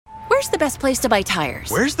the best place to buy tires?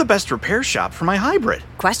 Where's the best repair shop for my hybrid?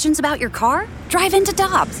 Questions about your car? Drive into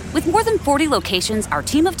Dobbs. With more than 40 locations, our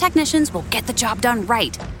team of technicians will get the job done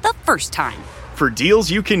right the first time. For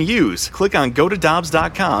deals you can use, click on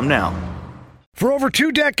GoToDobbs.com now. For over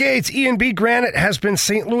 2 decades, E&B Granite has been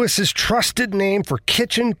St. Louis's trusted name for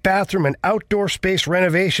kitchen, bathroom, and outdoor space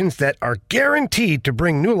renovations that are guaranteed to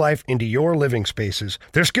bring new life into your living spaces.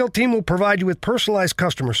 Their skilled team will provide you with personalized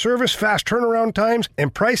customer service, fast turnaround times,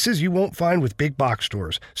 and prices you won't find with big box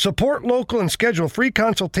stores. Support local and schedule a free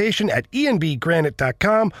consultation at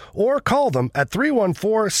enbgranite.com or call them at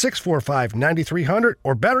 314-645-9300,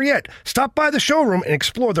 or better yet, stop by the showroom and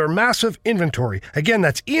explore their massive inventory. Again,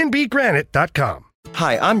 that's enbgranite.com.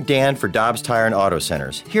 Hi, I'm Dan for Dobbs Tire and Auto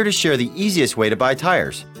Centers, here to share the easiest way to buy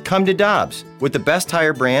tires. Come to Dobbs. With the best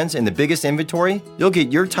tire brands and the biggest inventory, you'll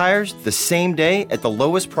get your tires the same day at the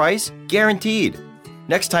lowest price, guaranteed.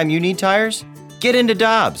 Next time you need tires, get into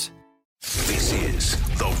Dobbs. This is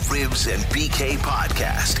the Ribs and BK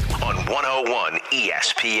Podcast on 101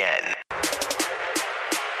 ESPN.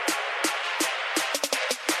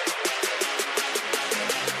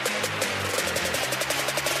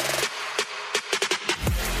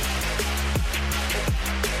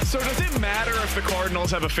 So does it matter if the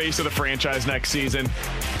Cardinals have a face of the franchise next season?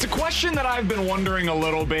 It's a question that I've been wondering a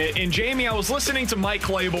little bit. And Jamie, I was listening to Mike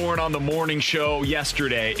Claiborne on the morning show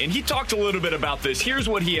yesterday, and he talked a little bit about this. Here's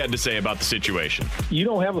what he had to say about the situation. You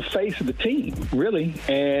don't have a face of the team, really.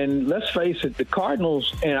 And let's face it, the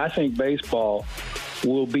Cardinals, and I think baseball,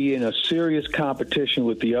 will be in a serious competition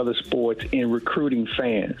with the other sports in recruiting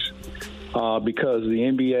fans. Because the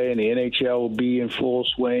NBA and the NHL will be in full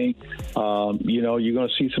swing. You're going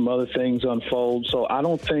to see some other things unfold. So I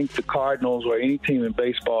don't think the Cardinals or any team in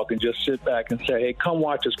baseball can just sit back and say, hey, come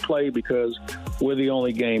watch us play because we're the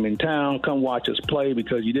only game in town. Come watch us play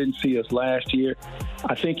because you didn't see us last year.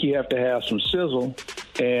 I think you have to have some sizzle,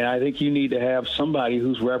 and I think you need to have somebody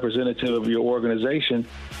who's representative of your organization.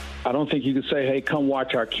 I don't think you can say, hey, come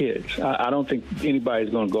watch our kids. I don't think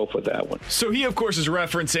anybody's going to go for that one. So he, of course, is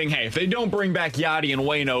referencing, hey, if they don't bring back Yadi and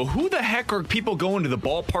Waino, who the heck are people going to the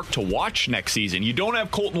ballpark to watch next season? You don't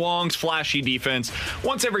have Colton Wong's flashy defense.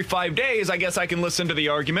 Once every 5 days, I guess I can listen to the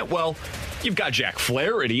argument, well, you've got Jack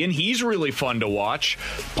Flaherty, and he's really fun to watch.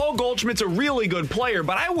 Paul Goldschmidt's a really good player,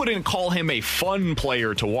 but I wouldn't call him a fun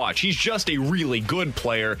player to watch. He's just a really good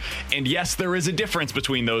player, and yes, there is a difference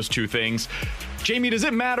between those two things. Jamie, does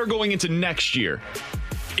it matter going into next year?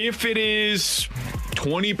 If it is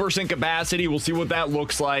 20% capacity, we'll see what that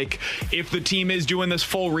looks like. If the team is doing this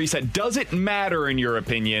full reset, does it matter, in your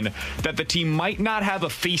opinion, that the team might not have a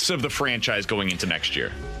face of the franchise going into next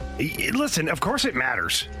year? Listen, of course it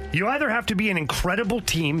matters. You either have to be an incredible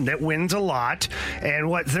team that wins a lot,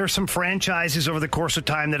 and there's some franchises over the course of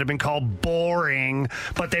time that have been called boring,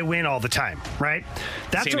 but they win all the time, right?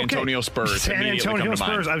 That's San Antonio Spurs. San Antonio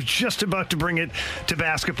Spurs. I was just about to bring it to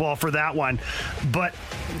basketball for that one, but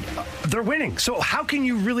they're winning. So how can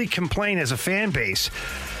you really complain as a fan base?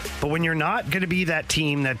 But when you're not going to be that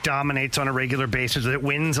team that dominates on a regular basis, that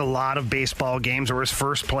wins a lot of baseball games or is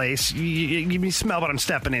first place, you smell what I'm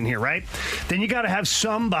stepping in here, right? Then you got to have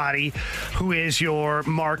somebody who is your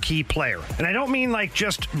marquee player. And I don't mean like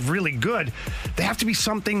just really good. They have to be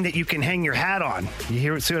something that you can hang your hat on.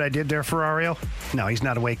 You see what I did there, Ferrario? No, he's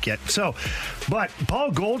not awake yet. But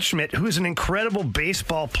Paul Goldschmidt, who is an incredible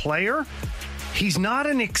baseball player, he's not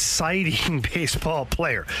an exciting baseball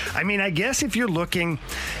player. I mean, I guess if you're looking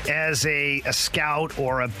as a scout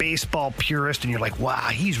or a baseball purist and you're like, wow,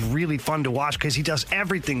 he's really fun to watch because he does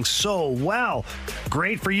everything so well.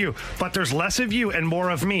 Great for you. But there's less of you and more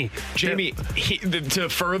of me. Jamie, to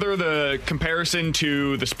further the comparison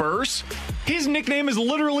to the Spurs, his nickname is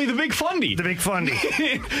literally the Big Fundy. The Big Fundy.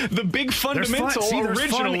 The Big Fundamental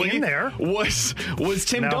originally in there. was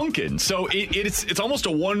Tim Duncan. So it's almost a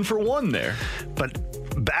 1-for-1 there. But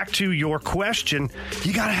back to your question,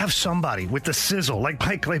 you got to have somebody with the sizzle, like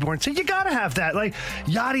Mike Claiborne said. You got to have that. Like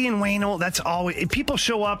Yadi and Waino, that's always, people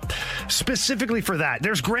show up specifically for that.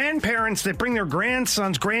 There's grandparents that bring their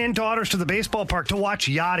grandsons, granddaughters to the baseball park to watch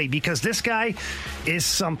Yadi because this guy is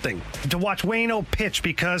something. To watch Waino pitch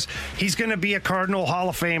because he's going to be a Cardinal Hall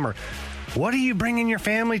of Famer. What are you bringing your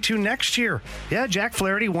family to next year? Yeah, Jack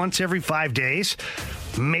Flaherty once every 5 days.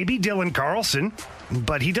 Maybe Dylan Carlson,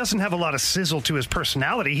 but he doesn't have a lot of sizzle to his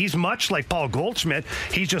personality. He's much like Paul Goldschmidt.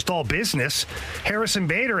 He's just all business. Harrison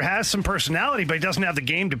Bader has some personality, but he doesn't have the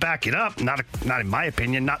game to back it up. Not in my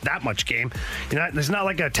opinion, not that much game. It's not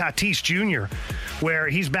like a Tatis Jr. where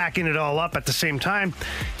he's backing it all up at the same time.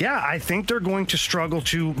 Yeah, I think they're going to struggle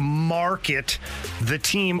to market the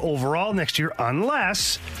team overall next year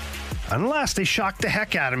unless unless they shock the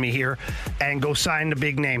heck out of me here and go sign the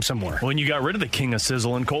big name somewhere. When you got rid of the king of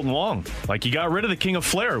sizzle and Colton Wong. Like, you got rid of the king of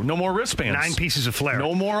flair. No more wristbands. 9 pieces of flair.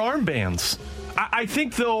 No more armbands. I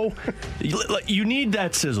think, though, you need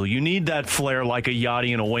that sizzle. You need that flair like a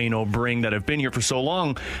Yachty and a Waino bring that have been here for so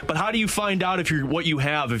long. But how do you find out what you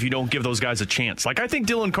have if you don't give those guys a chance? Like, I think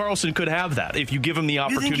Dylan Carlson could have that if you give him the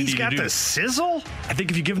opportunity to do. You think he's got the sizzle? I think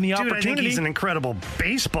if you give him the opportunity. I think he's an incredible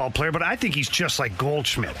baseball player, but I think he's just like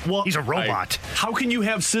Goldschmidt. Well, he's a robot. How can you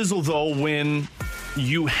have sizzle, though, when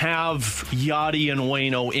you have Yachty and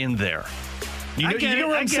Waino in there? I get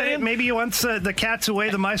it. Maybe once the cat's away,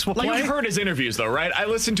 the mice will play. You've heard his interviews, though, right? I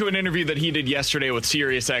listened to an interview that he did yesterday with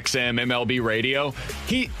SiriusXM MLB Radio.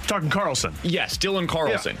 Talking Carlson. Yes, Dylan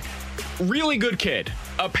Carlson. Yeah. Really good kid.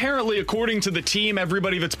 Apparently, according to the team,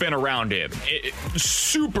 everybody that's been around him,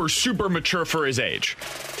 super, super mature for his age.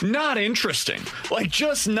 Not interesting. Like,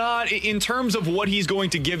 just not in terms of what he's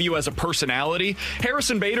going to give you as a personality.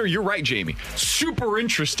 Harrison Bader, you're right, Jamie. Super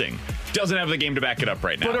interesting. Doesn't have the game to back it up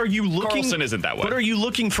right now. But are you looking? Carlson isn't that way. But are you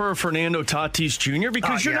looking for a Fernando Tatis Jr.?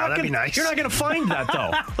 Because you're not going to find that,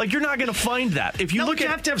 though. Like, you're not going to find that. If you look, you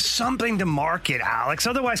have to have something to market, Alex.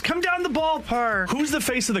 Otherwise, come down the ballpark. Who's the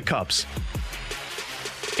face of the Cubs?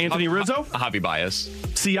 Anthony Rizzo? Javi Baez.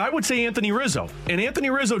 See, I would say Anthony Rizzo. And Anthony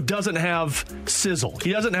Rizzo doesn't have sizzle.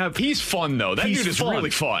 He doesn't have... He's fun, though. That dude is really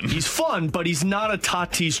fun. He's fun, but he's not a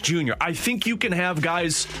Tatis Jr. I think you can have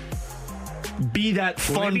guys be that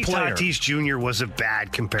fun maybe player. Tatis Jr. was a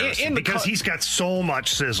bad comparison because he's got so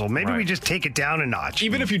much sizzle. Maybe we just take it down a notch.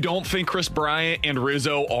 Even if you don't think Chris Bryant and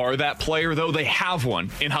Rizzo are that player, though, they have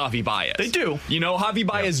one in Javi Baez. They do. You know, Javi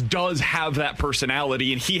Baez does have that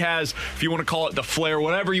personality, and he has, if you want to call it the flair,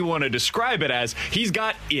 whatever you want to describe it as, he's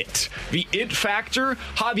got it. The it factor,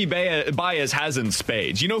 Javi Baez has in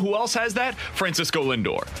spades. You know who else has that? Francisco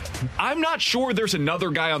Lindor. I'm not sure there's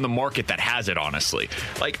another guy on the market that has it, honestly.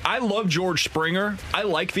 Like, I love George Springer. I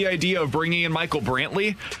like the idea of bringing in Michael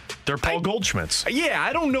Brantley. They're Paul Goldschmidts. Yeah,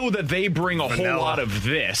 I don't know that they bring a whole lot of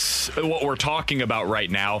this, what we're talking about right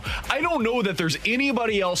now. I don't know that there's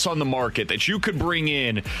anybody else on the market that you could bring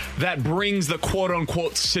in that brings the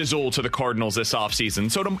quote-unquote sizzle to the Cardinals this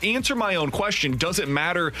offseason. So to answer my own question, does it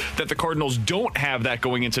matter that the Cardinals don't have that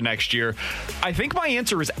going into next year? I think my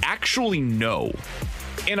answer is actually no.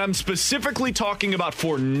 And I'm specifically talking about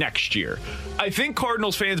for next year. I think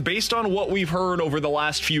Cardinals fans, based on what we've heard over the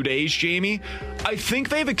last few days, Jamie, I think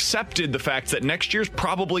they've accepted the fact that next year's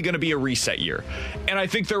probably going to be a reset year. And I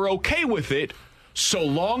think they're okay with it so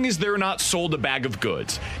long as they're not sold a bag of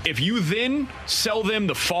goods. If you then sell them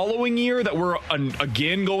the following year that we're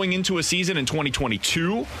again going into a season in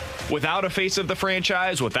 2022 without a face of the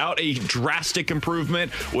franchise, without a drastic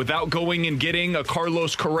improvement, without going and getting a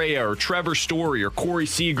Carlos Correa or Trevor Story or Corey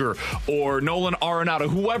Seager or Nolan Arenado,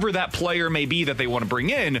 whoever that player may be that they want to bring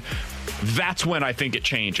in, that's when I think it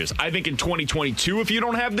changes. I think in 2022, if you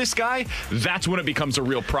don't have this guy, that's when it becomes a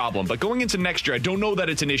real problem. But going into next year, I don't know that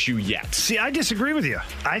it's an issue yet. See, I disagree with you.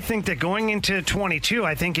 I think that going into 22,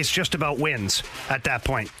 I think it's just about wins at that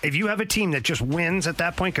point. If you have a team that just wins at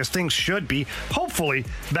that point, because things should be, hopefully,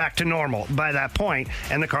 back to normal by that point,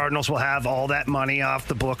 and the Cardinals will have all that money off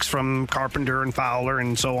the books from Carpenter and Fowler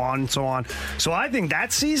and so on and so on. So I think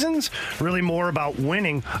that season's really more about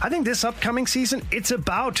winning. I think this upcoming season, it's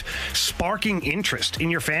about sparking interest in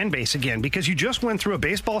your fan base again, because you just went through a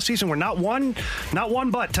baseball season where not one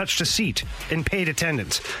butt touched a seat in paid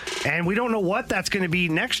attendance. And we don't know what that's going to be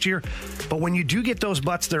next year, but when you do get those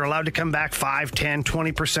butts, they're allowed to come back 5, 10,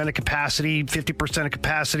 20% of capacity, 50% of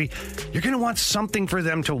capacity. You're going to want something for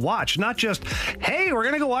them to watch, not just, hey, we're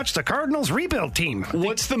going to go watch the Cardinals rebuild team.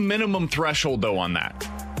 What's the minimum threshold, though, on that?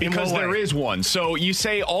 Because there is one. So you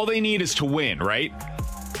say all they need is to win, right?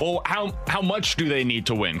 Well, how much do they need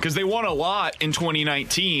to win? Because they won a lot in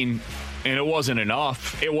 2019, and it wasn't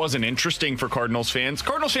enough. It wasn't interesting for Cardinals fans.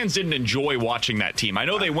 Cardinals fans didn't enjoy watching that team. I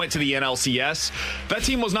know they went to the NLCS. That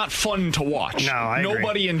team was not fun to watch. No, I agree.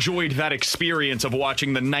 Nobody enjoyed that experience of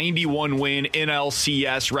watching the 91-win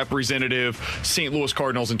NLCS representative St. Louis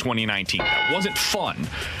Cardinals in 2019. That wasn't fun.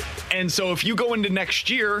 And so if you go into next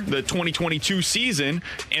year, the 2022 season,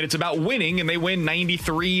 and it's about winning, and they win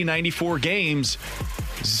 93, 94 games,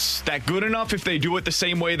 is that good enough if they do it the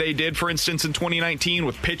same way they did, for instance, in 2019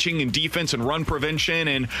 with pitching and defense and run prevention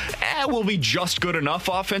and will be just good enough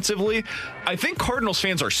offensively? I think Cardinals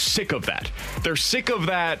fans are sick of that. They're sick of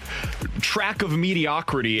that track of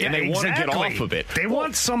mediocrity, and they want to get off of it. They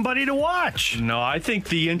want somebody to watch. No, I think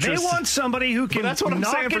the interest. They want somebody who can. But that's what I'm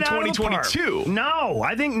knock saying for it out of the 2022. park. No,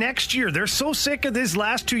 I think next year they're so sick of these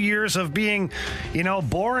last 2 years of being,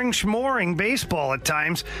 boring schmoring baseball at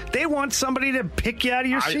times. They want somebody to pick you out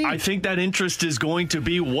of your seat. I think that interest is going to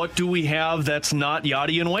be, what do we have that's not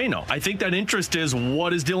Yadi and Waino? I think that interest is,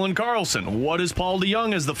 what is Dylan Carlson? What is Paul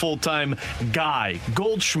DeJong as the full-time guy?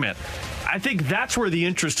 Goldschmidt. I think that's where the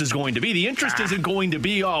interest is going to be. The interest isn't going to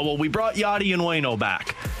be, we brought Yadi and Waino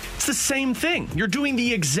back. It's the same thing. You're doing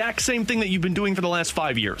the exact same thing that you've been doing for the last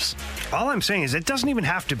 5 years. All I'm saying is it doesn't even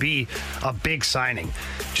have to be a big signing.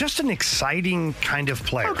 Just an exciting kind of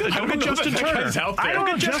player. Oh, good. I don't know Justin that Turner. guy's out there. I don't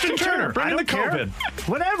know Justin Turner. Bring I in the don't care. COVID.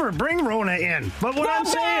 Whatever. Bring Rona in. But what I'm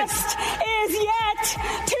saying, best is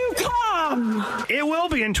yet to come. it will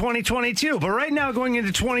be in 2022. But right now, going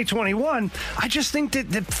into 2021, I just think that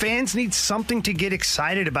the fans need something to get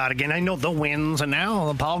excited about again. I know the wins and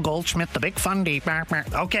now Paul Goldschmidt, the big fundy.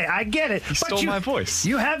 Okay, I get it. You stole my voice.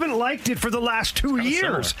 You haven't liked it for the last 2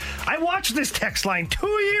 years. I watched this text line 2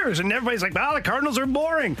 years, and everybody's like, the Cardinals are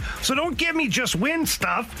boring. So don't give me just win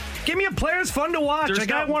stuff. Give me a player that's fun to watch.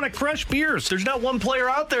 I want to crush beers. There's not one player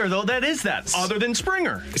out there, though, that is that, other than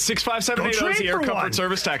Springer. 65780 is the Air Comfort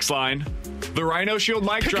Service text line. The Rhino Shield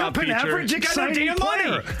mic Pick drop up an feature. average exciting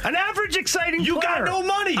player. An average exciting player. You got no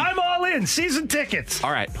money. I'm all in. Season tickets.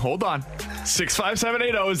 All right, hold on.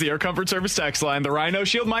 65780 is the Air Comfort Service text line. The Rhino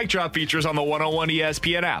Shield mic drop features on the 101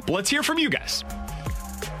 ESPN app. Let's hear from you guys.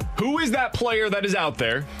 Who is that player that is out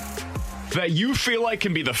there that you feel like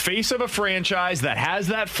can be the face of a franchise, that has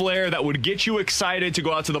that flair, that would get you excited to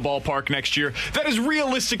go out to the ballpark next year, that is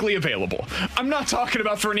realistically available? I'm not talking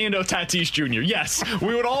about Fernando Tatis Jr. Yes,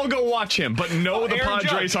 we would all go watch him, but no, the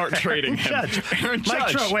Padres aren't trading him. Aaron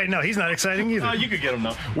Judge. Wait, no, he's not exciting either. You could get him,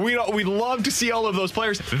 though. We'd love to see all of those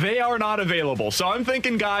players. They are not available. So I'm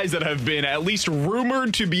thinking guys that have been at least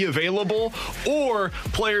rumored to be available, or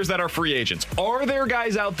players that are free agents. Are there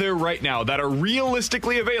guys out there right now that are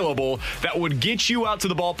realistically available that would get you out to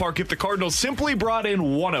the ballpark if the Cardinals simply brought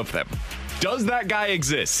in one of them? Does that guy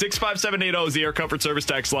exist? 65780 is the Air Comfort Service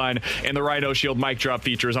text line, and the Rhino Shield mic drop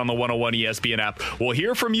features on the 101 ESPN app. We'll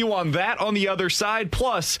hear from you on that on the other side.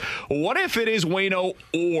 Plus, what if it is Waino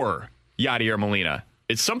or Yadier Molina?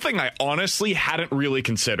 It's something I honestly hadn't really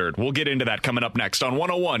considered. We'll get into that coming up next on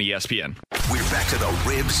 101 ESPN. We're back to the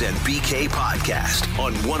Ribs and BK podcast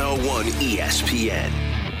on 101 ESPN.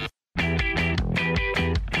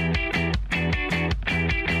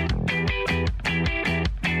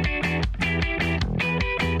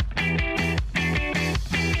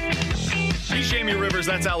 Jamie Rivers,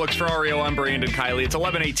 that's Alex Ferrario. I'm Brandon Kiley. It's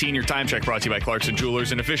 11:18. Your time check brought to you by Clarkson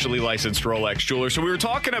Jewelers, an officially licensed Rolex jeweler. So we were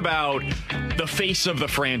talking about the face of the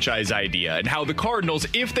franchise idea and how the Cardinals,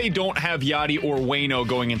 if they don't have Yadi or Waino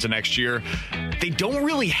going into next year, they don't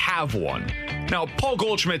really have one. Now, Paul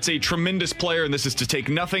Goldschmidt's a tremendous player, and this is to take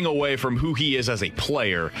nothing away from who he is as a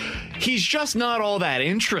player. He's just not all that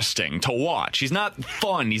interesting to watch. He's not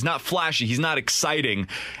fun. He's not flashy. He's not exciting.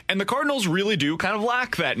 And the Cardinals really do kind of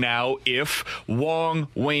lack that now if Wong,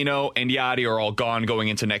 Waino, and Yadi are all gone going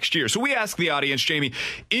into next year. So we ask the audience, Jamie,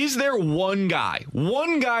 is there one guy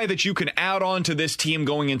that you can add on to this team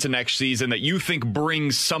going into next season that you think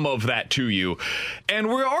brings some of that to you? And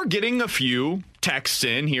we are getting a few texts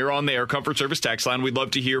in here on the Air Comfort Service text line. We'd love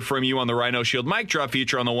to hear from you on the Rhino Shield mic drop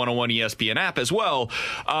feature on the 101 ESPN app as well.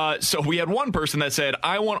 So we had one person that said,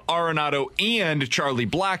 I want Arenado and Charlie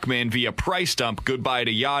Blackmon via price dump. Goodbye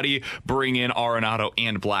to Yadi. Bring in Arenado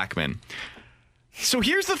and Blackmon. So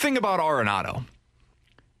here's the thing about Arenado.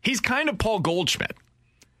 He's kind of Paul Goldschmidt.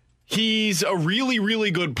 He's a really,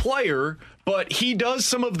 really good player, but he does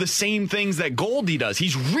some of the same things that Goldie does.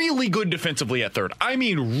 He's really good defensively at third. I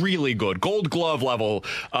mean, really good. Gold glove level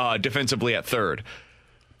defensively at third.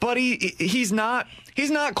 But he's not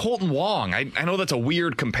Colton Wong. I know that's a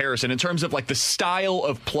weird comparison in terms of like the style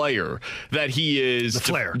of player that he is. The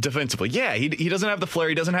flair. Defensively. Yeah, he doesn't have the flair.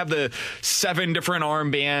 He doesn't have the 7 different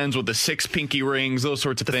armbands with the 6 pinky rings, those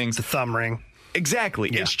sorts of things. The thumb ring. Exactly.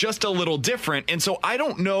 Yeah. It's just a little different. And so I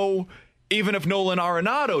don't know even if Nolan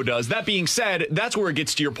Arenado does. That being said, that's where it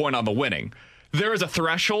gets to your point on the winning. There is a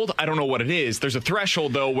threshold. I don't know what it is. There's a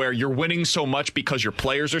threshold, though, where you're winning so much because your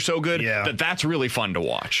players are so good that's really fun to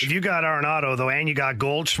watch. If you got Arenado, though, and you got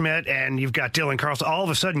Goldschmidt, and you've got Dylan Carlson, all of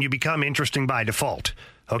a sudden you become interesting by default.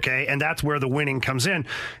 Okay, and that's where the winning comes in.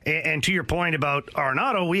 And to your point about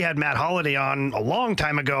Arenado, we had Matt Holliday on a long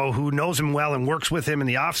time ago who knows him well and works with him in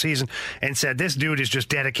the offseason and said this dude is just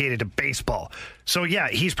dedicated to baseball. So, yeah,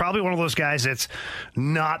 he's probably one of those guys that's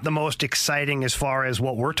not the most exciting as far as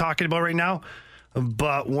what we're talking about right now.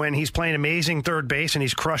 But when he's playing amazing third base and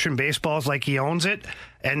he's crushing baseballs like he owns it,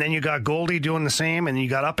 and then you got Goldie doing the same, and you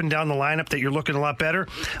got up and down the lineup that you're looking a lot better,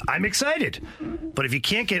 I'm excited. But if you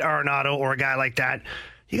can't get Arenado or a guy like that,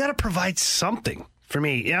 you got to provide something for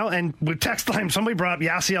me. And with text line, somebody brought up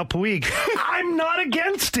Yasiel Puig. I'm not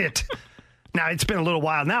against it. Now, it's been a little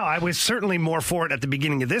while now. I was certainly more for it at the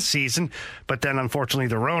beginning of this season, but then unfortunately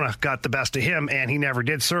the Rona got the best of him, and he never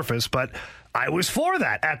did surface. But I was for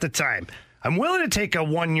that at the time. I'm willing to take a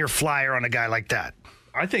one-year flyer on a guy like that.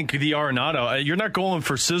 I think the Arenado, you're not going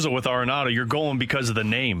for sizzle with Arenado. You're going because of the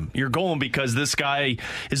name. You're going because this guy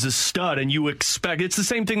is a stud, and you expect it's the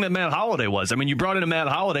same thing that Matt Holliday was. I mean, you brought in a Matt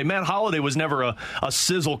Holliday. Matt Holliday was never a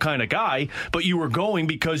sizzle kind of guy, but you were going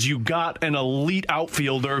because you got an elite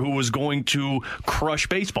outfielder who was going to crush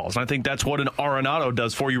baseballs. And I think that's what an Arenado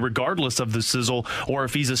does for you, regardless of the sizzle or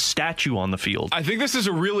if he's a statue on the field. I think this is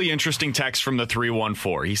a really interesting text from the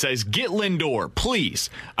 314. He says, "Get Lindor, please.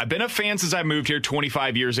 I've been a fan since I moved here 25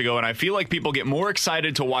 years ago, and I feel like people get more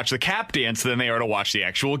excited to watch the cap dance than they are to watch the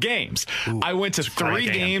actual games. I went to 3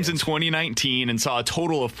 games in 2019 and saw a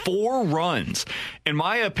total of 4 runs. In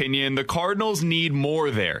my opinion, the Cardinals need more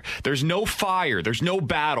there. There's no fire. There's no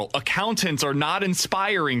battle. Accountants are not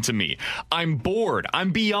inspiring to me. I'm bored. I'm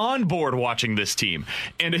beyond bored watching this team.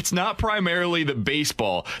 And it's not primarily the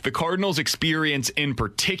baseball. The Cardinals experience in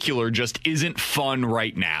particular just isn't fun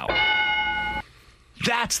right now."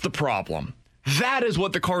 That's the problem. That is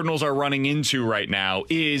what the Cardinals are running into right now,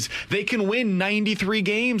 is they can win 93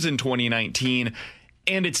 games in 2019,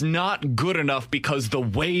 and it's not good enough because the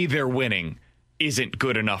way they're winning isn't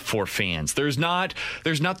good enough for fans. There's not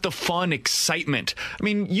the fun excitement. I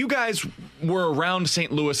mean, you guys were around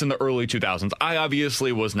St. Louis in the early 2000s. I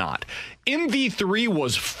obviously was not. MV3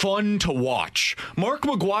 was fun to watch. Mark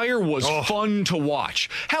McGwire was fun to watch.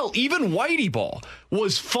 Hell, even Whitey Ball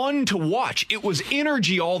was fun to watch. It was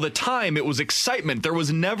energy all the time. It was excitement. There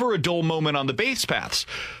was never a dull moment on the base paths.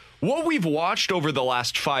 What we've watched over the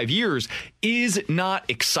last 5 years is not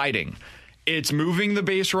exciting. It's moving the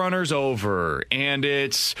base runners over, and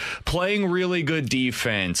it's playing really good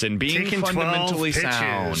defense and being taking fundamentally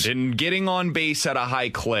sound and getting on base at a high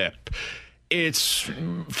clip. It's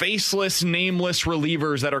faceless, nameless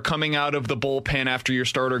relievers that are coming out of the bullpen after your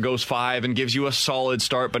starter goes 5 and gives you a solid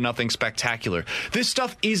start, but nothing spectacular. This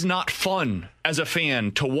stuff is not fun as a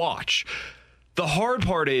fan to watch. The hard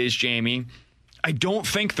part is, Jamie, I don't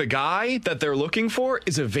think the guy that they're looking for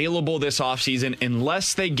is available this offseason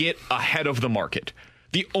unless they get ahead of the market.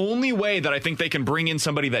 The only way that I think they can bring in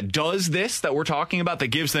somebody that does this, that we're talking about, that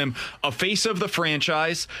gives them a face of the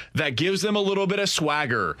franchise, that gives them a little bit of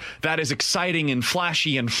swagger, that is exciting and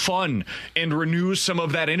flashy and fun, and renews some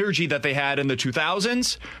of that energy that they had in the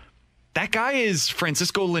 2000s, that guy is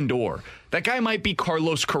Francisco Lindor. That guy might be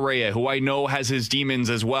Carlos Correa, who I know has his demons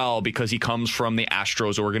as well because he comes from the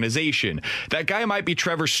Astros organization. That guy might be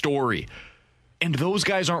Trevor Story. And those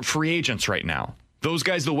guys aren't free agents right now. Those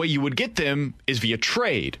guys, the way you would get them is via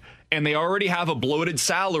trade. And they already have a bloated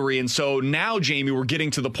salary. And so now, Jamie, we're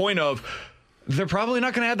getting to the point of they're probably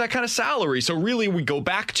not going to have that kind of salary. So really, we go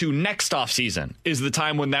back to next offseason is the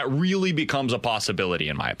time when that really becomes a possibility,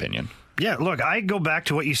 in my opinion. Yeah, look, I go back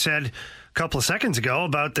to what you said a couple of seconds ago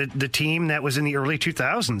about the team that was in the early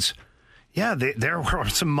 2000s. Yeah, there were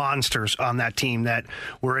some monsters on that team that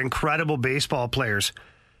were incredible baseball players,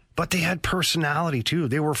 but they had personality too.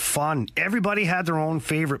 They were fun. Everybody had their own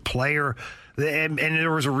favorite player, and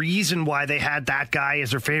there was a reason why they had that guy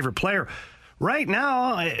as their favorite player. Right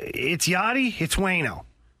now, it's Yachty, it's Waino.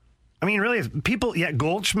 I mean, really, people,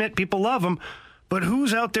 Goldschmidt, people love him. But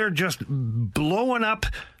who's out there just blowing up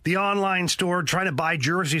the online store trying to buy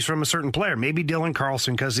jerseys from a certain player? Maybe Dylan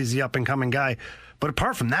Carlson because he's the up-and-coming guy. But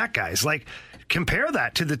apart from that, guys, compare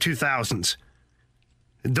that to the 2000s.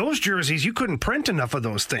 Those jerseys, you couldn't print enough of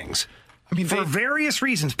those things. I mean, for various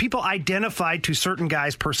reasons, people identified to certain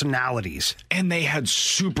guys' personalities. And they had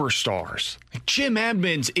superstars. Jim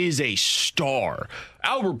Edmonds is a star.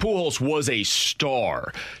 Albert Pujols was a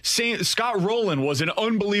star. Scott Rowland was an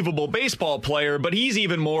unbelievable baseball player, but he's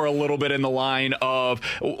even more a little bit in the line of,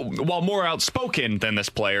 while more outspoken than this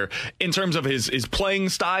player, in terms of his playing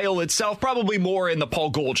style itself, probably more in the Paul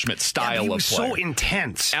Goldschmidt style of play. He was so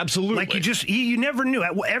intense. Absolutely. You never knew.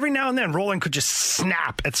 Every now and then, Rowland could just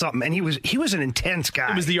snap at something, and he was an intense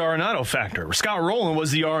guy. It was the Arenado factor. Scott Rowland was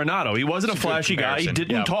the Arenado. He wasn't a flashy guy. He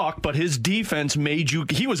didn't talk, but his defense defense made you.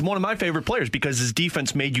 He was one of my favorite players because his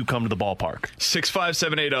defense made you come to the ballpark.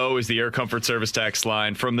 65780 is the Air Comfort Service text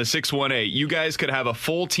line. From the 618, you guys could have a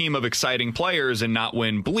full team of exciting players and not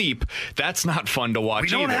win bleep. That's not fun to watch. We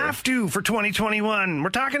don't have to for 2021. We're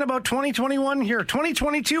talking about 2021 here.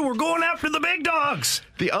 2022, we're going after the big dogs.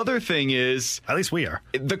 The other thing is, at least we are.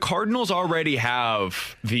 The Cardinals already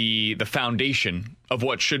have the foundation of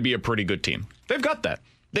what should be a pretty good team. They've got that.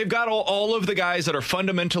 They've got all of the guys that are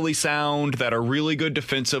fundamentally sound, that are really good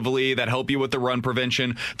defensively, that help you with the run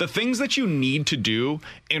prevention. The things that you need to do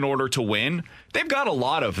in order to win, they've got a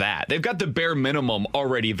lot of that. They've got the bare minimum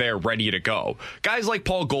already there, ready to go. Guys like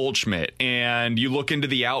Paul Goldschmidt, and you look into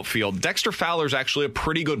the outfield, Dexter Fowler's actually a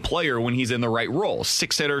pretty good player when he's in the right role.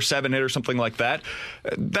 6-hitter, 7-hitter, something like that.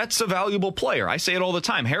 That's a valuable player. I say it all the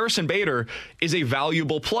time. Harrison Bader is a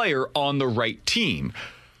valuable player on the right team.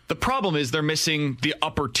 The problem is they're missing the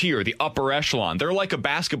upper tier, the upper echelon. They're like a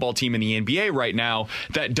basketball team in the NBA right now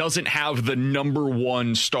that doesn't have the number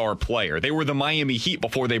one star player. They were the Miami Heat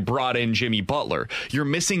before they brought in Jimmy Butler. You're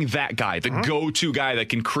missing that guy, the go-to guy that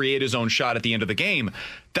can create his own shot at the end of the game.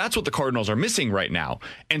 That's what the Cardinals are missing right now.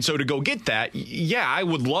 And so to go get that, yeah, I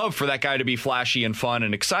would love for that guy to be flashy and fun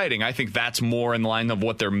and exciting. I think that's more in line of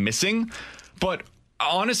what they're missing. But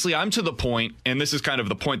honestly, I'm to the point, and this is kind of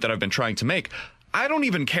the point that I've been trying to make, I don't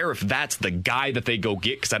even care if that's the guy that they go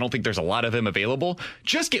get because I don't think there's a lot of him available.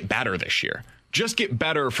 Just get better this year. Just get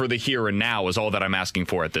better for the here and now is all that I'm asking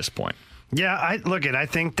for at this point. Yeah, I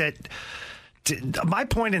think that my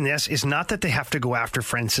point in this is not that they have to go after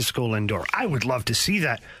Francisco Lindor. I would love to see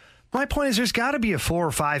that. My point is there's got to be a $4 or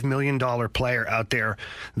 $5 million player out there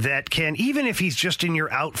that can, even if he's just in your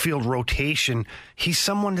outfield rotation, he's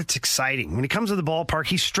someone that's exciting. When he comes to the ballpark,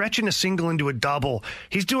 he's stretching a single into a double.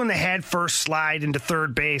 He's doing the head first slide into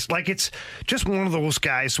third base. Like it's just one of those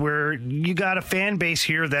guys where you got a fan base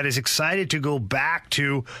here that is excited to go back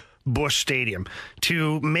to Busch Stadium,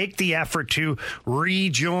 to make the effort to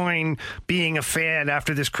rejoin being a fan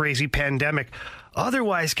after this crazy pandemic.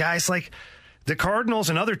 Otherwise, guys, like the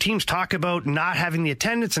Cardinals and other teams talk about not having the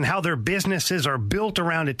attendance and how their businesses are built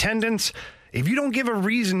around attendance. If you don't give a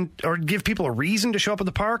reason or give people a reason to show up at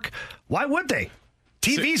the park, why would they?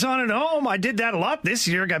 TV's on at home. I did that a lot this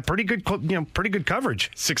year. Got pretty good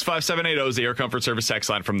coverage. 65780 is the Air Comfort Service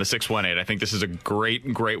text line from the 618. I think this is a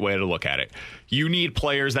great way to look at it. You need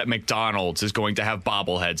players that McDonald's is going to have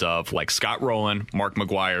bobbleheads of, like Scott Rowland, Mark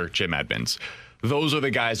McGwire, Jim Edmonds. Those are the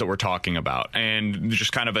guys that we're talking about. And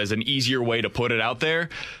just kind of as an easier way to put it out there,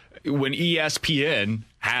 when ESPN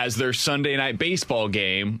has their Sunday night baseball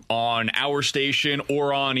game on our station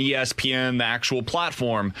or on ESPN, the actual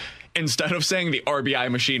platform, instead of saying the RBI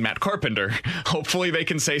machine Matt Carpenter, hopefully they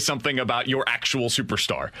can say something about your actual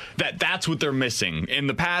superstar. That's what they're missing. In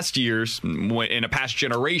the past years, in a past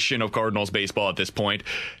generation of Cardinals baseball at this point,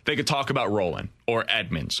 they could talk about Rowland or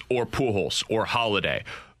Edmonds or Pujols or Holiday.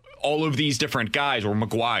 All of these different guys, or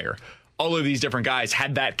McGuire, all of these different guys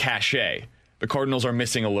had that cachet. The Cardinals are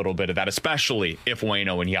missing a little bit of that, especially if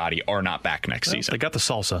Waino and Yadi are not back next season. They got the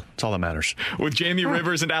salsa. That's all that matters. With Jamie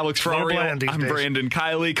Rivers and Alex Ferrario, I'm Brandon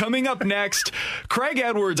Kiley. Coming up next, Craig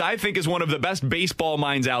Edwards, I think, is one of the best baseball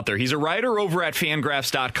minds out there. He's a writer over at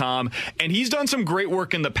Fangraphs.com, and he's done some great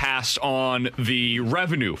work in the past on the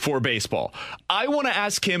revenue for baseball. I want to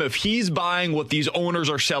ask him if he's buying what these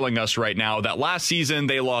owners are selling us right now, that last season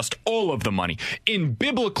they lost all of the money in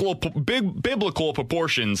biblical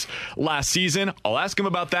proportions last season. I'll ask him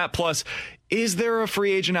about that. Plus, is there a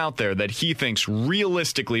free agent out there that he thinks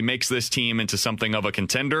realistically makes this team into something of a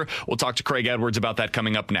contender? We'll talk to Craig Edwards about that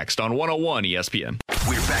coming up next on 101 ESPN.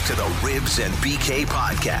 We're back to the Ribs and BK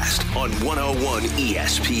podcast on 101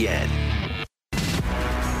 ESPN.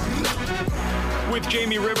 With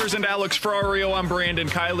Jamie Rivers and Alex Ferrario, I'm Brandon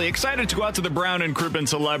Kiley. Excited to go out to the Brown and Crouppen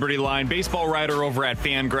Celebrity Line. Baseball writer over at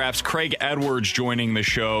Fangraphs, Craig Edwards, joining the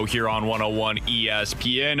show here on 101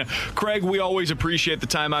 ESPN. Craig, we always appreciate the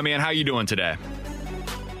time, my man. How you doing today?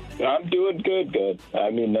 I'm doing good. I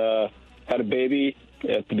mean, had a baby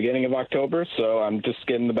at the beginning of October, so I'm just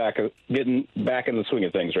getting back in the swing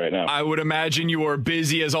of things right now. I would imagine you are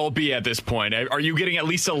busy as all be at this point. Are you getting at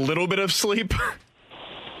least a little bit of sleep?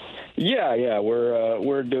 Yeah,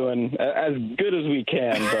 we're doing as good as we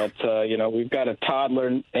can, but we've got a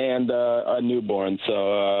toddler and a newborn.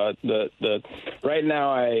 So right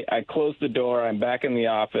now I closed the door. I'm back in the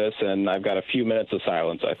office, and I've got a few minutes of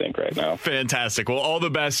silence, I think, right now. Fantastic. Well, all the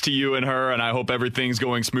best to you and her, and I hope everything's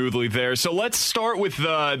going smoothly there. So let's start with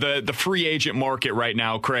the free agent market right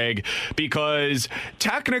now, Craig, because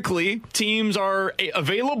technically teams are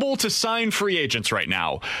available to sign free agents right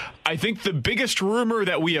now. I think the biggest rumor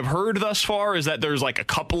that we have heard heard thus far is that there's like a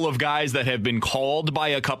couple of guys that have been called by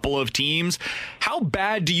a couple of teams. How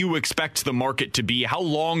bad do you expect the market to be? How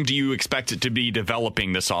long do you expect it to be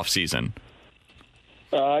developing this offseason?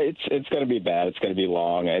 It's going to be bad. It's going to be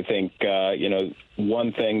long. I think,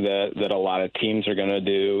 one thing that a lot of teams are going to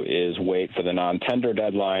do is wait for the non-tender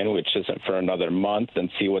deadline, which isn't for another month,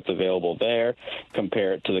 and see what's available there,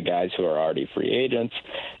 compare it to the guys who are already free agents.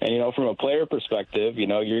 And, from a player perspective,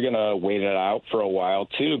 you're going to wait it out for a while,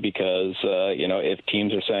 too, because, if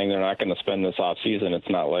teams are saying they're not going to spend this offseason, it's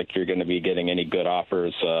not like you're going to be getting any good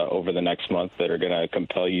offers over the next month that are going to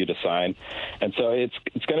compel you to sign. And so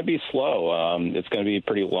it's going to be slow. It's going to be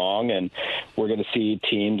pretty long, and we're going to see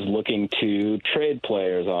teams looking to trade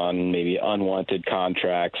players on maybe unwanted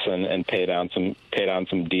contracts and pay down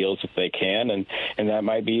some deals if they can, and that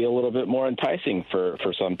might be a little bit more enticing for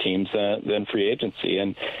some teams than free agency.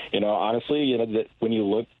 And honestly, when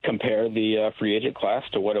you compare the free agent class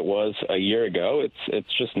to what it was a year ago,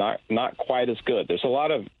 it's just not quite as good. There's a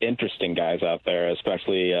lot of interesting guys out there,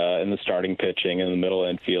 especially in the starting pitching in the middle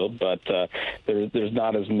infield, but there's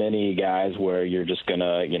not as many guys where you're just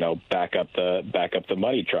gonna back up the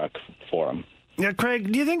money truck for them. Yeah,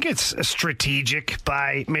 Craig, do you think it's strategic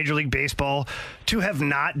by Major League Baseball to have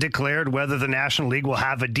not declared whether the National League will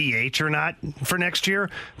have a DH or not for next year?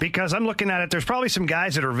 Because I'm looking at it, there's probably some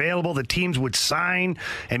guys that are available that teams would sign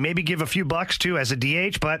and maybe give a few bucks to as a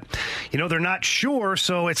DH, but, they're not sure,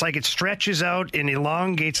 so it's like it stretches out and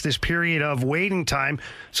elongates this period of waiting time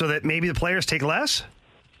so that maybe the players take less?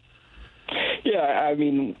 Yeah, I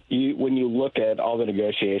mean, when you look at all the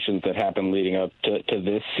negotiations that happened leading up to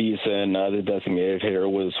this season, the designated hitter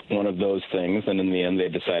was one of those things, and in the end, they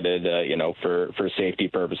decided, for safety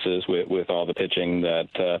purposes, with all the pitching,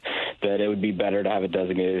 that it would be better to have a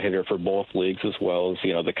designated hitter for both leagues, as well as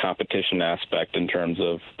the competition aspect in terms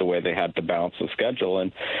of the way they had to balance the schedule.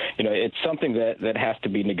 And it's something that has to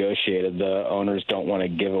be negotiated. The owners don't want to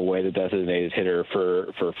give away the designated hitter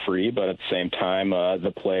for free, but at the same time,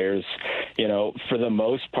 the players, for the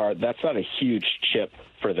most part, that's not a huge chip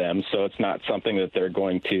for them, so it's not something that they're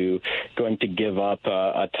going to give up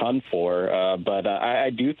a ton for. But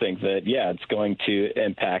I do think that, it's going to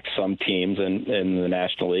impact some teams in the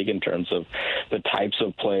National League in terms of the types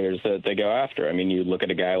of players that they go after. I mean, you look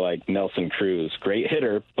at a guy like Nelson Cruz, great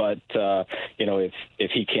hitter, but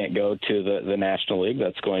if he can't go to the National League,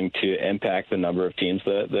 that's going to impact the number of teams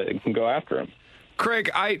that can go after him.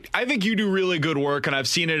 Craig, I think you do really good work, and I've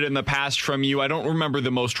seen it in the past from you. I don't remember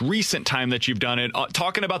the most recent time that you've done it,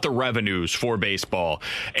 talking about the revenues for baseball.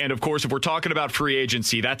 And, of course, if we're talking about free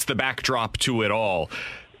agency, that's the backdrop to it all.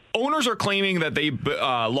 Owners are claiming that they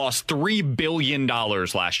lost $3 billion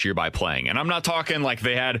last year by playing. And I'm not talking like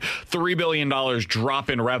they had $3 billion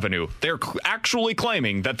drop in revenue. They're actually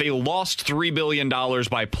claiming that they lost $3 billion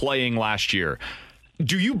by playing last year.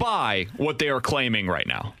 Do you buy what they are claiming right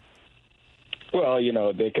now? Well,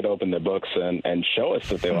 they could open their books and show us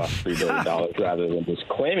that they lost $3 billion rather than just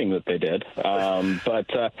claiming that they did. But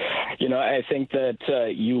I think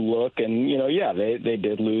that you look and, they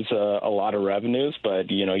did lose a lot of revenues, but,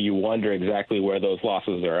 you wonder exactly where those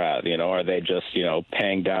losses are at. Are they just,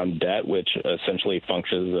 paying down debt, which essentially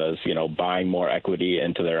functions as, buying more equity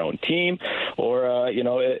into their own team? Or,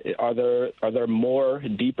 are there more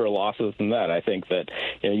deeper losses than that? I think that,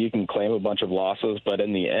 you can claim a bunch of losses, but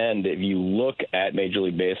in the end, if you look at Major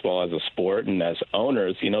League Baseball as a sport and as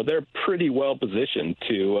owners, they're pretty well positioned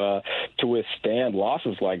to withstand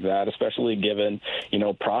losses like that, especially given,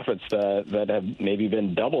 profits that have maybe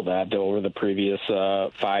been double that over the previous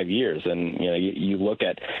 5 years. And, you look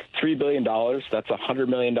at $3 billion, that's $100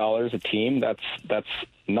 million a team. That's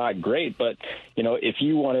not great, but if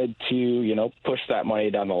you wanted to push that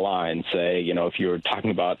money down the line, say if you were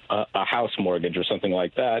talking about a house mortgage or something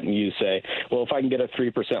like that, and you say, well, if I can get a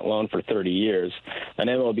 3% loan for 30 years, an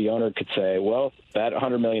MLB owner could say, well, that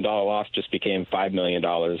 $100 million loss just became $5 million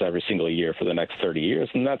every single year for the next 30 years,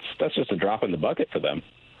 and that's just a drop in the bucket for them.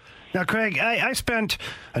 Now, Craig, I spent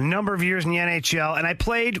a number of years in the NHL, and I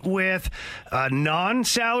played with a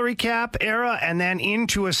non-salary cap era and then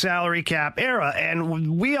into a salary cap era.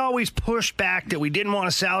 And we always pushed back that we didn't want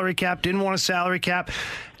a salary cap.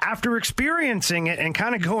 After experiencing it and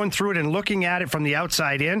kind of going through it and looking at it from the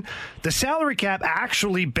outside in, the salary cap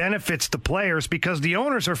actually benefits the players because the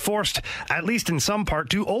owners are forced, at least in some part,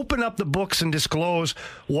 to open up the books and disclose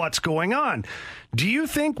what's going on. Do you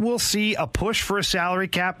think we'll see a push for a salary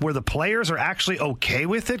cap where the players are actually okay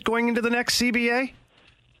with it going into the next CBA?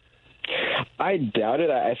 I doubt it.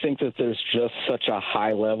 I think that there's just such a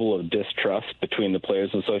high level of distrust between the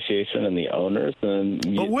Players Association and the owners.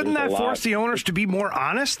 But wouldn't that force the owners to be more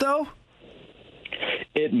honest, though?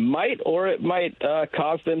 It might, or it might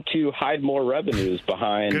cause them to hide more revenues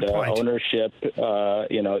behind ownership.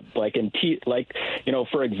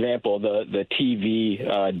 For example, the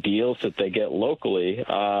TV deals that they get locally.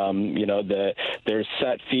 There's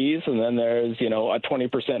set fees, and then there's a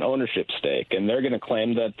 20% ownership stake, and they're going to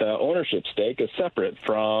claim that the ownership stake is separate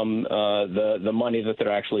from the money that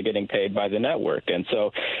they're actually getting paid by the network. And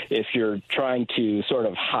so, if you're trying to sort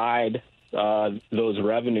of hide those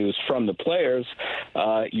revenues from the players,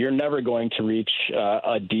 you're never going to reach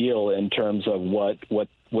a deal in terms of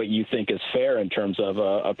what you think is fair in terms of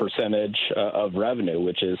a percentage of revenue,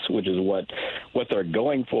 which is what they're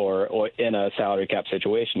going for. Or in a salary cap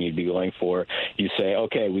situation, you'd be going for. You say,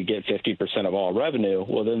 okay, we get 50% of all revenue.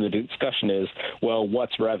 Well, then the discussion is, well,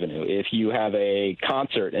 what's revenue? If you have a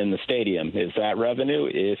concert in the stadium, is that revenue?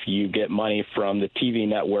 If you get money from the TV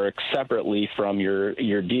network separately from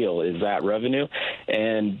your deal, is that revenue?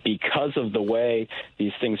 And because of the way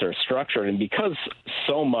these things are structured, and because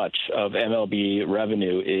so much of MLB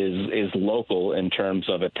revenue is local in terms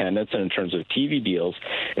of attendance and in terms of TV deals,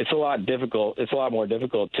 it's a lot more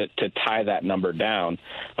difficult to tie that number down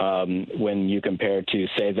when you compare to,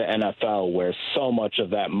 say, the NFL, where so much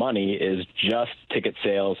of that money is just ticket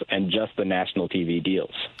sales and just the national TV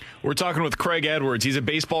deals. We're talking with Craig Edwards. He's a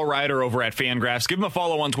baseball writer over at Fangraphs. Give him a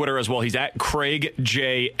follow on Twitter as well. He's at Craig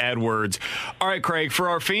J. Edwards. All right, Craig, for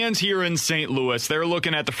our fans here in St. Louis, they're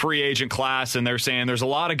looking at the free agent class and they're saying there's a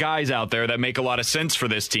lot of guys out there that make a lot of sense for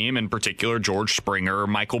this team, in particular George Springer,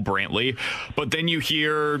 Michael Brantley. But then you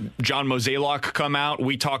hear John Mozeliak come out.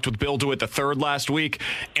 We talked with Bill DeWitt III last week,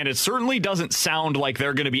 and it certainly doesn't sound like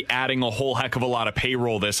they're going to be adding a whole heck of a lot of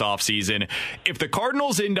payroll this offseason. If the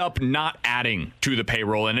Cardinals end up not adding to the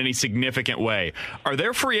payroll in any significant way, are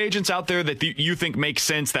there free agents out there that you think make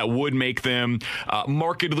sense that would make them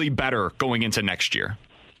markedly better going into next year?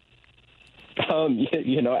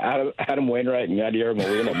 Adam Wainwright and Yadier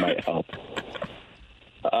Molina might help.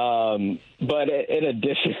 But in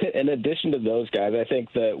addition to those guys, I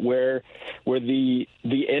think that where the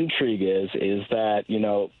intrigue is that,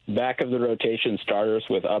 back of the rotation starters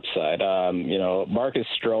with upside. Marcus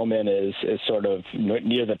Stroman is sort of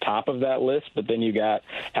near the top of that list, but then you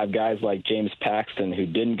have guys like James Paxton, who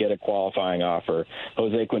didn't get a qualifying offer,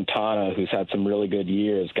 Jose Quintana, who's had some really good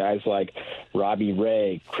years, guys like Robbie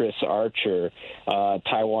Ray, Chris Archer,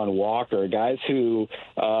 Taijuan Walker, guys who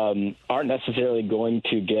aren't necessarily going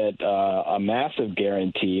to get a massive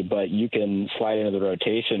guarantee, but you can slide into the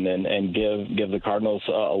rotation and give the Cardinals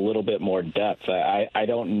a little bit more depth. I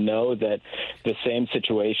don't know that the same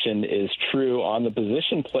situation is true on the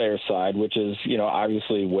position player side, which is,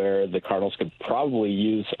 obviously where the Cardinals could probably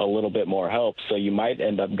use a little bit more help. So you might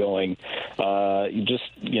end up going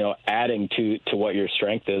adding to what your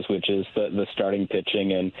strength is, which is the starting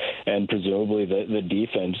pitching and presumably the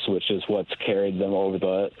defense, which is what's carried them over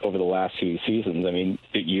the last few seasons. I mean,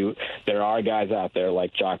 there are guys out there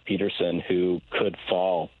like Jock Peterson who could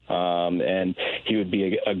fall, and he would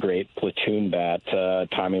be a great platoon bat.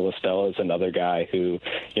 Tommy La Stella is another guy who,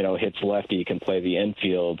 hits lefty, can play the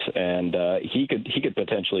infield, and he could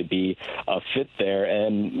potentially be a fit there.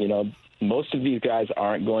 And most of these guys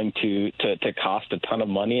aren't going to cost a ton of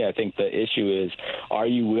money. I think the issue is, are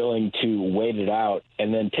you willing to wait it out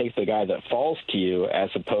and then take the guy that falls to you as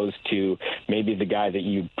opposed to maybe the guy that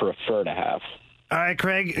you prefer to have? All right,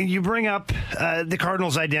 Craig, you bring up the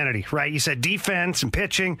Cardinals' identity, right? You said defense and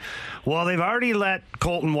pitching. Well, they've already let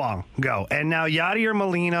Colton Wong go. And now Yadier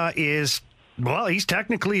Molina he's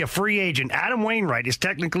technically a free agent. Adam Wainwright is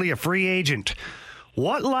technically a free agent.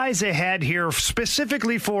 What lies ahead here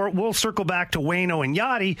specifically we'll circle back to Waino and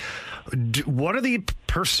Yadi. What are the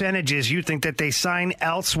percentages you think that they sign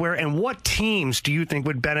elsewhere, and what teams do you think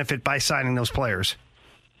would benefit by signing those players?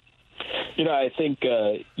 I think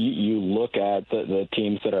you look at the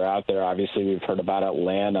teams that are out there. Obviously, we've heard about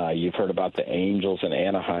Atlanta. You've heard about the Angels and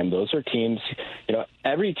Anaheim. Those are teams,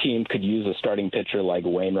 every team could use a starting pitcher like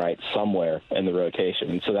Wainwright somewhere in the rotation.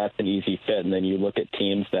 And so that's an easy fit. And then you look at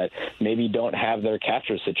teams that maybe don't have their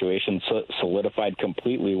catcher situation solidified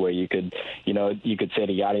completely, where you could say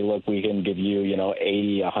to Yadi, look, we can give you,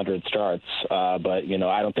 80, 100 starts. But,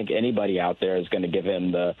 I don't think anybody out there is going to give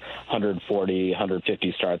him the 140,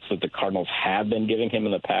 150 starts that the Cardinals have been giving him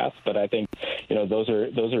in the past. But I think, those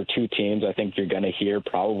are two teams. I think you're going to hear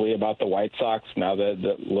probably about the White Sox now that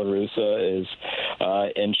La Russa is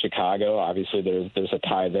in Chicago. Obviously, there's a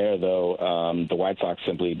tie there, though. The White Sox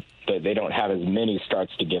simply they don't have as many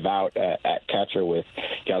starts to give out at catcher with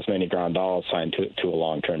Yasmani Grandal signed to a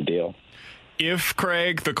long-term deal. If,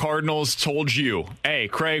 Craig, the Cardinals told you, hey,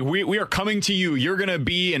 Craig, we are coming to you. You're going to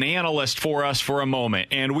be an analyst for us for a moment.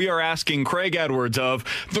 And we are asking Craig Edwards of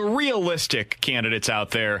the realistic candidates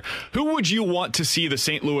out there, who would you want to see the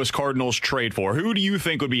St. Louis Cardinals trade for? Who do you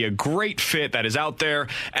think would be a great fit that is out there,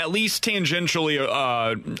 at least tangentially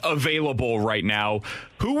available right now?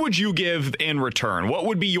 Who would you give in return? What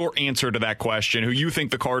would be your answer to that question? Who you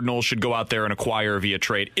think the Cardinals should go out there and acquire via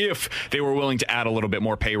trade if they were willing to add a little bit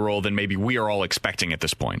more payroll than maybe we are all expecting at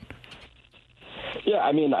this point? Yeah,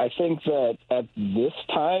 I mean, I think that at this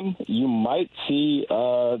time you might see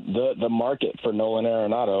the market for Nolan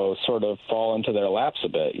Arenado sort of fall into their laps a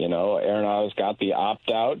bit. You know, Arenado's got the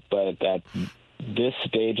opt-out, but at this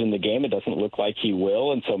stage in the game, it doesn't look like he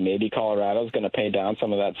will, and so maybe Colorado's going to pay down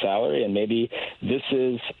some of that salary, and maybe this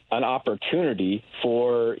is an opportunity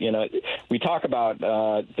for, you know, we talk about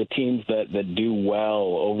the teams that do well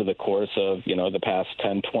over the course of, you know, the past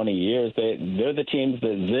 10, 20 years. They're the teams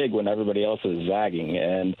that zig when everybody else is zagging,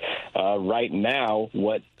 and right now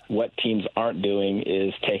what teams aren't doing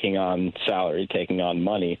is taking on salary, taking on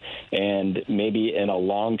money. And maybe in a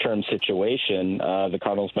long-term situation, the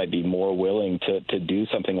Cardinals might be more willing to do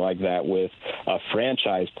something like that with a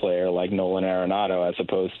franchise player like Nolan Arenado, as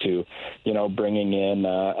opposed to, you know, bringing in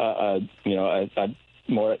a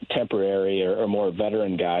more temporary or more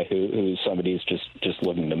veteran guy who somebody's just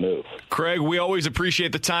looking to move. Craig, we always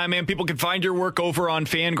appreciate the time, man. People can find your work over on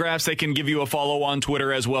Fangraphs. They can give you a follow on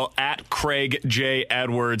Twitter as well, at Craig J.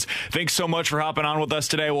 Edwards. Thanks so much for hopping on with us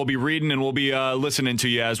today. We'll be reading and we'll be listening to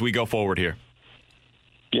you as we go forward here.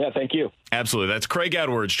 Yeah, thank you. Absolutely. That's Craig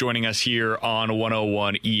Edwards joining us here on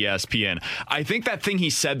 101 ESPN. I think that thing he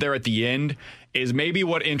said there at the end is maybe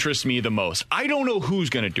what interests me the most. I don't know who's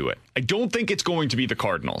going to do it. I don't think it's going to be the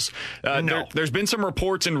Cardinals. No. There's been some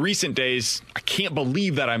reports in recent days. I can't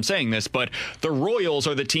believe that I'm saying this, but the Royals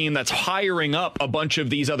are the team that's hiring up a bunch of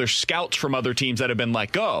these other scouts from other teams that have been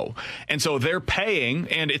let go. And so they're paying,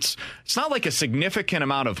 and it's not like a significant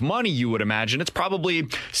amount of money you would imagine. It's probably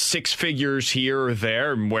six figures here or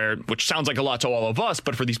there, which sounds like a lot to all of us,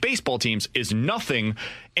 but for these baseball teams is nothing.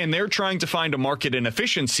 And they're trying to find a market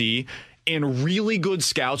inefficiency in really good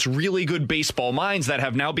scouts, really good baseball minds that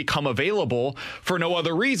have now become available for no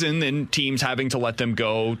other reason than teams having to let them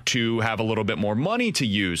go to have a little bit more money to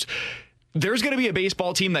use. There's going to be a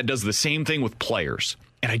baseball team that does the same thing with players.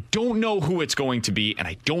 And I don't know who it's going to be, and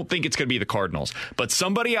I don't think it's going to be the Cardinals. But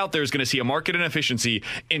somebody out there is going to see a market inefficiency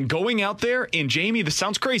in going out there, and Jamie, this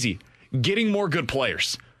sounds crazy, getting more good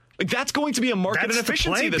players. Like, that's going to be a market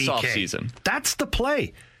inefficiency this offseason. That's the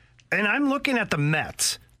play. And I'm looking at the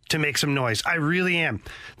Mets to make some noise. I really am.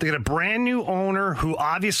 They got a brand new owner who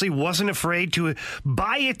obviously wasn't afraid to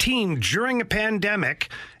buy a team during a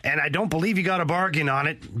pandemic, and I don't believe he got a bargain on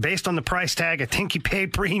it. Based on the price tag, I think he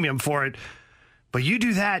paid premium for it. But you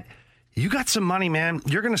do that, you got some money, man.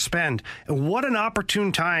 You're going to spend. And what an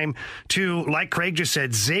opportune time to, like Craig just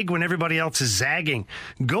said, zig when everybody else is zagging.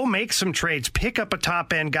 Go make some trades. Pick up a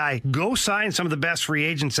top-end guy. Go sign some of the best free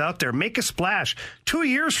agents out there. Make a splash. 2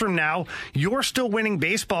 years from now, you're still winning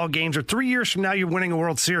baseball games, or 3 years from now, you're winning a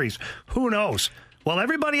World Series. Who knows? While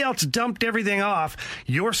everybody else dumped everything off,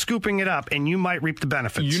 you're scooping it up, and you might reap the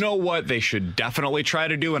benefits. You know what they should definitely try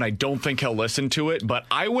to do, and I don't think he'll listen to it, but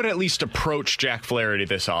I would at least approach Jack Flaherty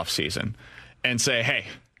this offseason and say, hey,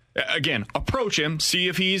 again, approach him, see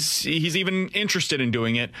if he's even interested in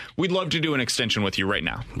doing it. We'd love to do an extension with you right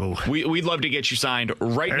now. We'd love to get you signed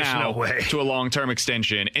now to a long-term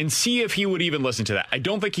extension and see if he would even listen to that. I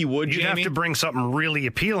don't think he would, Jamie. You'd have to bring something really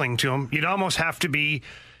appealing to him. You'd almost have to be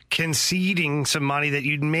conceding some money that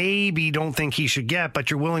you maybe don't think he should get,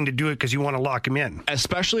 but you're willing to do it because you want to lock him in.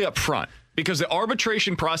 Especially up front, because the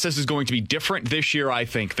arbitration process is going to be different this year, I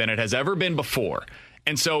think, than it has ever been before.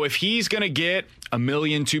 And so if he's going to get $1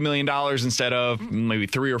 million, $2 million instead of maybe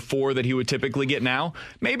 3 or 4 that he would typically get now,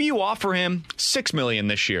 maybe you offer him $6 million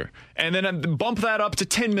this year and then bump that up to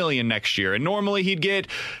 $10 million next year. And normally he'd get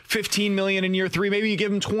 $15 million in year 3. Maybe you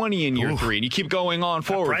give him $20 in year 3 and you keep going on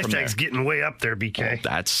forward. Price tag's getting way up there, BK.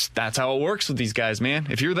 Well, that's how it works with these guys, man.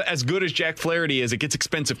 If you're as good as Jack Flaherty is, it gets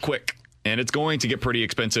expensive quick. And it's going to get pretty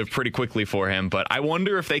expensive pretty quickly for him. But I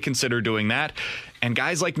wonder if they consider doing that. And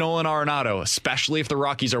guys like Nolan Arenado, especially if the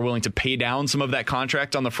Rockies are willing to pay down some of that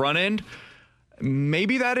contract on the front end,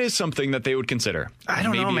 maybe that is something that they would consider. I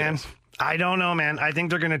don't know, man. I don't know, man. I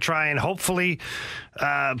think they're going to try and hopefully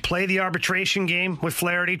play the arbitration game with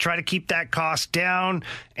Flaherty, try to keep that cost down.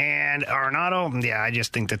 And Arenado, yeah, I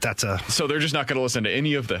just think that's a... So they're just not going to listen to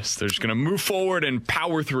any of this. They're just going to move forward and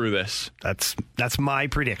power through this. That's my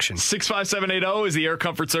prediction. 65780 is the Air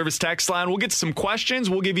Comfort Service text line. We'll get to some questions.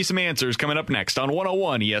 We'll give you some answers coming up next on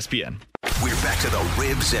 101 ESPN. We're back to the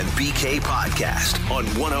Ribs and BK podcast on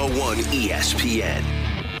 101 ESPN.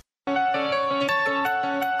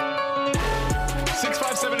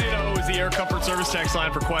 65780 is the Air Comfort Service text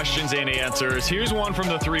line for questions and answers. Here's one from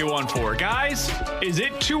the 314. Guys, is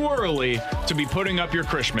it too early to be putting up your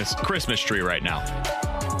Christmas tree right now?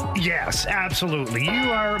 Yes, absolutely.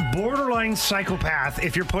 You are borderline psychopath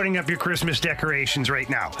if you're putting up your Christmas decorations right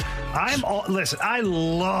now. Listen, I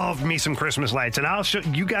love me some Christmas lights, and I'll show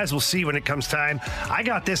you guys will see when it comes time. I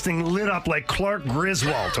got this thing lit up like Clark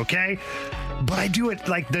Griswold, okay? But I do it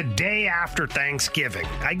like the day after Thanksgiving.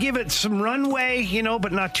 I give it some runway,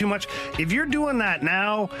 but not too much. If you're doing that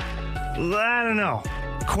now, I don't know.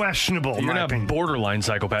 Questionable. You're not borderline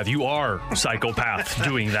psychopath. You are psychopath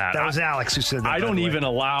doing that. That was Alex who said that. I don't even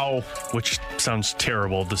allow, which sounds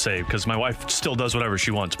terrible to say because my wife still does whatever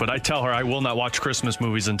she wants, but I tell her I will not watch Christmas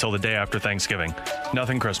movies until the day after Thanksgiving.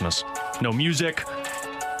 Nothing Christmas. No music.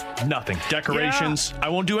 Nothing. Decorations. Yeah. I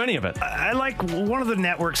won't do any of it. I like one of the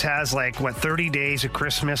networks has 30 days of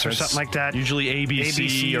Christmas or something like that. Usually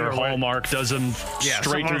ABC or Hallmark does them straight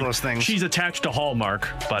through. One of those things. She's attached to Hallmark,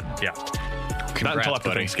 but yeah. Congrats, not until after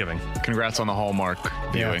buddy. Thanksgiving. Congrats on the Hallmark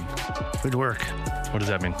viewing. Good work. What does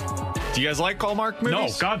that mean? Do you guys like Hallmark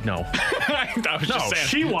movies? No, God, no. I was just saying.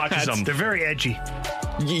 She watches them. They're very edgy.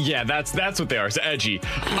 Yeah, that's what they are. It's edgy.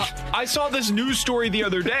 I saw this news story the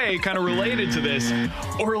other day, kind of related to this.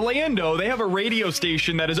 Orlando, they have a radio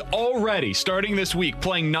station that is already, starting this week,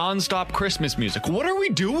 playing nonstop Christmas music. What are we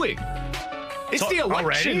doing? It's the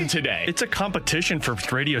election today. It's a competition for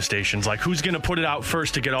radio stations. Who's going to put it out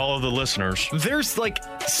first to get all of the listeners? There's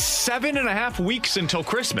 7.5 weeks until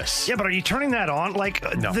Christmas. Yeah, but are you turning that on?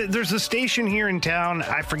 No. There's a station here in town.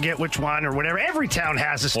 I forget which one or whatever. Every town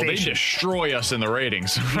has a station. Well, they destroy us in the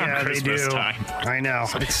ratings. Yeah, Christmas they do. Time. I know.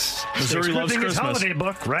 Missouri loves Christmas. Holiday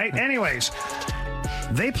book, right? Anyways.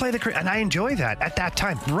 They play and I enjoy that at that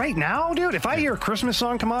time. Right now, dude, if I hear a Christmas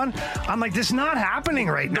song come on, I'm like, this is not happening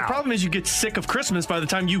right now. The problem is you get sick of Christmas by the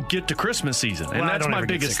time you get to Christmas season. And that's my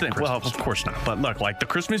biggest thing. Well, of course not. But look, the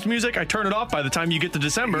Christmas music, I turn it off by the time you get to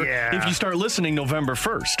December if you start listening November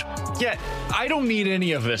 1st. Yeah, I don't need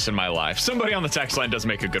any of this in my life. Somebody on the text line does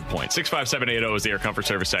make a good point. 65780 is the Air Comfort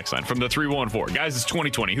Service text line from the 314. Guys, it's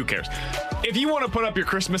 2020. Who cares? If you want to put up your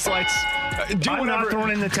Christmas lights, do I'm whatever. not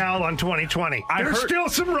throwing in the towel on 2020. There's still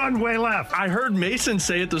some runway left. I heard Mason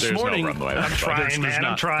say it this morning. No runway left. I'm trying, man.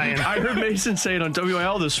 I'm trying. I heard Mason say it on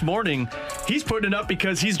WIL this morning. He's putting it up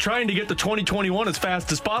because he's trying to get to 2021 as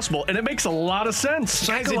fast as possible, and it makes a lot of sense.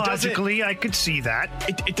 Psychologically, I could see that.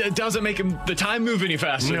 It doesn't make the time move any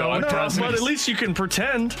faster, though. But at least you can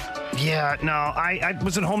pretend. Yeah, no, I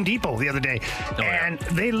was at Home Depot the other day, and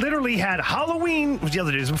they literally had Halloween. It was the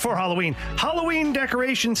other day, it was before Halloween. Halloween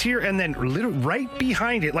decorations here, and then right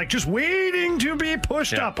behind it, just waiting to be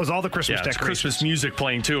pushed up, was all the Christmas decorations. Christmas music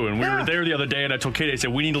playing too, and we were there the other day, and I told Katie, I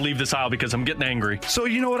said, we need to leave this aisle because I'm getting angry. So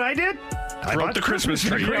you know what I did? I broke the Christmas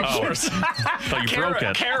tree. Of course. Thought you broke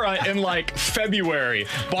it. Kara in February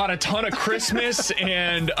bought a ton of Christmas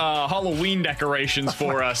and Halloween decorations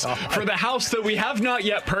for us for the house that we have not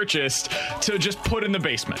yet purchased to just put in the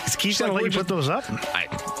basement. Is Keith going to let you put those up?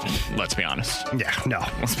 Let's be honest. Yeah, no.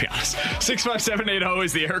 Let's be honest. 65780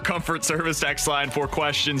 is the Air Comfort Service text line for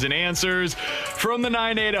questions and answers from the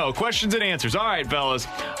 980. Questions and answers. All right, fellas.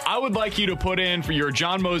 I would like you to put in for your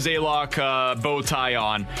John Mozeliak bow tie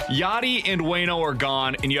on. Yachty and Waino are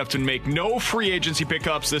gone, and you have to make no free agency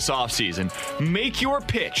pickups this offseason. Make your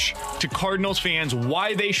pitch to Cardinals fans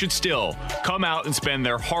why they should still come out and spend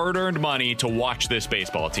their hard-earned money to watch this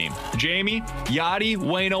baseball team. Jamie, Yachty,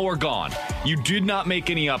 Waino are gone. You did not make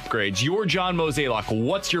any upgrades. You're John Mozeliak.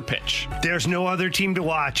 What's your pitch? There's no other team to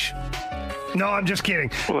watch. No, I'm just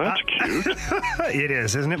kidding. Well, that's cute. It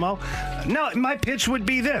is, isn't it, Mo? No, my pitch would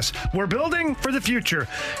be this. We're building for the future.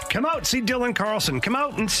 Come out and see Dylan Carlson. Come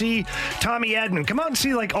out and see Tommy Edman. Come out and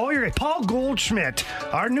see all your Paul Goldschmidt,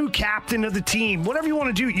 our new captain of the team. Whatever you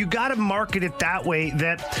want to do, you got to market it that way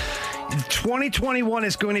that 2021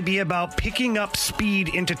 is going to be about picking up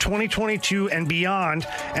speed into 2022 and beyond.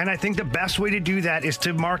 And I think the best way to do that is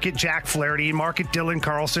to market Jack Flaherty, market Dylan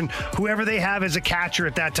Carlson, whoever they have as a catcher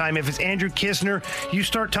at that time. If it's Andrew Kisner, you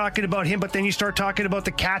start talking about him, but then you start talking about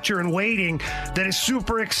the catcher in waiting that is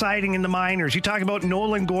super exciting in the minors. You talk about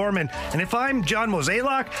Nolan Gorman. And if I'm John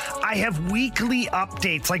Mozeliak, I have weekly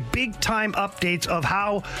updates, big time updates of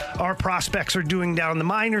how our prospects are doing down in the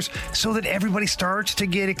minors so that everybody starts to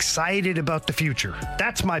get excited about the future.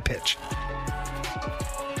 That's my pitch.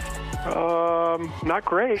 Not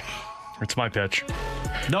great. It's my pitch.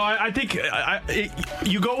 No, I think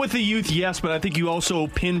you go with the youth, yes, but I think you also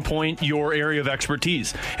pinpoint your area of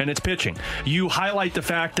expertise, and it's pitching. You highlight the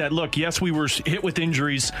fact that, look, yes, we were hit with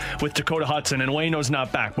injuries with Dakota Hudson, and Waino's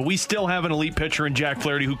not back, but we still have an elite pitcher in Jack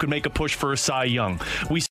Flaherty who could make a push for a Cy Young.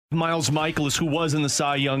 We Miles Michaelis, who was in the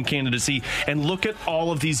Cy Young candidacy, and look at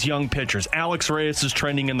all of these young pitchers. Alex Reyes is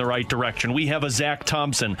trending in the right direction. We have a Zach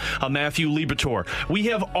Thompson, a Matthew Liberatore. We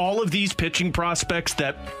have all of these pitching prospects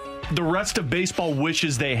that the rest of baseball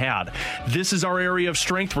wishes they had. This is our area of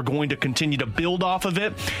strength. We're going to continue to build off of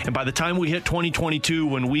it. And by the time we hit 2022,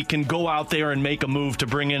 when we can go out there and make a move to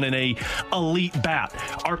bring in an elite bat,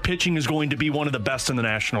 our pitching is going to be one of the best in the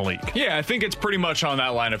National League. Yeah, I think it's pretty much on that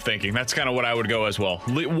line of thinking. That's kind of what I would go as well.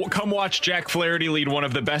 Come watch Jack Flaherty lead one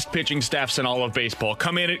of the best pitching staffs in all of baseball.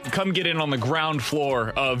 Come get in on the ground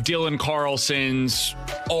floor of Dylan Carlson's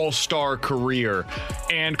all-star career.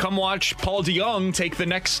 And come watch Paul DeJong take the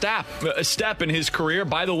next step in his career.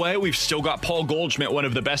 By the way, we've still got Paul Goldschmidt, one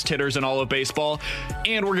of the best hitters in all of baseball,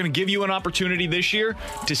 and we're going to give you an opportunity this year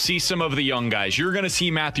to see some of the young guys. You're going to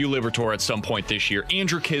see Matthew Liberatore at some point this year.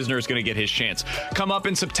 Andrew Kisner is going to get his chance. Come up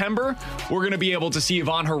in September, we're going to be able to see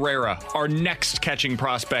Ivan Herrera, our next catching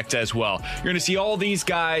prospect as well. You're going to see all these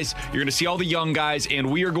guys. You're going to see all the young guys,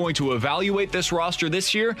 and we are going to evaluate this roster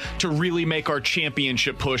this year to really make our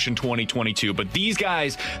championship push in 2022. But these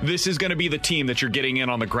guys, this is going to be the team that you're getting in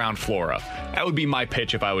on the ground floor of. That would be my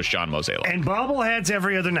pitch if I was John Mozeliak. And bobbleheads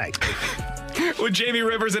every other night. With Jamie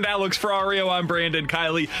Rivers and Alex Ferrario, I'm Brandon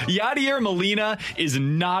Kiley. Yadier Molina is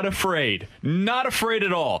not afraid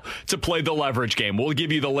at all to play the leverage game. We'll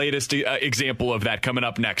give you the latest example of that coming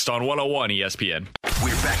up next on 101 ESPN.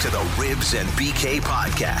 We're back to the Ribs and BK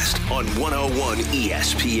podcast on 101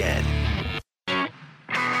 ESPN.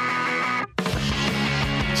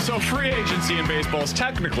 So free agency in baseball is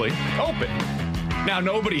technically open. Now,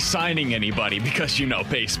 nobody's signing anybody because,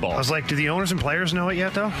 baseball. I was like, do the owners and players know it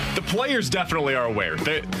yet, though? The players definitely are aware.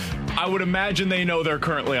 I would imagine they know they're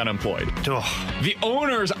currently unemployed. The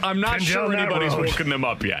owners, I'm not sure anybody's woken them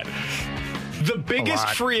up yet. The biggest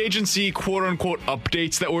free agency, quote-unquote,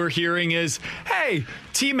 updates that we're hearing is, hey,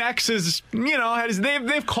 Team X is,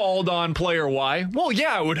 they've called on player Y. Well,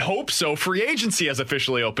 yeah, I would hope so. Free agency has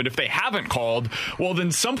officially opened. If they haven't called, well,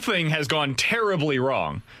 then something has gone terribly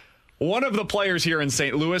wrong. One of the players here in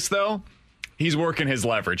St. Louis, though, he's working his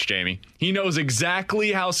leverage, Jamie. He knows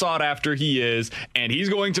exactly how sought after he is, and he's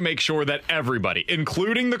going to make sure that everybody,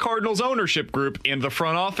 including the Cardinals ownership group and the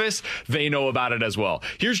front office, they know about it as well.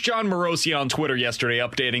 Here's John Morosi on Twitter yesterday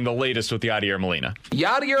updating the latest with Yadier Molina.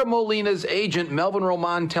 Yadier Molina's agent, Melvin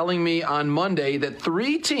Roman, telling me on Monday that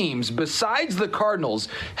 3 teams besides the Cardinals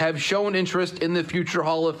have shown interest in the future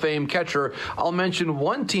Hall of Fame catcher. I'll mention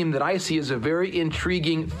one team that I see as a very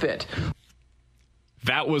intriguing fit.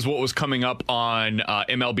 That was what was coming up on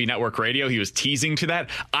MLB Network Radio. He was teasing to that.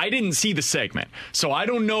 I didn't see the segment, so I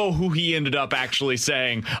don't know who he ended up actually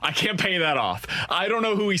saying. I can't pay that off. I don't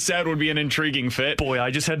know who he said would be an intriguing fit. Boy, I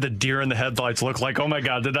just had the deer in the headlights look like, oh my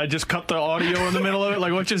God, did I just cut the audio in the middle of it?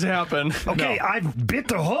 Like, what just happened? Okay, no. I bit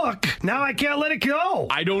the hook. Now I can't let it go.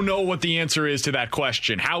 I don't know what the answer is to that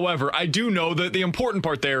question. However, I do know that the important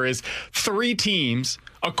part there is 3 teams,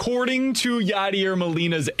 according to Yadier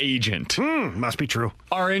Molina's agent, must be true,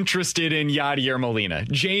 are interested in Yadier Molina.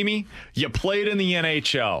 Jamie, you played in the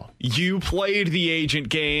NHL. You played the agent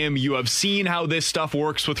game. You have seen how this stuff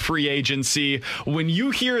works with free agency. When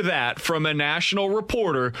you hear that from a national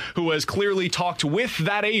reporter who has clearly talked with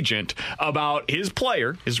that agent about his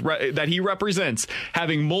player that he represents,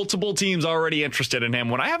 having multiple teams already interested in him,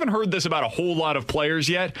 when I haven't heard this about a whole lot of players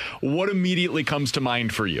yet, what immediately comes to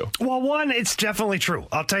mind for you? Well, one, it's definitely true.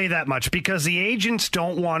 I'll tell you that much, because the agents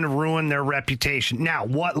don't want to ruin their reputation. Now,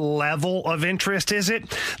 what level of interest is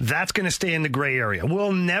it? That's going to stay in the gray area.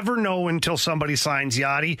 We'll never know until somebody signs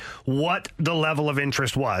Yadi what the level of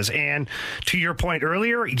interest was. And to your point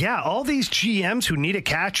earlier, yeah, all these GMs who need a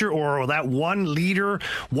catcher or that one leader,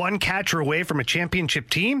 one catcher away from a championship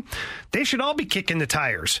team, they should all be kicking the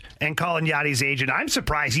tires and calling Yadi's agent. I'm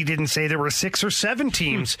surprised he didn't say there were 6 or 7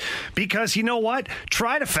 teams, because you know what?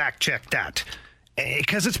 Try to fact check that,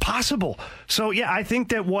 because it's possible. So, yeah, I think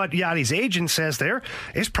that what Yadi's agent says there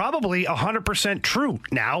is probably 100% true.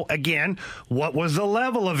 Now, again, what was the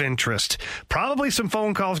level of interest? Probably some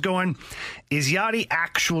phone calls going, is Yadi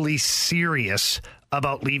actually serious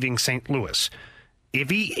about leaving St. Louis? If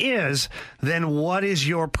he is, then what is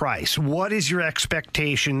your price? What is your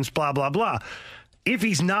expectations? Blah, blah, blah. If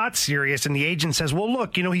he's not serious and the agent says, well,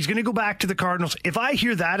 look, he's going to go back to the Cardinals. If I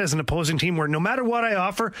hear that as an opposing team where no matter what I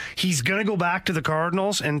offer, he's going to go back to the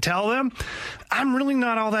Cardinals and tell them, I'm really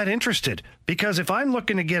not all that interested. Because if I'm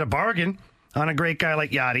looking to get a bargain on a great guy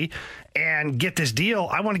like Yadi and get this deal.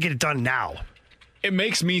 I want to get it done now. It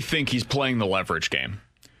makes me think he's playing the leverage game.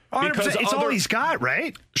 Because it's all he's got,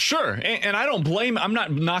 right? Sure, and I don't blame. I'm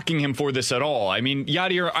not knocking him for this at all. I mean,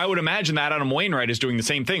 Yadier, I would imagine that Adam Wainwright is doing the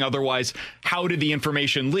same thing. Otherwise, how did the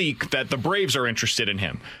information leak that the Braves are interested in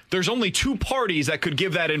him? There's only two parties that could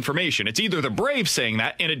give that information. It's either the Braves saying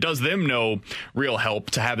that, and it does them no real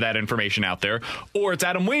help to have that information out there, or it's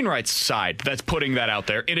Adam Wainwright's side that's putting that out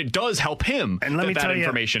there, and it does help him that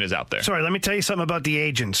information is out there. Sorry, let me tell you something about the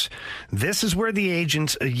agents. This is where the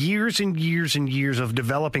agents, years and years and years of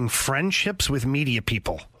developing friendships with media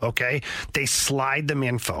people, okay? They slide them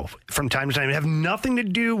info from time to time. It have nothing to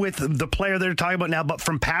do with the player they're talking about now, but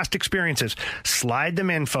from past experiences. Slide them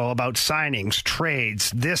info about signings, trades,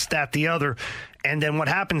 this, that, the other. And then what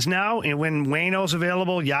happens now, and when Waino's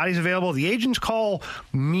available, Yadi's available, the agents call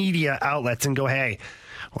media outlets and go, hey,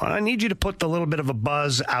 well, I need you to put the little bit of a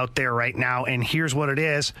buzz out there right now, and here's what it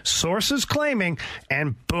is. Sources claiming,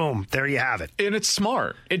 and boom, there you have it. And it's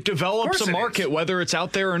smart. It develops a market, whether it's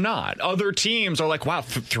out there or not. Other teams are like, wow,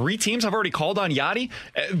 3 teams have already called on Yadi?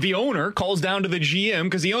 The owner calls down to the GM,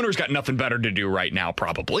 because the owner's got nothing better to do right now,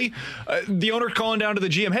 probably. The owner's calling down to the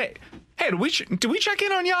GM, hey, do we check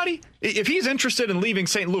in on Yadi? If he's interested in leaving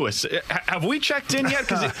St. Louis, have we checked in yet?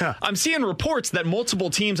 Because I'm seeing reports that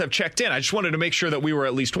multiple teams have checked in. I just wanted to make sure that we were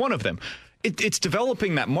at least one of them. It's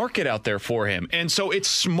developing that market out there for him. And so it's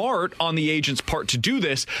smart on the agent's part to do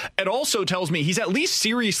this. It also tells me he's at least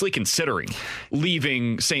seriously considering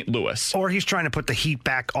leaving St. Louis. Or he's trying to put the heat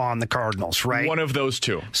back on the Cardinals, right? One of those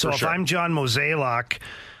two. So if I'm John Mozeliak,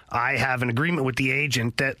 I have an agreement with the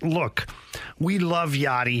agent that, look, we love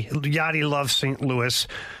Yadi. Yadi loves St. Louis.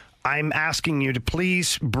 I'm asking you to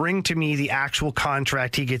please bring to me the actual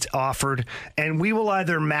contract he gets offered, and we will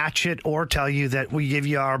either match it or tell you that we give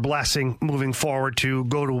you our blessing moving forward to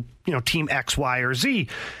go to, team X, Y, or Z.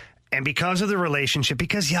 And because of the relationship,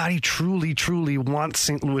 because Yadi truly, truly wants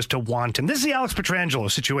St. Louis to want him. This is the Alex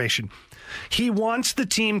Pietrangelo situation. He wants the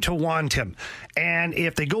team to want him. And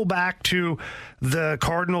if they go back to the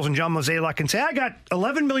Cardinals and John Mozeliak and say, I got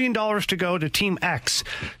 $11 million to go to Team X,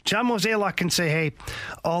 John Mozeliak can say, hey,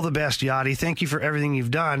 all the best, Yadi. Thank you for everything you've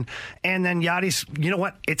done. And then Yadi's, you know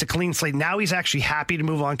what? It's a clean slate. Now he's actually happy to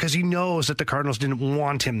move on because he knows that the Cardinals didn't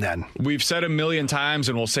want him then. We've said 1,000,000 times,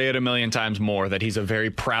 and we'll say it 1,000,000 times more, that he's a very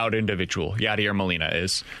proud individual, Yadier Molina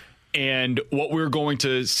is. And what we're going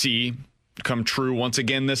to see come true once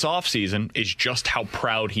again this offseason is just how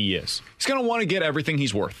proud he is. He's going to want to get everything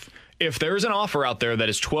he's worth. If there's an offer out there that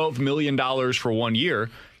is $12 million for 1 year,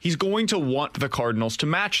 he's going to want the Cardinals to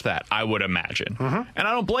match that, I would imagine. And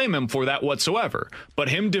I don't blame him for that whatsoever. But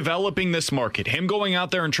him developing this market, him going out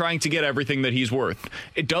there and trying to get everything that he's worth,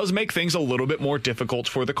 it does make things a little bit more difficult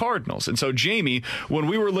for the Cardinals. And so, Jamie, when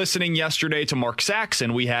we were listening yesterday to Mark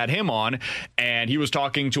Saxon, we had him on, and he was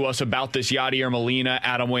talking to us about this Yadier Molina,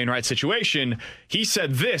 Adam Wainwright situation. He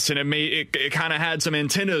said this, and it kind of had some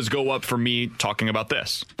antennas go up for me talking about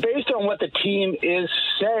this. Based on what the team is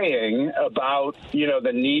saying about,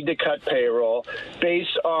 the need to cut payroll,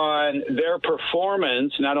 based on their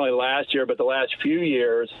performance, not only last year, but the last few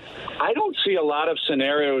years, I don't see a lot of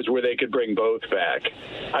scenarios where they could bring both back.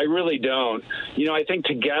 I really don't. I think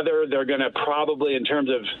together they're going to probably, in terms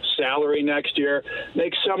of salary next year,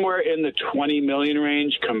 make somewhere in the $20 million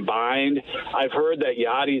range combined. I've heard that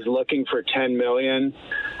Yadi's looking for $10 million.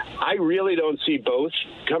 I really don't see both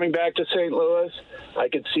coming back to St. Louis. I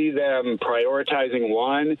could see them prioritizing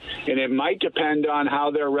one, and it might depend on how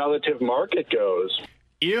their relative market goes.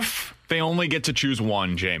 If they only get to choose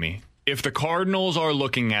one, Jamie, if the Cardinals are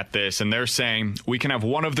looking at this and they're saying we can have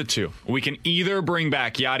one of the two, we can either bring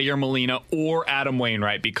back Yadier Molina or Adam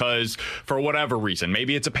Wainwright because for whatever reason,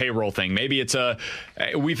 maybe it's a payroll thing, maybe it's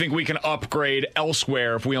we think we can upgrade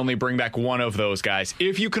elsewhere if we only bring back one of those guys.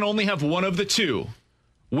 If you can only have one of the two,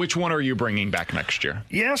 which one are you bringing back next year?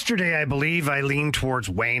 Yesterday, I believe I leaned towards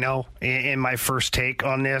Waino in my first take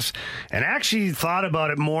on this, and actually thought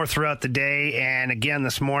about it more throughout the day and again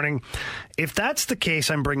this morning. If that's the case,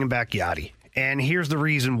 I'm bringing back Yadi. And here's the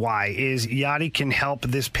reason why, is Yadi can help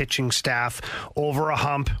this pitching staff over a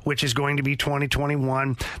hump, which is going to be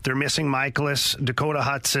 2021. They're missing Michaelis, Dakota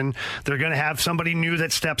Hudson. They're going to have somebody new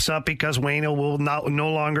that steps up because Waino will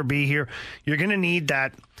no longer be here. You're going to need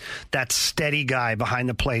that steady guy behind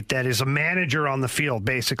the plate that is a manager on the field,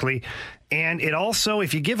 basically. And it also,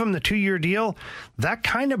 if you give him the 2-year deal, that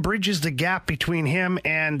kind of bridges the gap between him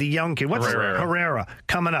and the young kid. What's Herrera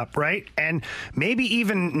coming up, right? And maybe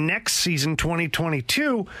even next season,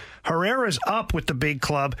 2022, Herrera's up with the big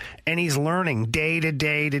club, and he's learning day to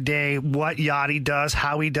day what Yadi does,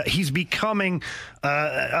 how he does. He's becoming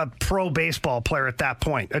a pro baseball player at that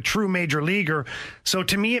point, a true major leaguer. So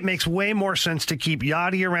to me, it makes way more sense to keep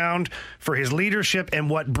Yadi around for his leadership and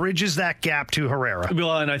what bridges that gap to Herrera.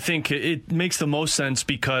 Well, and I think it makes the most sense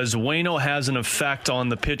because Waino has an effect on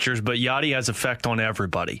the pitchers, but Yadi has effect on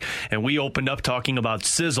everybody. And we opened up talking about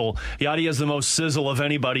sizzle. Yadi has the most sizzle of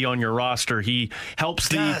anybody on your roster. He helps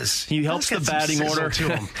the batting order.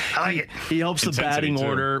 He helps the batting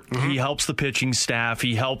order. He helps the pitching staff.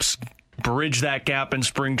 He helps bridge that gap in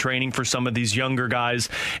spring training for some of these younger guys.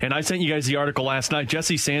 And I sent you guys the article last night.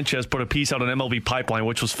 Jesse Sanchez put a piece out on MLB Pipeline,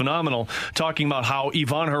 which was phenomenal, talking about how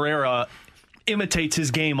Ivan Herrera imitates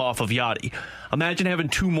his game off of Yadi. Imagine having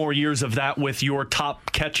 2 more years of that with your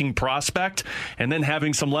top catching prospect and then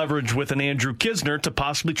having some leverage with an Andrew Knizner to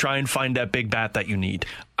possibly try and find that big bat that you need.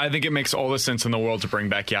 I think it makes all the sense in the world to bring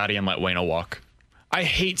back Yadi and let Waino walk. I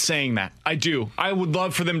hate saying that. I do. I would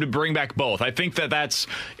love for them to bring back both. I think that's,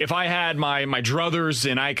 if I had my druthers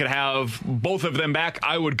and I could have both of them back,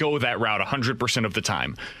 I would go that route 100% of the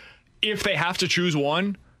time. If they have to choose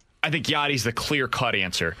one, I think Yadi's the clear-cut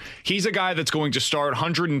answer. He's a guy that's going to start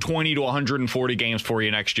 120 to 140 games for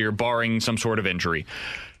you next year, barring some sort of injury.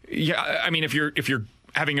 Yeah, I mean, if you're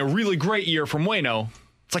having a really great year from Waino,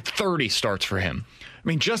 it's like 30 starts for him. I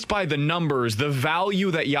mean, just by the numbers, the value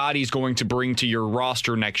that Yadi's going to bring to your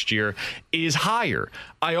roster next year is higher.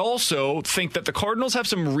 I also think that the Cardinals have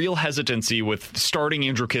some real hesitancy with starting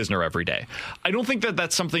Andrew Knizner every day. I don't think that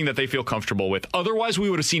that's something that they feel comfortable with. Otherwise, we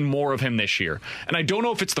would have seen more of him this year. And I don't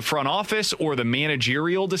know if it's the front office or the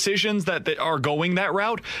managerial decisions that are going that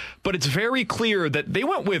route, but it's very clear that they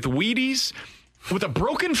went with Wheaties with a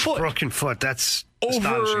broken foot. That's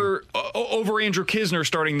over Andrew Knizner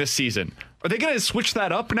starting this season. Are they going to switch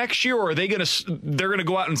that up next year, or are they're going to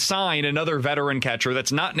go out and sign another veteran catcher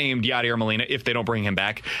that's not named Yadier Molina if they don't bring him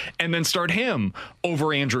back, and then start him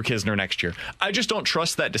over Andrew Knizner next year? I just don't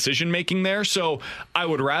trust that decision making there. So I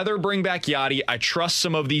would rather bring back Yadi. I trust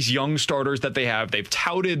some of these young starters that they have. They've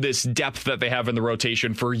touted this depth that they have in the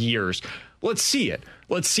rotation for years. Let's see it.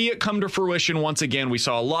 Let's see it come to fruition once again. We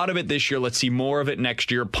saw a lot of it this year. Let's see more of it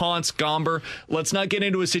next year. Ponce, Gomber, let's not get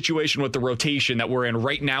into a situation with the rotation that we're in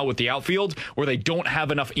right now with the outfield where they don't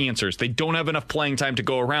have enough answers. They don't have enough playing time to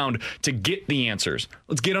go around to get the answers.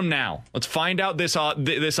 Let's get them now. Let's find out this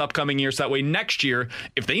upcoming year so that way next year,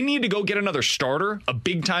 if they need to go get another starter, a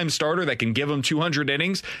big-time starter that can give them 200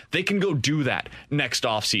 innings, they can go do that next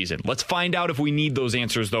offseason. Let's find out if we need those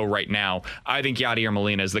answers, though, right now. I think Yadier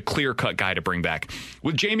Molina is the clear-cut guy to bring back.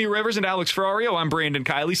 With Jamie Rivers and Alex Ferrario, I'm Brandon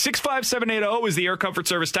Kiley. 65780 is the Air Comfort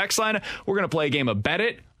Service text line. We're going to play a game of Bet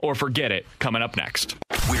It or Forget It coming up next.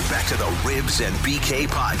 We're back to the Ribs and BK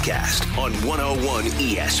podcast on 101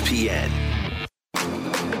 ESPN.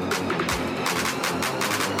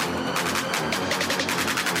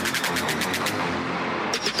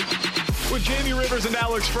 With Jamie Rivers and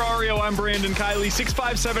Alex Ferrario, I'm Brandon Kiley.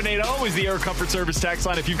 65780 is the Air Comfort Service text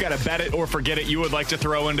line. If you've got a Bet It or Forget It you would like to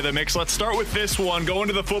throw into the mix, let's start with this one. Going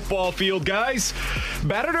to the football field, guys.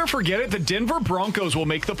 Bet It or Forget It, the Denver Broncos will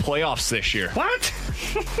make the playoffs this year. What?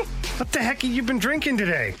 What the heck have you been drinking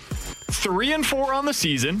today? 3-4 on the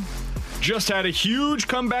season. Just had a huge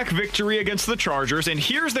comeback victory against the Chargers, and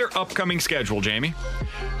here's their upcoming schedule, Jamie.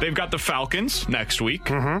 They've got the Falcons next week.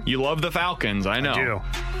 Mm-hmm. You love the Falcons, I know. I do.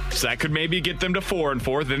 So that could maybe get them to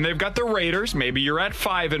 4-4. Then they've got the Raiders. Maybe you're at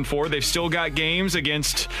 5-4. They've still got games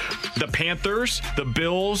against the Panthers, the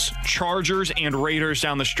Bills, Chargers, and Raiders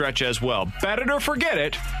down the stretch as well. Bet it or forget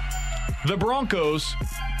it, the Broncos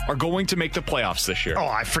are going to make the playoffs this year. Oh,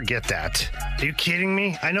 I forget that. Are you kidding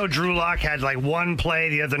me? I know Drew Lock had like one play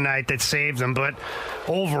the other night that saved them, but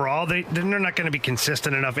overall, they're not going to be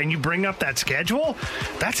consistent enough. And you bring up that schedule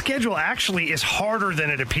actually is harder than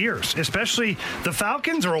it appears, especially the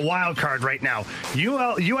Falcons are a wild card right now. You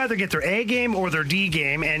either get their A game or their D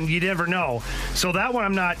game, and you never know. So that one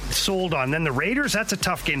I'm not sold on. Then the Raiders, that's a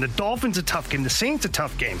tough game. The Dolphins, a tough game. The Saints, a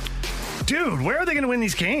tough game. Dude, where are they going to win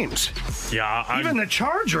these games? Yeah, even the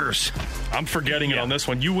Chargers. I'm forgetting it on this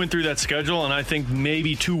one. You went through that schedule, and I think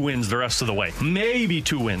maybe 2 wins the rest of the way. Maybe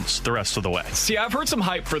 2 wins the rest of the way. See, I've heard some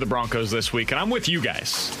hype for the Broncos this week, and I'm with you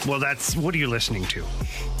guys. Well, what are you listening to?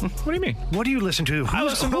 What do you mean? What do you listen to? Who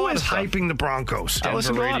is hyping the Broncos? I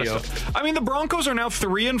listen to radio. I mean, the Broncos are now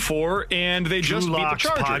 3-4, and they just beat the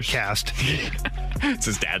Chargers. Podcast. It's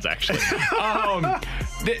his dad's, actually.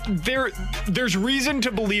 there's reason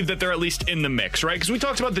to believe that they're at least in the mix, right? Because we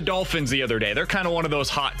talked about the Dolphins the other day. They're kind of one of those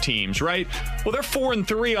hot teams, right? Well, they're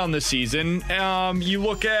 4-3 on the season. You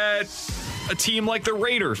look at a team like the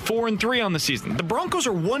Raiders, 4-3 on the season. The Broncos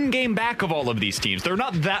are one game back of all of these teams. They're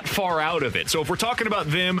not that far out of it. So if we're talking about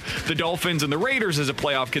them, the Dolphins, and the Raiders as a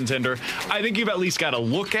playoff contender, I think you've at least got to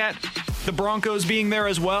look at the Broncos being there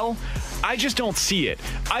as well. I just don't see it.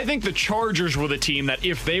 I think the Chargers were the team that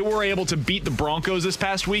if they were able to beat the Broncos this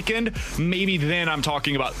past weekend, maybe then I'm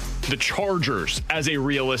talking about the Chargers as a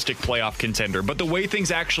realistic playoff contender. But the way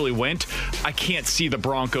things actually went, I can't see the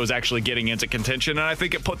Broncos actually getting into contention, and I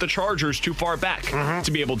think it put the Chargers too far back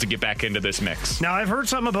to be able to get back into this mix. Now, I've heard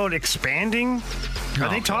something about expanding.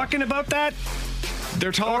 Are they talking about that?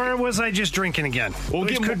 They're talking. Or was I just drinking again?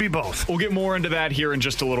 It could be both. We'll get more into that here in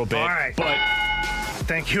just a little bit. All right. But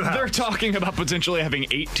thank you, Alex. They're talking about potentially having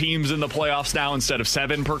 8 teams in the playoffs now instead of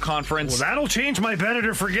 7 per conference. Well, that'll change my bet it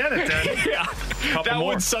or forget it then. Yeah. That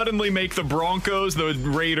would suddenly make the Broncos, the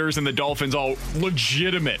Raiders, and the Dolphins all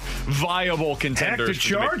legitimate, viable contenders. Heck, the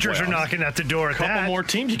Chargers are knocking at the door at that. Couple more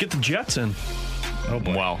teams, you get the Jets in. Oh,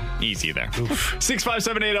 boy. Well, easy there.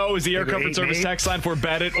 65780 is the Air Comfort Service text line for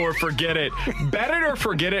Bet It or Forget It. Bet it or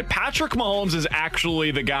forget it. Patrick Mahomes is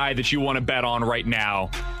actually the guy that you want to bet on right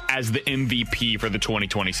now as the MVP for the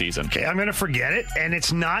 2020 season. Okay, I'm going to forget it, and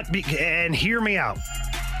it's not. And hear me out.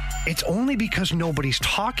 It's only because nobody's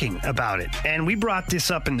talking about it. And we brought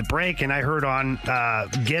this up in the break, and I heard on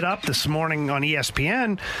Get Up this morning on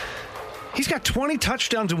ESPN. He's got 20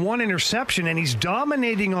 touchdowns and 1 interception, and he's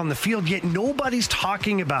dominating on the field, yet nobody's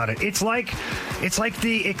talking about it. It's like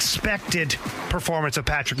the expected performance of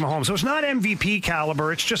Patrick Mahomes. So it's not MVP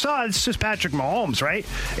caliber. It's just Patrick Mahomes, right?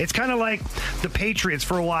 It's kind of like the Patriots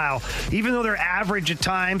for a while. Even though they're average at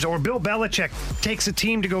times, or Bill Belichick takes a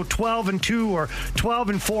team to go 12-2 or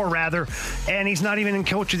 12-4 rather, and he's not even in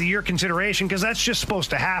Coach of the Year consideration because that's just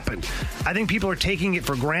supposed to happen. I think people are taking it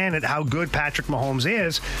for granted how good Patrick Mahomes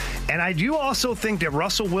is, and I do also think that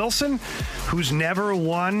Russell Wilson, who's never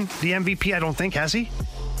won the MVP, I don't think, has he?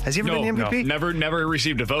 Has he ever been the MVP? No, never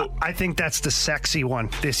received a vote. I think that's the sexy one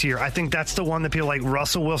this year. I think that's the one that people like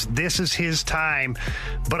Russell Wilson. This is his time.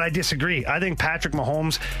 But I disagree. I think Patrick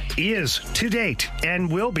Mahomes is, to date,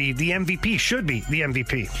 and will be the MVP, should be the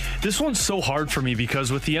MVP. This one's so hard for me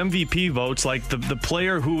because with the MVP votes, like the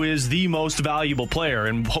player who is the most valuable player,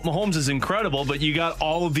 and Mahomes is incredible, but you got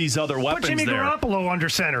all of these other weapons there. Put Jimmy Garoppolo under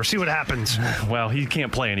center. See what happens. Well, he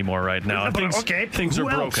can't play anymore right now. Things are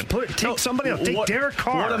broken. Take somebody else. Take Derek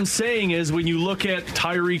Carr. What I'm saying is when you look at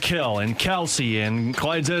Tyreek Hill and Kelsey and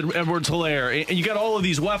Clyde Edwards-Helaire, and you got all of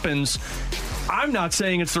these weapons, I'm not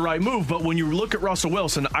saying it's the right move, but when you look at Russell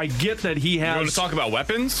Wilson, I get that he has... You want to talk about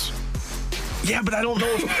weapons? Yeah, but I don't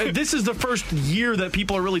know if this is the first year that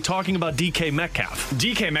people are really talking about DK Metcalf.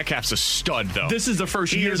 DK Metcalf's a stud, though. This is the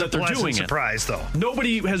first year that they're doing it. Surprise, though.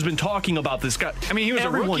 Nobody has been talking about this guy. I mean, he was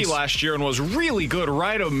a rookie last year and was really good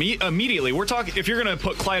right immediately. We're talking, if you're going to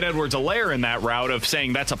put Clyde Edwards-Helaire in that route of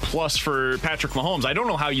saying that's a plus for Patrick Mahomes, I don't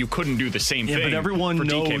know how you couldn't do the same thing. But everyone for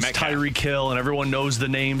knows DK Metcalf. Tyreek Hill and everyone knows the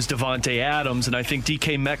names Devontae Adams, and I think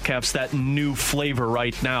DK Metcalf's that new flavor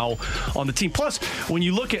right now on the team. Plus, when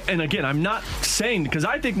you look at, and again, I'm not saying, because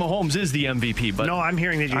I think Mahomes is the MVP, but no, I'm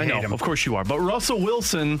hearing that you hate him. Of course you are. But Russell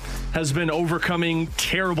Wilson has been overcoming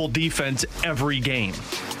terrible defense every game.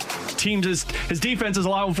 His defense is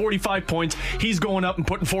allowing 45 points. He's going up and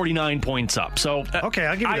putting 49 points up. So okay,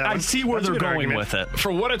 I'll give you that. I see where they're going with it.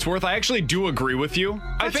 For what it's worth, I actually do agree with you.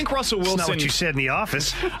 I think Russell Wilson. That's not what you said in the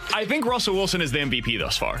office. I think Russell Wilson is the MVP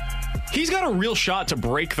thus far. He's got a real shot to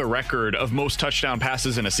break the record of most touchdown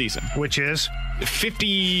passes in a season, which is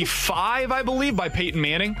 55, I believe, by Peyton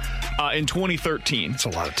Manning in 2013. That's a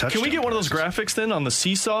lot of touchdowns. Can we get one of those graphics then on the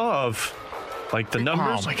seesaw of like the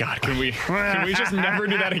numbers? Oh my God! Can we just never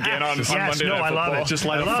do that again on Monday Night Football? I love it. Just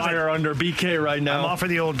light a fire under BK right now. I'm all for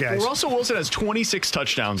the old guys. Well, Russell Wilson has 26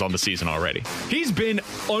 touchdowns on the season already. He's been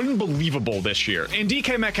unbelievable this year, and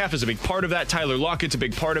DK Metcalf is a big part of that. Tyler Lockett's a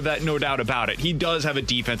big part of that, no doubt about it. He does have a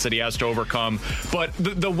defense that he has to overcome, but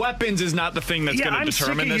the weapons is not the thing that's going to determine this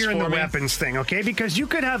for me. I'm sick of hearing the weapons thing, okay? Because you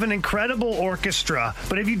could have an incredible orchestra,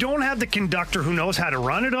 but if you don't have the conductor who knows how to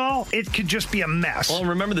run it all, it could just be a mess. Well,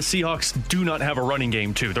 remember the Seahawks do not have a running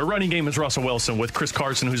game, too. Their running game is Russell Wilson with Chris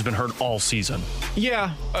Carson, who's been hurt all season.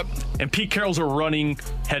 Yeah. And Pete Carroll's a running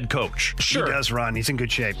head coach. Sure. He does run. He's in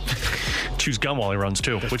good shape. chews gum while he runs,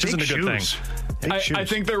 too, which isn't a good thing. I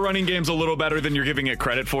think their running game's a little better than you're giving it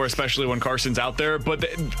credit for, especially when Carson's out there. But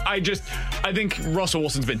I think Russell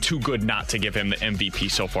Wilson's been too good not to give him the MVP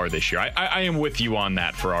so far this year. I am with you on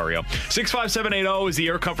that, Ferrario. 65780 is the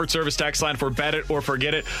Air Comfort Service text line for Bet It or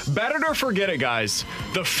Forget It. Bet it or forget it, guys.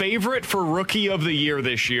 The favorite for Rookie of the Year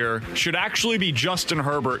this year should actually be Justin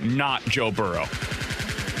Herbert, not Joe Burrow.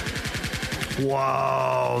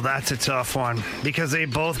 Whoa, that's a tough one because they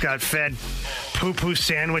both got fed poo-poo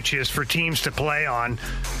sandwiches for teams to play on.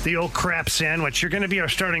 The old crap sandwich. You're going to be our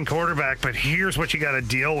starting quarterback, but here's what you got to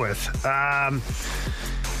deal with. I'm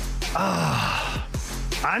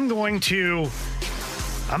going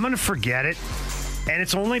to forget it. And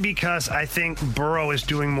it's only because I think Burrow is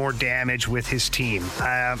doing more damage with his team.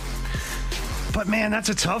 But, man, that's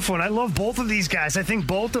a tough one. I love both of these guys. I think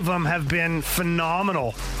both of them have been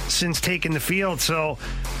phenomenal since taking the field. So,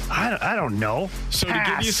 I don't know. So, pass.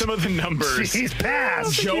 To give you some of the numbers. Jeez,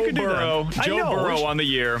 pass. Joe Burrow on the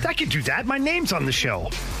year. I could do that. My name's on the show.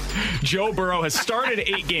 Joe Burrow has started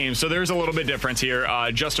 8 games, so there's a little bit difference here.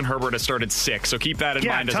 Justin Herbert has started 6, so keep that in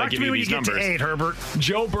mind as I give you these numbers. Get to 8, Herbert.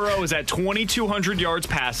 Joe Burrow is at 2,200 yards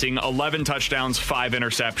passing, 11 touchdowns, 5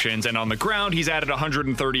 interceptions, and on the ground, he's added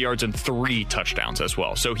 130 yards and 3 touchdowns as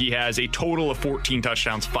well. So he has a total of 14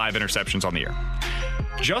 touchdowns, 5 interceptions on the year.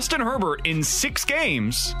 Justin Herbert in 6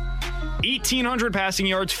 games, 1,800 passing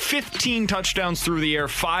yards, 15 touchdowns through the air,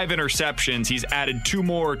 5 interceptions. He's added 2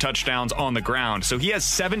 more touchdowns on the ground. So he has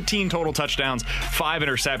 17 total touchdowns, 5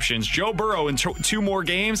 interceptions. Joe Burrow in 2 more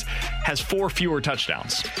games has 4 fewer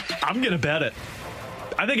touchdowns. I'm going to bet it.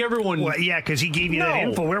 I think everyone... Well, yeah, because he gave you that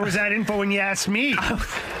info. Where was that info when you asked me?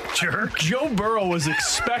 Jerk. Joe Burrow was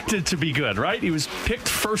expected to be good, right? He was picked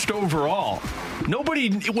first overall.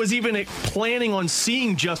 Nobody was even planning on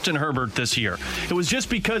seeing Justin Herbert this year. It was just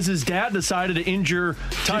because his dad decided to injure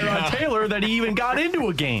Tyrod Taylor that he even got into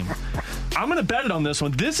a game. I'm going to bet it on this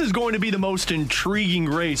one. This is going to be the most intriguing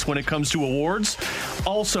race when it comes to awards.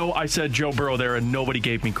 Also, I said Joe Burrow there, and nobody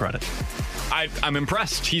gave me credit. I'm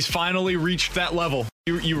impressed. He's finally reached that level.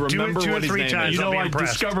 You remember two what or three his name times. is. I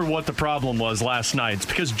discovered what the problem was last night. It's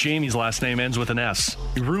because Jamie's last name ends with an S.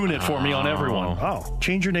 You ruin it for me on everyone. Oh.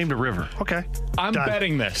 Change your name to River. Okay. I'm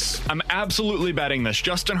betting this. I'm absolutely betting this.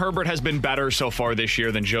 Justin Herbert has been better so far this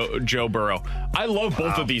year than Joe Burrow. I love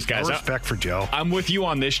both of these guys. No respect for Joe. I'm with you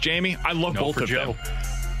on this, Jamie. I love both of them.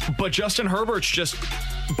 But Justin Herbert's just,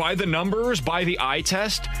 by the numbers, by the eye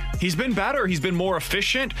test, he's been better. He's been more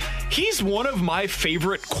efficient. He's one of my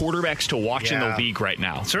favorite quarterbacks to watch in the league right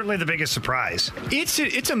now. Certainly the biggest surprise.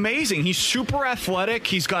 It's amazing. He's super athletic.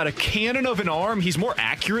 He's got a cannon of an arm. He's more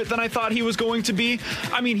accurate than I thought he was going to be.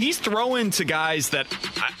 I mean, he's throwing to guys that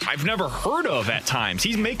I've never heard of at times.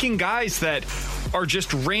 He's making guys that are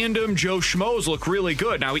just random Joe Schmoes look really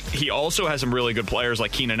good. Now, he also has some really good players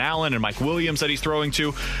like Keenan Allen and Mike Williams that he's throwing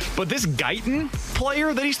to. But this Guyton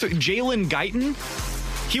player that he's Jalen Guyton,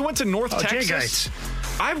 he went to North Texas.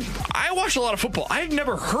 I watched a lot of football. I had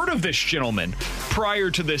never heard of this gentleman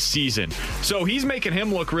prior to this season. So he's making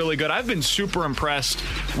him look really good. I've been super impressed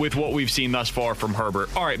with what we've seen thus far from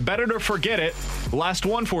Herbert. All right, bet it or forget it. Last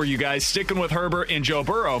one for you guys, sticking with Herbert and Joe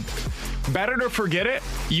Burrow. Bet it or forget it,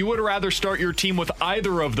 you would rather start your team with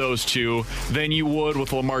either of those two than you would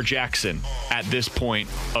with Lamar Jackson at this point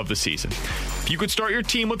of the season. If you could start your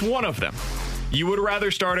team with one of them, you would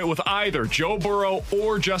rather start it with either Joe Burrow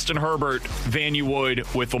or Justin Herbert than you would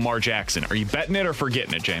with Lamar Jackson. Are you betting it or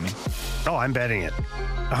forgetting it, Jamie? Oh, I'm betting it.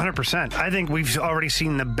 100%. I think we've already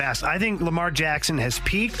seen the best. I think Lamar Jackson has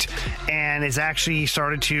peaked and has actually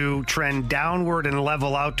started to trend downward and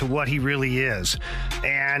level out to what he really is.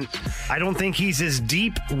 And I don't think he's as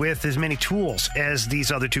deep with as many tools as these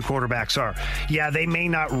other two quarterbacks are. Yeah, they may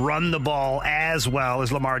not run the ball as well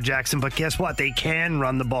as Lamar Jackson, but guess what? They can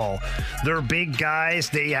run the ball. They're big guys.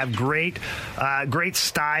 They have great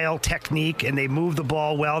style, technique, and they move the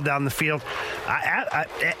ball well down the field.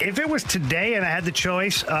 If it was today and I had the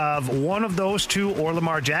choice of one of those two or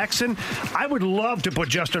Lamar Jackson, I would love to put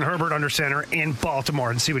Justin Herbert under center in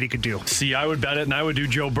Baltimore and see what he could do. See, I would bet it, and I would do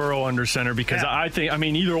Joe Burrow under center because I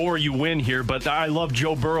mean, either or you win here, but I love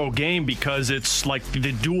Joe Burrow game because it's like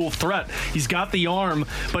the dual threat. He's got the arm,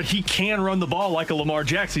 but he can run the ball like a Lamar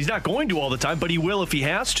Jackson. He's not going to all the time, but he will if he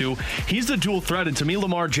has to. He's the dual dual threat. And to me,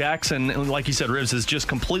 Lamar Jackson, like you said, Rivs, has just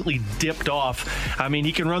completely dipped off. I mean,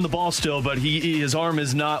 he can run the ball still, but his arm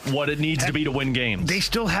is not what it needs to be to win games. They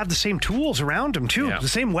still have the same tools around him, too. Yeah. The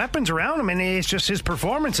same weapons around him, and it's just his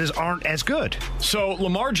performances aren't as good. So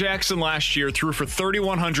Lamar Jackson last year threw for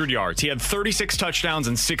 3,100 yards. He had 36 touchdowns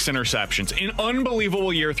and 6 interceptions. An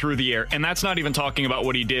unbelievable year through the air, and that's not even talking about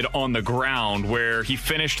what he did on the ground, where he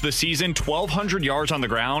finished the season 1,200 yards on the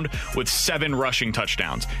ground with 7 rushing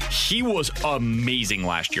touchdowns. He was amazing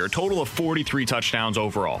last year, a total of 43 touchdowns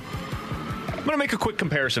overall. I'm going to make a quick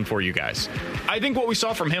comparison for you guys. I think what we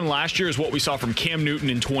saw from him last year is what we saw from Cam Newton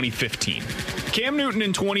in 2015. Cam Newton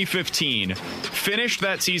in 2015 finished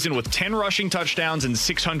that season with 10 rushing touchdowns and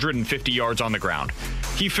 650 yards on the ground.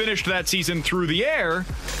 He finished that season through the air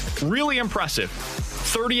really impressive.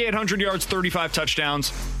 3,800 yards, 35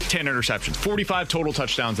 touchdowns, 10 interceptions, 45 total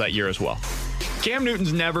touchdowns that year as well. Cam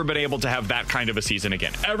Newton's never been able to have that kind of a season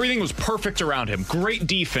again. Everything was perfect around him. Great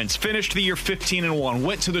defense. Finished the year 15-1.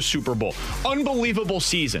 Went to the Super Bowl. Unbelievable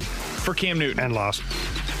season for Cam Newton. And lost.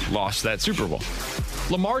 Lost that Super Bowl.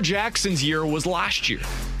 Lamar Jackson's year was last year,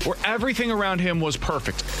 where everything around him was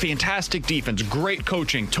perfect. Fantastic defense. Great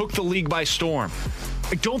coaching. Took the league by storm.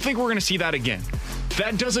 I don't think we're going to see that again.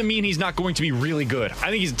 That doesn't mean he's not going to be really good. I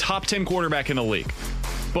think he's a top 10 quarterback in the league.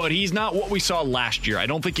 But he's not what we saw last year. I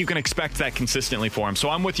don't think you can expect that consistently for him. So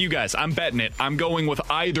I'm with you guys. I'm betting it. I'm going with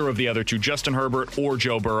either of the other two, Justin Herbert or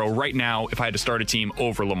Joe Burrow, right now if I had to start a team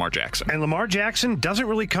over Lamar Jackson. And Lamar Jackson doesn't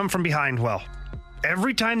really come from behind well.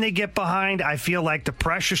 Every time they get behind, I feel like the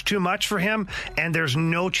pressure's too much for him, and there's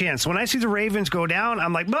no chance. When I see the Ravens go down,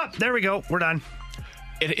 I'm like, there we go. We're done.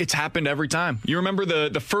 It's happened every time. You remember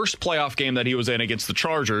the first playoff game that he was in against the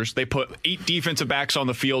Chargers, they put 8 defensive backs on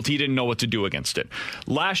the field. He didn't know what to do against it.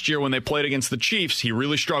 Last year when they played against the Chiefs, he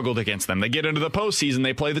really struggled against them. They get into the postseason,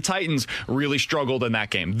 they play the Titans, really struggled in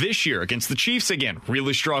that game. This year against the Chiefs again,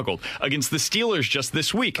 really struggled. Against the Steelers just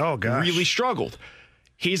this week, really struggled.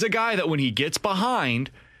 He's a guy that when he gets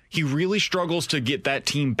behind, he really struggles to get that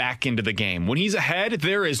team back into the game. When he's ahead,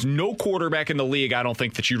 there is no quarterback in the league I don't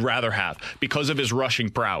think that you'd rather have because of his rushing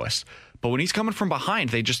prowess. But when he's coming from behind,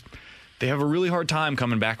 they have a really hard time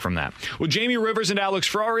coming back from that. With Jamie Rivers and Alex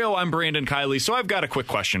Ferrario, I'm Brandon Kiley. So I've got a quick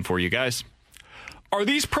question for you guys. Are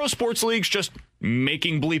these pro sports leagues just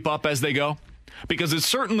making bleep up as they go? Because it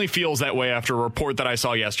certainly feels that way after a report that I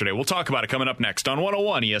saw yesterday. We'll talk about it coming up next on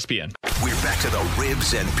 101 ESPN. We're back to the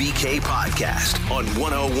Ribs and BK podcast on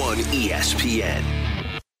 101 ESPN.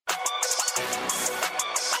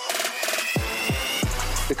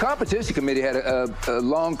 The competition committee had a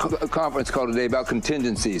long conference call today about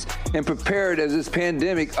contingencies and prepared as this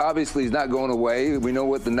pandemic obviously is not going away. We know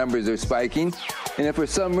what the numbers are spiking. And if for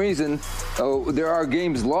some reason there are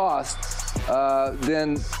games lost,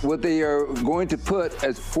 then what they are going to put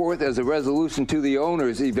forth as a resolution to the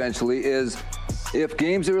owners eventually is if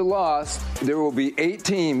games are lost, there will be 8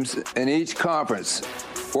 teams in each conference.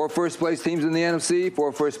 4 first-place teams in the NFC,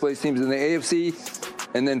 4 first-place teams in the AFC,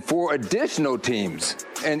 and then 4 additional teams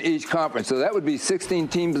in each conference. So that would be 16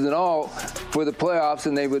 teams in all for the playoffs,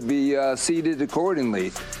 and they would be seeded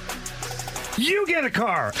accordingly. You get a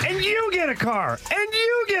car, and you get a car, and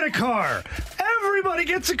you get a car. Everybody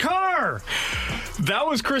gets a car. That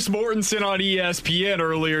was Chris Mortensen on ESPN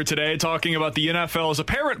earlier today talking about the NFL's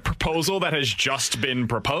apparent proposal that has just been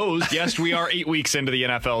proposed. Yes, we are 8 weeks into the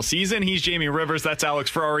NFL season. He's Jamie Rivers. That's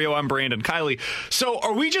Alex Ferrario. I'm Brandon Kiley. So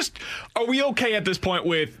are we okay at this point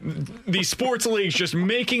with these sports leagues just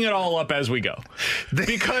making it all up as we go?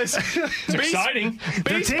 Because it's exciting.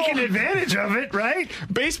 They're taking advantage of it, right?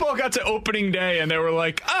 Baseball got to opening day and they were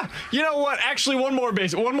like, you know what? Actually, one more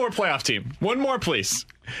playoff team. One more, please.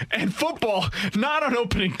 And football, not on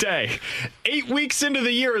opening day. 8 weeks into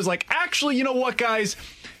the year is like, actually, you know what, guys?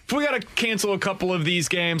 If we got to cancel a couple of these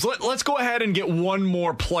games, let's go ahead and get one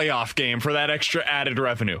more playoff game for that extra added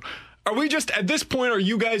revenue. Are we just, at this point, are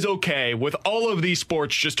you guys okay with all of these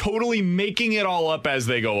sports just totally making it all up as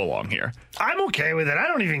they go along here? I'm okay with it. I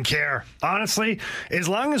don't even care. Honestly, as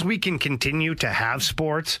long as we can continue to have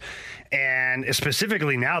sports, and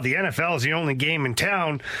specifically now the NFL is the only game in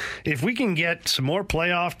town, if we can get some more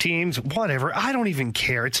playoff teams, whatever, I don't even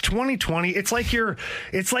care. It's 2020. It's like your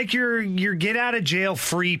get out of jail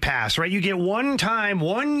free pass, right? You get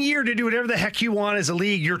 1 year to do whatever the heck you want as a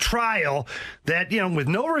league, your trial that, with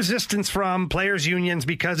no resistance from players' unions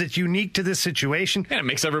because it's unique to this situation. And it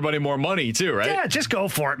makes everybody more money too, right? Yeah, just go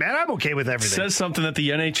for it, man. I'm okay with everything. Says something that the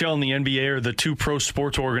NHL and the NBA are the 2 pro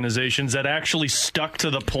sports organizations that actually stuck to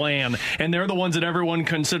the plan And they're the ones that everyone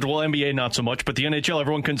considers, well, NBA not so much, but the NHL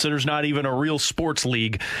everyone considers not even a real sports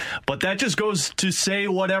league. But that just goes to say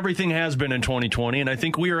what everything has been in 2020. And I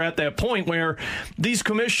think we are at that point where these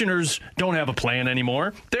commissioners don't have a plan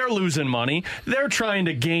anymore. They're losing money. They're trying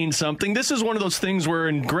to gain something. This is one of those things where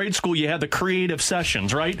in grade school you had the creative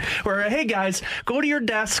sessions, right? Where, hey, guys, go to your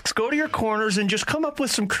desks, go to your corners, and just come up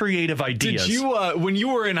with some creative ideas. Did you, when you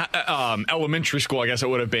were in elementary school, I guess it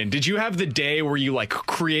would have been, did you have the day where you, like,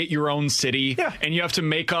 create your own city? Yeah. And you have to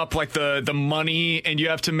make up, like, the money, and you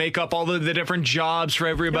have to make up all the different jobs for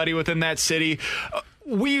everybody within that city?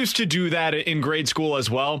 We used to do that in grade school as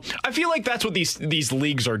well. I feel like that's what these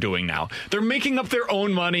leagues are doing now. They're making up their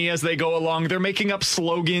own money as they go along. They're making up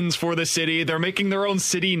slogans for the city. They're making their own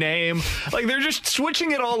city name. Like, they're just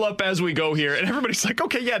switching it all up as we go here. And everybody's like,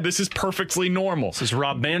 okay, yeah, this is perfectly normal. This is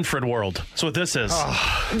Rob Manfred world. That's what this is.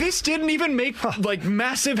 This didn't even make, like,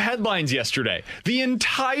 massive headlines yesterday. The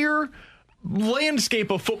entire landscape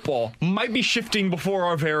of football might be shifting before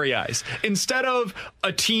our very eyes. Instead of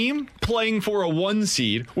a team playing for a 1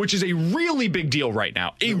 seed, which is a really big deal right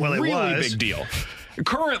now, big deal.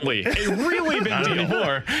 Currently, a really big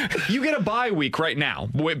deal. You get a bye week right now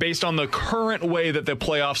based on the current way that the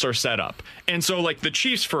playoffs are set up. And so, like, the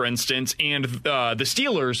Chiefs, for instance, and the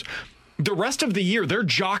Steelers, the rest of the year, they're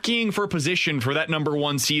jockeying for position for that number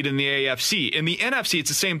 1 seed in the AFC. In the NFC, it's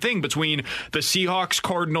the same thing between the Seahawks,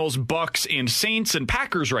 Cardinals, Bucks, and Saints and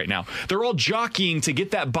Packers right now. They're all jockeying to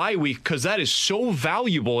get that bye week because that is so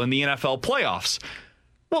valuable in the NFL playoffs.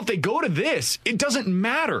 Well, if they go to this, it doesn't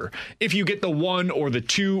matter if you get the 1 or the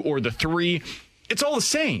 2 or the 3. It's all the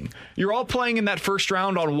same. You're all playing in that first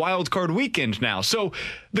round on Wild Card Weekend now. So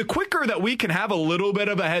the quicker that we can have a little bit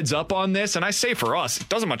of a heads up on this, and I say for us, it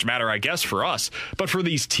doesn't much matter, I guess, for us, but for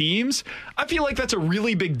these teams, I feel like that's a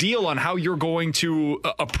really big deal on how you're going to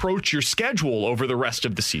approach your schedule over the rest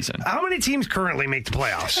of the season. How many teams currently make the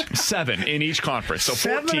playoffs? 7 in each conference, so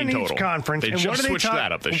 7 14 in total. each conference. They just switched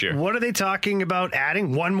that up this year. What are they talking about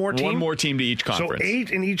adding? One more team? One more team to each conference. So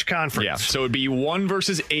 8 in each conference. Yeah, so it'd be 1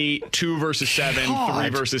 versus 8, 2 versus 7, 3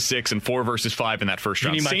 versus 6, and 4 versus 5 in that first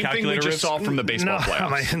round. Same thing we just saw from the baseball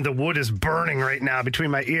playoffs. The wood is burning right now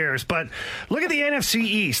between my ears. But look at the NFC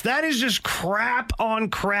East. That is just crap on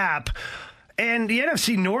crap. And the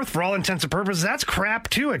NFC North, for all intents and purposes, that's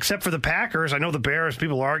crap too, except for the Packers. I know the Bears,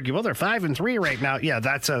 people argue, well, they're 5-3 right now. Yeah,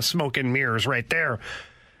 that's smoke and mirrors right there.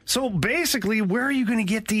 So basically, where are you going to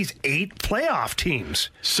get these 8 playoff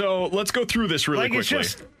teams? So let's go through this really quickly. It's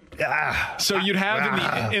just, so you'd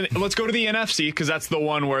have let's go to the NFC, because that's the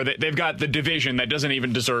one where they've got the division that doesn't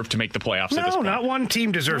even deserve to make the playoffs at this point. No, not one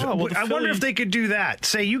team deserves it. Well, I wonder if they could do that.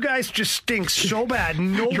 Say, you guys just stink so bad,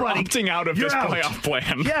 nobody... You're opting out of this playoff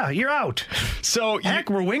plan. Yeah, you're out. So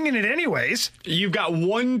heck, we're winging it anyways. You've got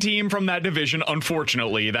one team from that division,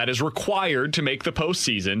 unfortunately, that is required to make the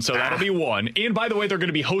postseason, so that'll be one. And by the way, they're going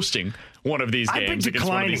to be hosting one of these games against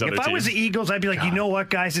one of these other teams. If I was the Eagles, I'd be like, you know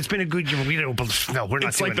what, guys? It's been a good year. No, we're not doing this.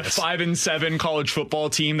 It's like the 5-7 college football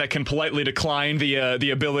team that can politely decline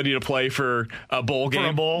the ability to play for a bowl game. For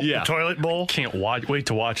a bowl? Yeah. The toilet bowl? Can't wait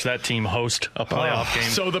to watch that team host a playoff game.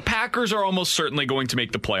 So the Packers are almost certainly going to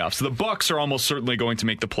make the playoffs. The Bucks are almost certainly going to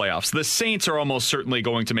make the playoffs. The Saints are almost certainly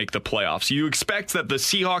going to make the playoffs. You expect that the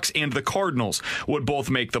Seahawks and the Cardinals would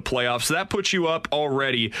both make the playoffs. So that puts you up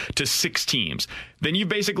already to 6 teams. Then you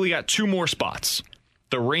basically got 2 more spots.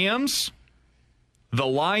 The Rams, the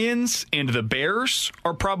Lions, and the Bears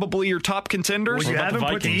are probably your top contenders. Well, you haven't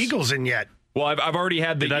put the Eagles in yet. Well, I've already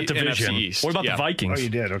had the NFC East. What about the Vikings? Oh, you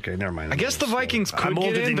did? Okay, never mind. I guess the Vikings could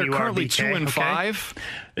get in. They're currently 2-5.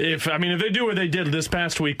 If they do what they did this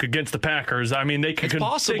past week against the Packers, I mean, they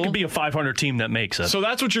could be a 500 team that makes it. So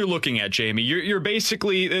that's what you're looking at, Jamie. You're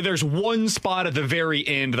basically, there's one spot at the very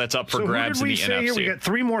end that's up for grabs in the NFC. So who did we say here? We got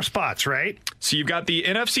 3 more spots, right? So you've got the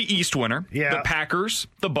NFC East winner, the Packers,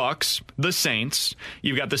 the Bucks, the Saints.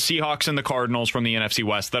 You've got the Seahawks and the Cardinals from the NFC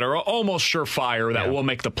West that are almost surefire that will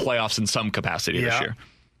make the playoffs in some capacity this year.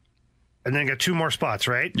 And then got 2 more spots,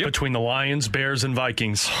 right? Yep. Between the Lions, Bears, and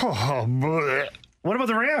Vikings. Oh, boy. What about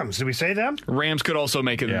the Rams? Did we say them? Rams could also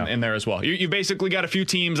make it in there as well. You basically got a few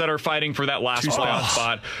teams that are fighting for that last playoff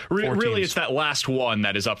spot. Really, it's that last one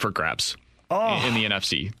that is up for grabs in the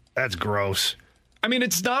NFC. That's gross. I mean,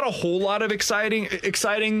 it's not a whole lot of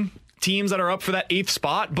exciting teams that are up for that 8th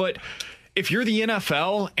spot, but if you're the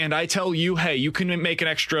NFL and I tell you, hey, you can make an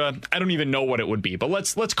extra, I don't even know what it would be, but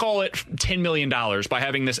let's call it $10 million by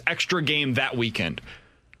having this extra game that weekend.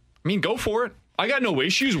 I mean, go for it. I got no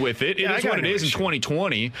issues with it. It is what it is in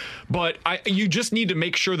 2020, but you just need to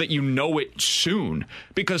make sure that you know it soon,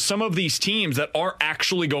 because some of these teams that are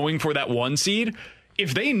actually going for that 1 seed,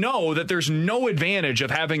 if they know that there's no advantage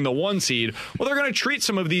of having the 1 seed, well, they're going to treat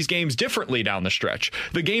some of these games differently down the stretch.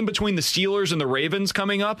 The game between the Steelers and the Ravens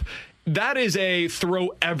coming up, that is a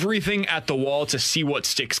throw everything at the wall to see what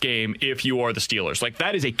sticks game if you are the Steelers. Like,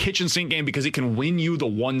 that is a kitchen sink game because it can win you the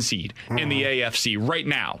 1 seed in the AFC right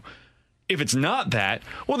now. If it's not that,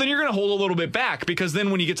 well, then you're going to hold a little bit back because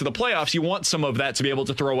then when you get to the playoffs, you want some of that to be able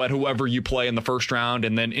to throw at whoever you play in the first round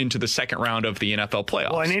and then into the second round of the NFL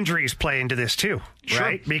playoffs. Well, and injuries play into this too,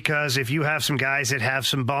 right? Because if you have some guys that have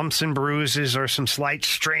some bumps and bruises or some slight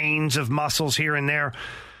strains of muscles here and there,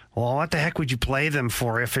 well, what the heck would you play them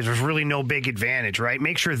for if there's really no big advantage, right?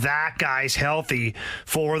 Make sure that guy's healthy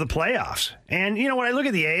for the playoffs. And, you know, when I look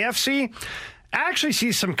at the AFC, I actually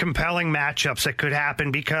see some compelling matchups that could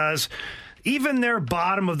happen because even their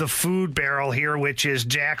bottom of the food barrel here, which is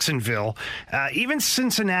Jacksonville, even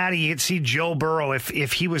Cincinnati, you'd see Joe Burrow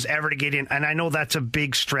if he was ever to get in. And I know that's a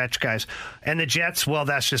big stretch, guys. And the Jets, well,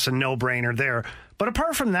 that's just a no-brainer there. But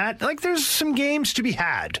apart from that, like, there's some games to be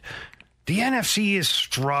had. The NFC is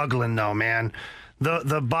struggling, though, man.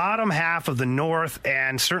 The bottom half of the North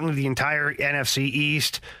and certainly the entire NFC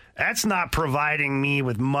East, that's not providing me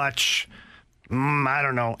with much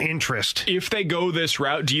interest. If they go this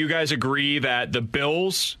route, do you guys agree that the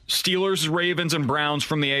Bills, Steelers, Ravens, and Browns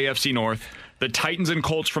from the AFC North, the Titans and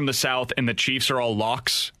Colts from the South, and the Chiefs are all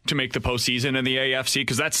locks to make the postseason in the AFC?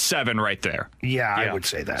 Because that's 7 right there. Yeah, I would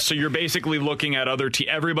say that. So you're basically looking at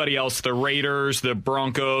everybody else, the Raiders, the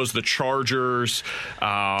Broncos, the Chargers, the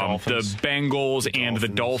Bengals, and the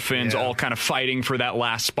Dolphins, all kind of fighting for that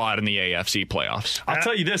last spot in the AFC playoffs. I'll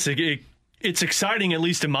tell you this, it's exciting, at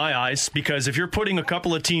least in my eyes, because if you're putting a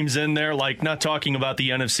couple of teams in there, like, not talking about the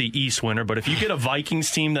NFC East winner, but if you get a Vikings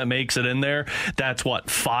team that makes it in there, that's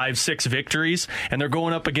 5-6 victories, and they're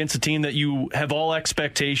going up against a team that you have all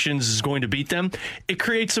expectations is going to beat them, it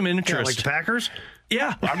creates some interest. Yeah, like the Packers?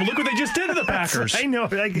 Yeah, I mean, look what they just did to the Packers. I know.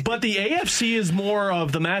 But the AFC is more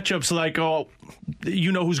of the matchups like,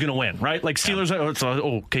 you know who's going to win, right? Like Steelers,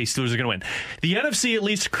 okay, Steelers are going to win. The NFC at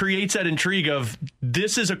least creates that intrigue of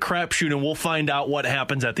this is a crapshoot and we'll find out what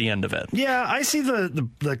happens at the end of it. Yeah, I see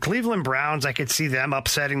the Cleveland Browns. I could see them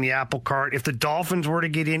upsetting the apple cart. If the Dolphins were to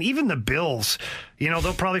get in, even the Bills, you know,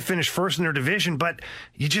 they'll probably finish first in their division, but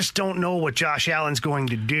you just don't know what Josh Allen's going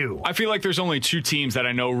to do. I feel like there's only 2 teams that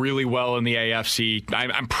I know really well in the AFC.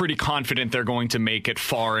 I'm pretty confident they're going to make it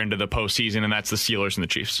far into the postseason, and that's the Steelers and the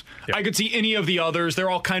Chiefs. Yep. I could see any of the others.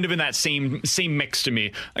 They're all kind of in that same mix to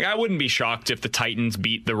me. Like, I wouldn't be shocked if the Titans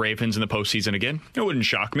beat the Ravens in the postseason again. It wouldn't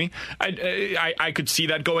shock me. I could see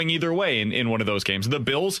that going either way in one of those games. The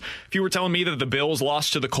Bills, if you were telling me that the Bills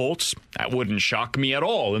lost to the Colts, that wouldn't shock me at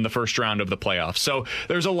all in the first round of the playoffs. So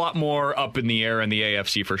there's a lot more up in the air in the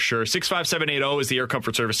AFC for sure. 65780 is the Air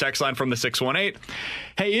Comfort Service text line from the 618.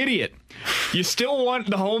 Hey, idiot, you still want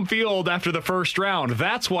the home field after the first round.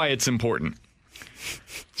 That's why it's important.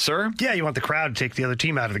 Sir? Yeah, you want the crowd to take the other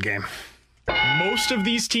team out of the game. Most of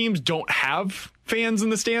these teams don't have fans in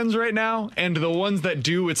the stands right now, and the ones that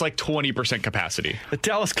do, it's like 20% capacity. The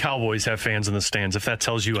Dallas Cowboys have fans in the stands, if that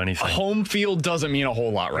tells you anything. Home field doesn't mean a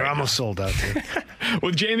whole lot right now. They're almost sold out, dude.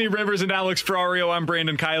 With Jamie Rivers and Alex Ferrario, I'm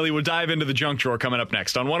Brandon Kiley. We'll dive into the junk drawer coming up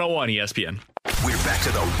next on 101 ESPN. We're back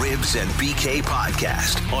to the Ribs and BK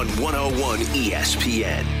podcast on 101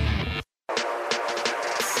 ESPN.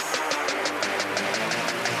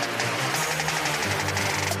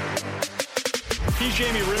 He's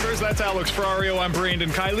Jamie Rivers. That's Alex Ferrario. I'm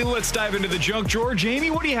Brandon Kiley. Let's dive into the junk drawer.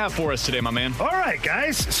 Jamie, what do you have for us today, my man? All right,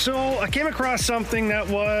 guys. So I came across something that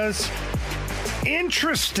was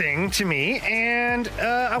interesting to me, and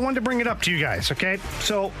I wanted to bring it up to you guys, okay?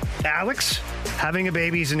 So, Alex, having a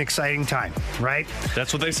baby is an exciting time, right?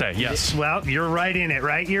 That's what they say, yes. Well, you're right in it,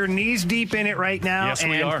 right? You're knees deep in it right now. Yes,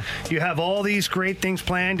 and we are. You have all these great things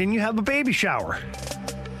planned, and you have a baby shower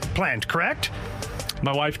planned, correct?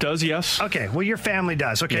 My wife does, yes. Okay, well, your family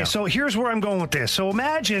does. Okay, Yeah. So here's where I'm going with this. So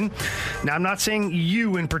imagine, now I'm not saying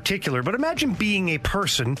you in particular, but imagine being a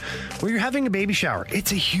person where you're having a baby shower.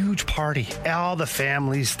 It's a huge party. All the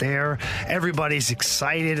family's there. Everybody's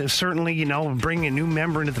excited. Certainly, you know, bringing a new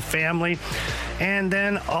member into the family. And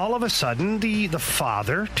then all of a sudden, the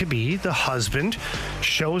father-to-be, the husband,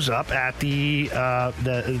 shows up at the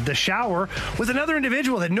shower with another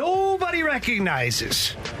individual that nobody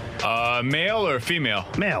recognizes. Male or female?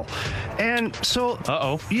 Male. And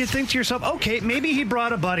so you think to yourself, okay, maybe he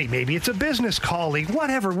brought a buddy. Maybe it's a business colleague.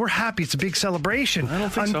 Whatever. We're happy. It's a big celebration. I don't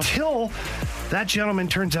think so. Until that gentleman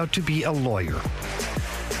turns out to be a lawyer.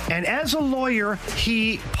 And as a lawyer,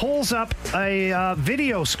 he pulls up a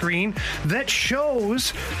video screen that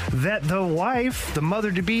shows that the wife, the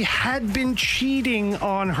mother-to-be, had been cheating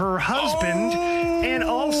on her husband and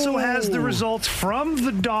also has the results from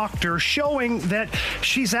the doctor showing that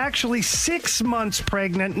she's actually 6 months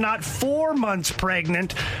pregnant, not 4 months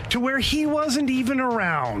pregnant, to where he wasn't even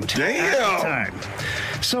around at the time.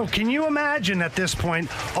 So can you imagine at this point,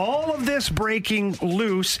 all of this breaking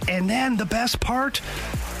loose, and then the best part,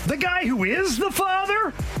 the guy who is the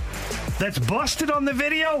father that's busted on the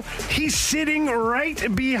video, he's sitting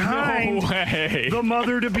right behind the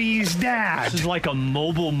mother-to-be's dad. This is like a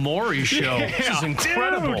mobile Maury show. Yeah. This is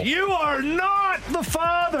incredible. Dude, you are not the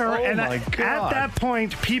father. Oh, and my at God. that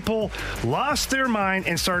point, people lost their mind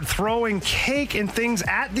and started throwing cake and things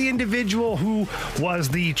at the individual who was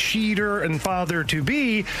the cheater and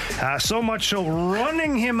father-to-be, so much so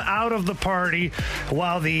running him out of the party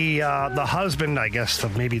while the husband, I guess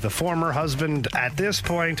maybe the former husband at this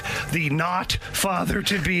point, the not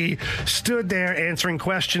father-to-be, stood there answering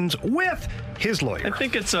questions with his lawyer. I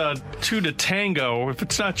think it's a 2 to tango. If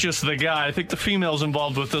it's not just the guy, I think the female's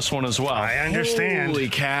involved with this one as well. I understand. Holy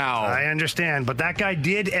cow. I understand. But that guy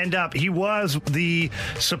did end up, he was the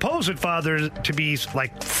supposed father-to-be's,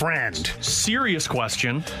 friend. Serious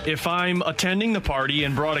question. If I'm attending the party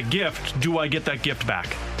and brought a gift, do I get that gift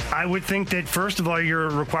back? I would think that, first of all, your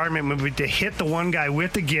requirement would be to hit the one guy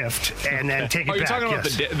with the gift and then take it back. Are you talking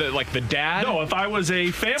about the dad? No, if I was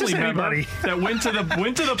a family member that went to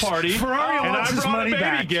the party Ferrari and I wants his brought money a baby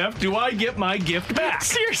back. gift, do I get my gift back?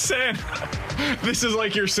 So you're saying this is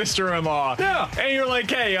like your sister-in-law. Yeah. And you're like,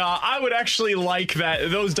 hey, I would actually like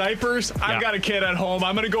those diapers. I've got a kid at home.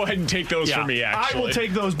 I'm going to go ahead and take those for me, actually. I will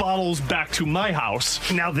take those bottles back to my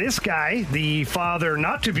house. Now, this guy, the father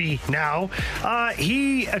not to be now,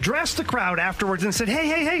 he addressed the crowd afterwards and said,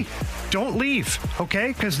 hey, don't leave, okay?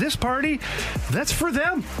 Because this party, that's for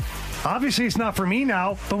them. Obviously, it's not for me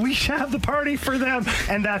now, but we should have the party for them.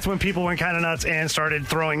 And that's when people went kind of nuts and started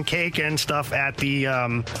throwing cake and stuff at the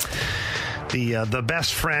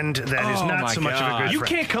best friend that is not so much of a good friend. You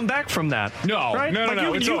can't come back from that. No, right?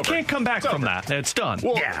 no. You can't come back from that. It's done.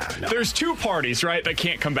 Well, there's two parties, right, that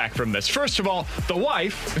can't come back from this. First of all, the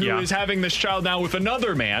wife, who is having this child now with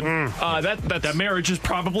another man. That marriage is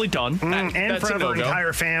probably done. And that's for a her no-go.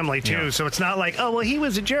 entire family, too. So it's not like, oh, well, he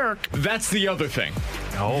was a jerk. That's the other thing.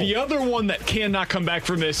 No. The other one that cannot come back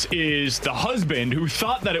from this is the husband who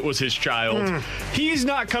thought that it was his child. He's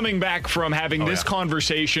not coming back from having this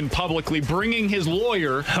conversation publicly, bringing his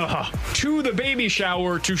lawyer to the baby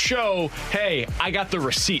shower to show, hey, I got the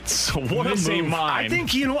receipts. What this a ain't move. mine.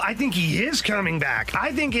 I think he is coming back.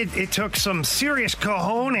 I think it took some serious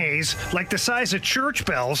cojones, like the size of church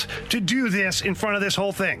bells, to do this in front of this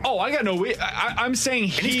whole thing. Oh, I got no way. I'm saying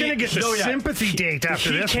he's going to get the sympathy date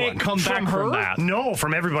after this one. He can't come back from that. No,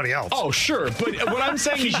 from everybody else. Oh, sure. But what I'm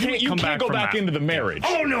saying is you can't go back into the marriage.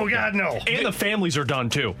 Oh, no, God, no. And the families are done,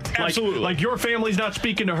 too. Absolutely. Like your family's not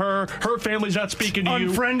speaking to her. Her family's not speaking to you.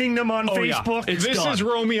 Unfriending them on Facebook. It's this done. is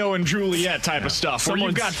Romeo and Juliet type of stuff where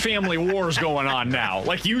you've got family wars going on now.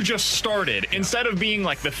 Like you just started. Instead of being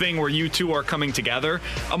like the thing where you two are coming together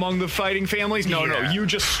among the fighting families, no, you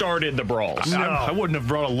just started the brawls. No. I wouldn't have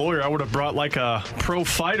brought a lawyer. I would have brought like a pro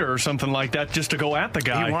fighter or something like that just to go at the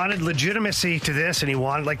guy. He wanted legitimacy to this, and he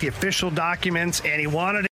wanted like the official documents, and he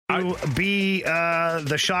wanted to be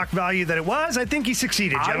the shock value that it was. I think he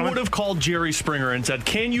succeeded, gentlemen. I would have called Jerry Springer and said,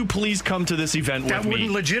 can you please come to this event with me? That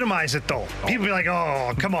wouldn't legitimize it, though. People be like,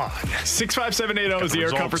 oh, come on. 65780 is the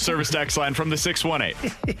Air Comfort Service text line from the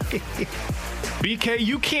 618. BK,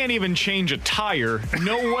 you can't even change a tire.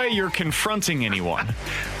 No way you're confronting anyone.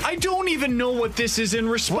 I don't even know what this is in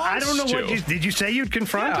response to. I don't know what did you say you'd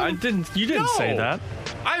confront him? You didn't say that.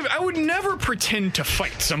 I would never pretend to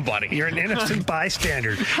fight somebody. You're an innocent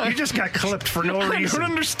bystander. You just got clipped for no reason. I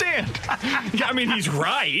don't understand. I mean, he's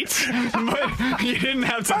right, but you didn't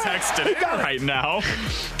have to text it in right now.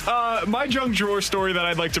 My junk drawer story that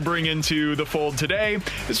I'd like to bring into the fold today,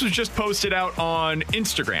 this was just posted out on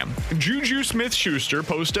Instagram. Juju Smith-Schuster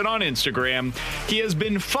posted on Instagram, he has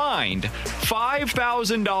been fined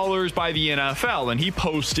 $5,000 by the NFL, and he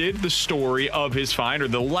posted the story of his fine, or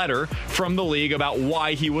the letter from the league about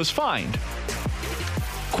why he was fined.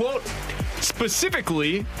 Quote,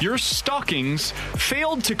 specifically, your stockings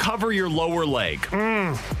failed to cover your lower leg.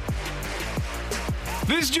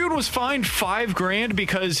 This dude was fined $5,000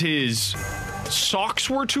 because his socks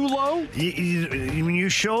were too low? When you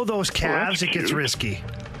show those calves, it gets risky.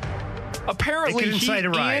 Apparently, he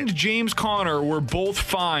and James Conner were both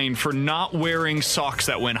fined for not wearing socks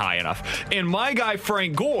that went high enough. And my guy,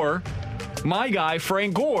 Frank Gore,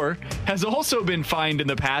 has also been fined in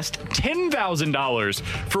the past $10,000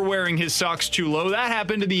 for wearing his socks too low. That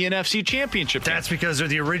happened in the NFC Championship game. That's because they're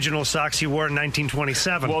the original socks he wore in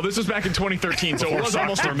 1927. Well, this was back in 2013, so it was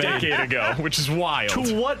almost a decade ago, which is wild.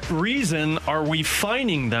 To what reason are we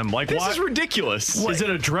fining them? Like, This why? is ridiculous. Is it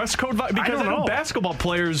a dress code? Because I know basketball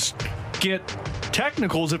players get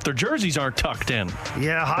technicals if their jerseys aren't tucked in.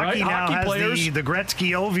 Yeah, hockey now has the Gretzky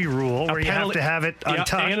Ovi rule where you have to have it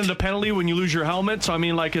untucked. Yeah, and the penalty when you lose your helmet. So, I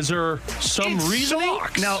mean, like, is there some reasoning?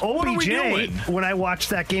 Now, OBJ, when I watched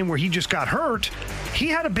that game where he just got hurt, he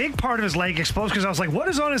had a big part of his leg exposed because I was like, what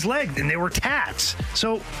is on his leg? And they were tats.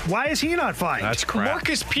 So why is he not fined? That's crap.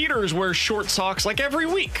 Marcus Peters wears short socks like every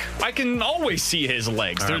week. I can always see his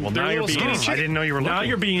legs. All right, well, now you're being I didn't know you were looking. Now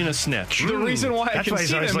you're being a snitch. The reason why I can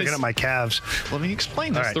see them he's looking is, at my calves. Let me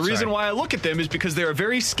explain this. Right, the reason why I look at them is because they're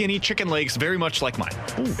very skinny chicken legs, very much like mine.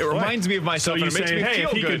 It reminds me of myself. So you and it makes say, me hey, feel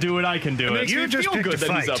if he good. could do it, I can do it. Makes You me just feel picked good a that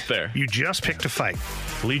fight. he's up there. You just picked a fight.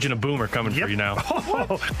 Legion of Boom are coming for you now.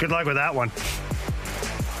 Good luck with that one.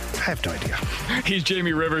 I have no idea. He's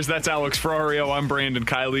Jamie Rivers. That's Alex Ferrario. I'm Brandon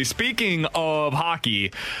Kiley. Speaking of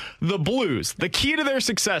hockey, the Blues, the key to their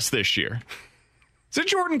success this year. Is it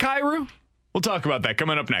Jordan Kyrou? We'll talk about that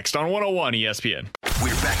coming up next on 101 ESPN.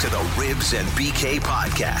 We're back to the Ribs and BK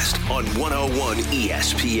podcast on 101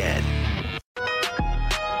 ESPN.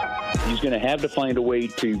 He's going to have to find a way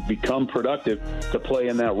to become productive to play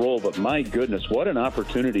in that role. But my goodness, what an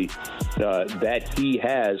opportunity that he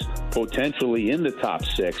has potentially in the top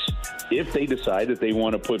six if they decide that they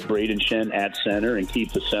want to put Braden Shen at center and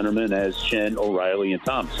keep the centermen as Shen, O'Reilly, and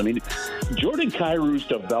Thomas. I mean, Jordan Kyrou's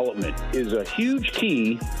development is a huge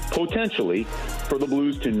key, potentially, for the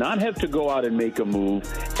Blues to not have to go out and make a move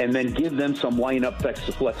and then give them some lineup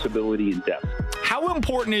flexibility and depth. How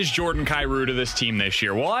important is Jordan Kyrou to this team this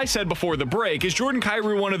year? Well, I said before the break, is Jordan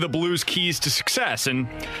Kyrou one of the Blues' keys to success? And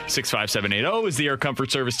 65780 is the Air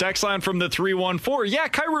Comfort Service text line from the 314. Yeah,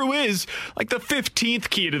 Kyrou is like the 15th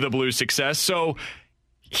key to the Blues' success, so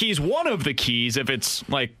he's one of the keys if it's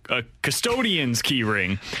like a custodian's key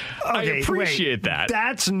ring. I appreciate that.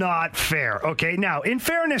 That's not fair. Okay, now, in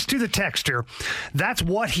fairness to the texter, that's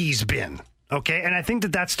what he's been. Okay, and I think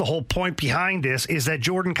that that's the whole point behind this is that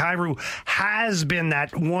Jordan Kyrou has been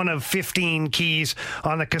that one of 15 keys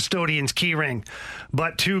on the custodian's key ring.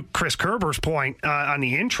 But to Chris Kerber's point on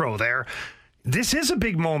the intro there, this is a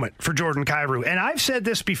big moment for Jordan Kyrou. And I've said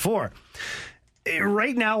this before.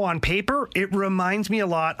 Right now on paper, it reminds me a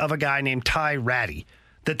lot of a guy named Ty Ratty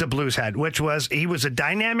that the Blues had, which was he was a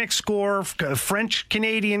dynamic scorer, a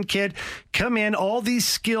French-Canadian kid, come in, all these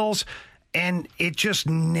skills, and it just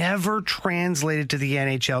never translated to the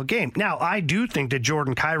NHL game. Now, I do think that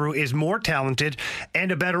Jordan Kyrou is more talented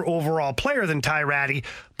and a better overall player than Ty Ratty,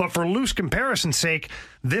 but for loose comparison's sake,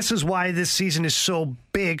 this is why this season is so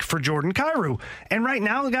big for Jordan Kyrou. And right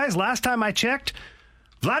now, guys, last time I checked,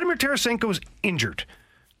 Vladimir Tarasenko is injured.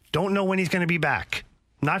 Don't know when he's going to be back.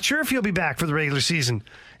 Not sure if he'll be back for the regular season.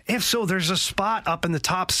 If so, there's a spot up in the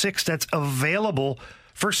top six that's available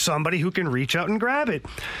for somebody who can reach out and grab it.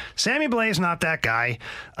 Sammy Blais not that guy.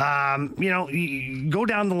 You go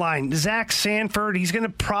down the line. Zach Sanford, he's going to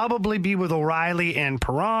probably be with O'Reilly and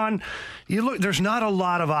Perron. You look, there's not a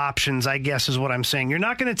lot of options, I guess is what I'm saying. You're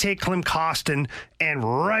not going to take Klim Kostin and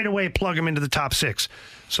right away plug him into the top six.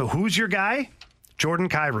 So who's your guy? Jordan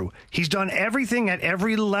Kyrou. He's done everything at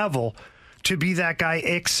every level to be that guy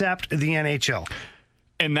except the NHL.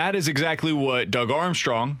 And that is exactly what Doug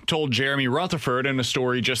Armstrong told Jeremy Rutherford in a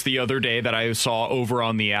story just the other day that I saw over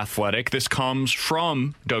on The Athletic. This comes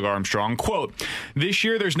from Doug Armstrong. Quote, "This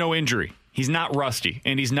year there's no injury. He's not rusty,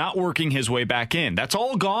 and he's not working his way back in. That's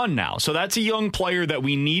all gone now. So that's a young player that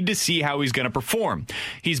we need to see how he's going to perform.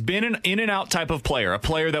 He's been an in-and-out type of player, a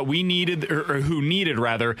player that we needed, or who needed,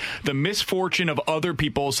 rather, the misfortune of other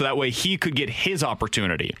people so that way he could get his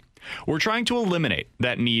opportunity. We're trying to eliminate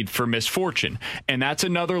that need for misfortune, and that's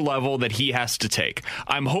another level that he has to take.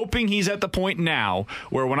 I'm hoping he's at the point now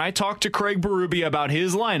where when I talk to Craig Berube about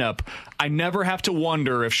his lineup, I never have to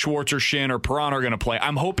wonder if Schwartz or Shin or Perron are going to play.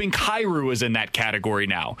 I'm hoping Kyrou is in that category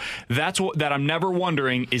now. That's what that I'm never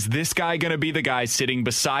wondering, is this guy going to be the guy sitting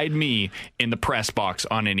beside me in the press box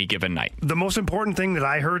on any given night?" The most important thing that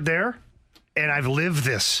I heard there, and I've lived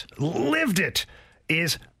it,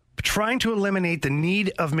 is trying to eliminate the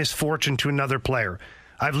need of misfortune to another player.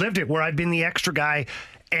 I've lived it where I've been the extra guy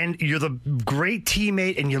and you're the great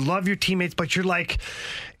teammate and you love your teammates, but you're like,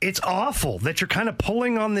 it's awful that you're kind of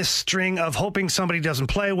pulling on this string of hoping somebody doesn't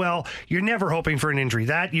play well. You're never hoping for an injury.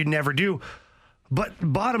 That you'd never do. But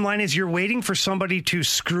bottom line is you're waiting for somebody to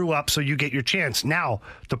screw up so you get your chance. Now,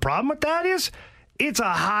 the problem with that is It's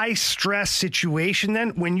a high-stress situation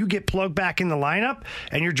then when you get plugged back in the lineup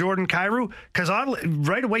and you're Jordan Kyrou, because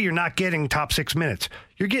right away you're not getting top 6 minutes.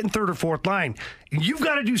 You're getting third or fourth line. You've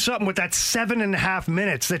got to do something with that 7.5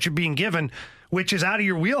 minutes that you're being given, which is out of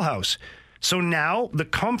your wheelhouse. So now the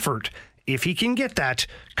comfort, if he can get that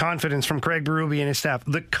confidence from Craig Berube and his staff,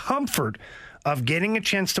 the comfort of getting a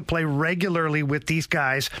chance to play regularly with these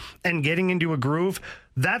guys and getting into a groove,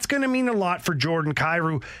 that's going to mean a lot for Jordan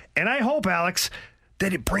Kyrou. And I hope, Alex,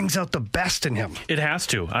 that it brings out the best in him. It has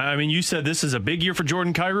to. I mean, you said this is a big year for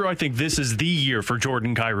Jordan Kyrou. I think this is the year for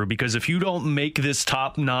Jordan Kyrou, because if you don't make this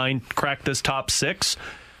top 9, crack this top 6,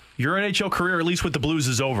 your NHL career, at least with the Blues,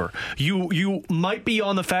 is over. You might be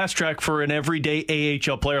on the fast track for an everyday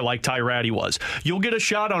AHL player like Ty Ratty was. You'll get a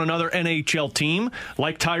shot on another NHL team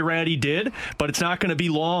like Ty Ratty did, but it's not going to be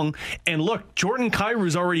long. And look, Jordan Kyrou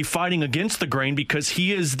is already fighting against the grain because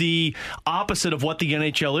he is the opposite of what the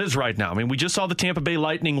NHL is right now. I mean, we just saw the Tampa Bay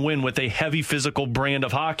Lightning win with a heavy physical brand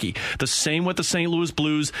of hockey. The same with the St. Louis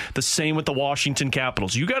Blues, the same with the Washington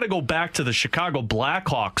Capitals. You got to go back to the Chicago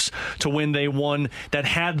Blackhawks to when they won, that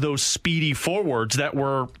had those speedy forwards that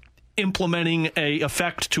were implementing a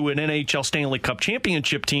effect to an NHL Stanley Cup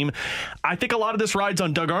championship team. I think a lot of this rides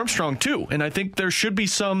on Doug Armstrong too, and I think there should be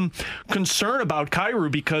some concern about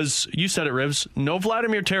Kyrou because, you said it, Rivs, no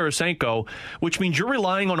Vladimir Tarasenko, which means you're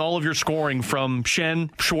relying on all of your scoring from Schenn,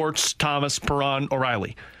 Schwartz, Thomas, Perron,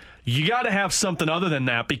 O'Reilly. You got to have something other than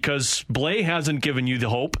that because Blais hasn't given you the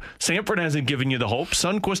hope. Sanford hasn't given you the hope.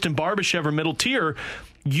 Sundqvist and Barbashev are middle tier.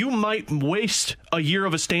 You might waste a year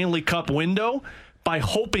of a Stanley Cup window by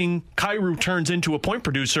hoping Kyrou turns into a point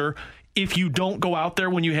producer if you don't go out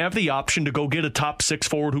there when you have the option to go get a top 6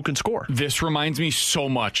 forward who can score. This reminds me so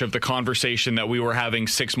much of the conversation that we were having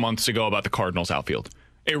 6 months ago about the Cardinals outfield.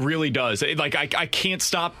 It really does. I can't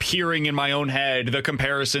stop hearing in my own head the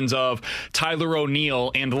comparisons of Tyler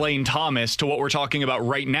O'Neill and Lane Thomas to what we're talking about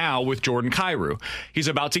right now with Jordan Kyrou. He's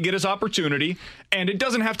about to get his opportunity, and it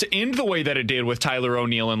doesn't have to end the way that it did with Tyler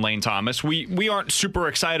O'Neill and Lane Thomas. We aren't super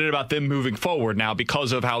excited about them moving forward now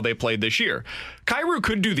because of how they played this year. Kyrou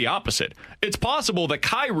could do the opposite. It's possible that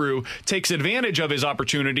Kyrou takes advantage of his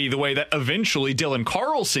opportunity the way that eventually Dylan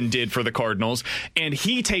Carlson did for the Cardinals, and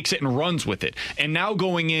he takes it and runs with it. And now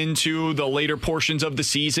going into the later portions of the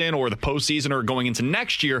season or the postseason or going into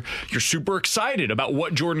next year, you're super excited about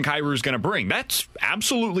what Jordan Kyrou is going to bring. That's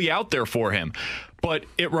absolutely out there for him. But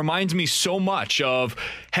it reminds me so much of,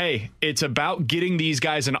 hey, it's about getting these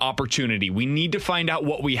guys an opportunity. We need to find out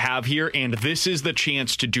what we have here, and this is the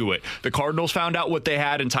chance to do it. The Cardinals found out what they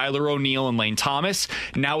had in Tyler O'Neill and Lane Thomas.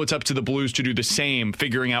 Now it's up to the Blues to do the same,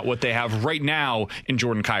 figuring out what they have right now in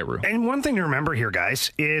Jordan Kyrou. And one thing to remember here,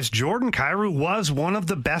 guys, is Jordan Kyrou was one of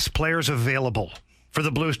the best players available for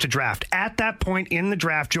the Blues to draft. At that point in the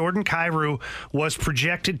draft, Jordan Kyrou was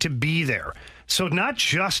projected to be there. So not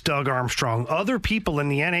just Doug Armstrong, other people in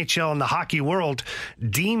the NHL and the hockey world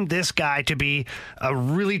deemed this guy to be a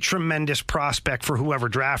really tremendous prospect for whoever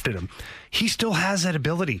drafted him. He still has that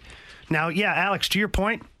ability. Now, yeah, Alex, to your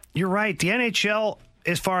point, you're right. The NHL,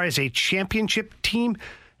 as far as a championship team,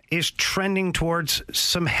 is trending towards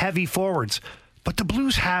some heavy forwards. But the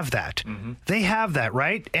Blues have that. Mm-hmm. They have that,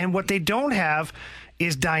 right? And what they don't have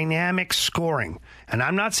is dynamic scoring. And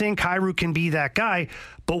I'm not saying Kyrou can be that guy,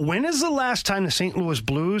 but when is the last time the St. Louis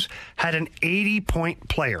Blues had an 80-point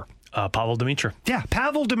player? Pavel Demitra. Yeah,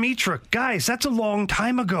 Pavel Demitra. Guys, that's a long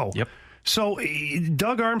time ago. Yep. So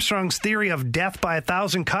Doug Armstrong's theory of death by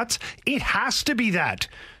 1,000 cuts, it has to be that.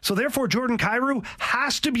 So therefore, Jordan Kyrou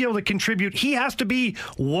has to be able to contribute. He has to be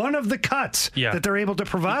one of the cuts that they're able to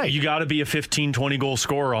provide. You got to be a 15, 20-goal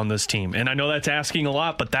scorer on this team. And I know that's asking a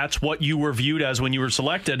lot, but that's what you were viewed as when you were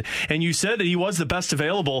selected. And you said that he was the best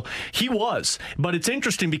available. He was. But it's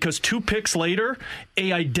interesting because 2 picks later,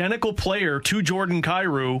 a identical player to Jordan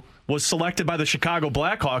Kyrou was selected by the Chicago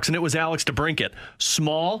Blackhawks, and it was Alex DeBrincat.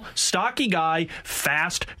 Small, stocky guy,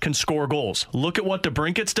 fast, can score goals. Look at what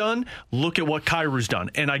DeBrincat's done. Look at what Kyrou's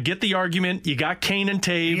done. And I get the argument. You got Kane and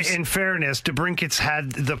Taves. In fairness, DeBrincat's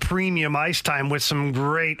had the premium ice time with some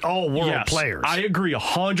great all-world players. I agree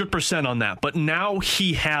 100% on that. But now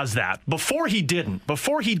he has that. Before he didn't.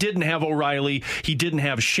 Before he didn't have O'Reilly, he didn't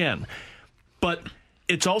have Schenn. But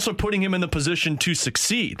it's also putting him in the position to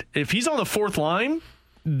succeed. If he's on the 4th line,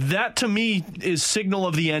 that, to me, is signal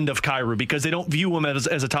of the end of Kyrou because they don't view him as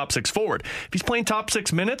a top 6 forward. If he's playing top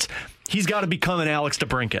 6 minutes, he's got to become an Alex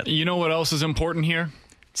DeBrincat. You know what else is important here?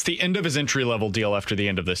 It's the end of his entry-level deal after the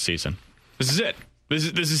end of this season. This is it.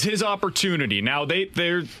 This is his opportunity. Now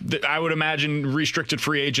they're I would imagine restricted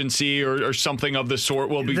free agency or something of the sort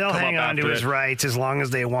will be. They'll hang on to his rights as long as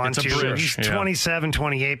they want to. He's 27,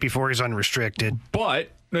 28 before he's unrestricted. But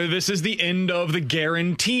this is the end of the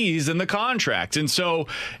guarantees in the contract. And so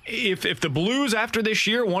if the Blues after this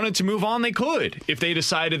year wanted to move on, they could, if they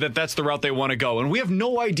decided that that's the route they want to go. And we have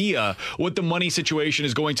no idea what the money situation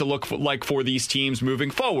is going to look like for these teams moving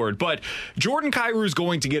forward. But Jordan Kyrou is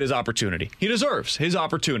going to get his opportunity. He deserves his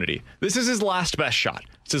opportunity. This is his last best shot.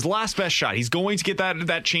 It's his last best shot. He's going to get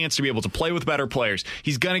that chance to be able to play with better players.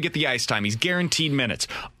 He's going to get the ice time. He's guaranteed minutes.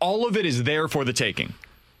 All of it is there for the taking.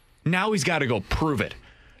 Now he's got to go prove it.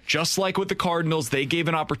 Just like with the Cardinals, they gave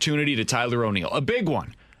an opportunity to Tyler O'Neill, a big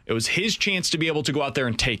one. It was his chance to be able to go out there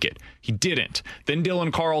and take it. He didn't. Then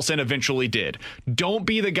Dylan Carlson eventually did. Don't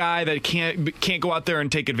be the guy that can't go out there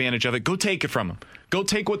and take advantage of it. Go take it from him. Go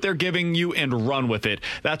take what they're giving you and run with it.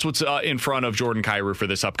 That's what's in front of Jordan Kyrou for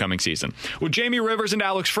this upcoming season. With Jamie Rivers and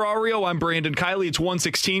Alex Ferrario, I'm Brandon Kiley. It's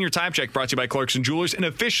 1:16. Your time check brought to you by Clarkson Jewelers, an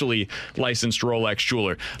officially licensed Rolex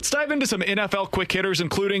jeweler. Let's dive into some NFL quick hitters,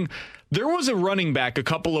 including there was a running back a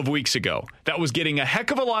couple of weeks ago that was getting a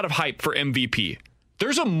heck of a lot of hype for MVP.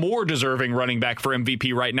 There's a more deserving running back for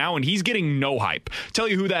MVP right now, and he's getting no hype. Tell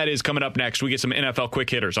you who that is coming up next. We get some NFL quick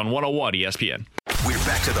hitters on 101 ESPN. We're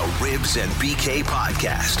back to the Ribs and BK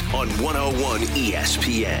podcast on 101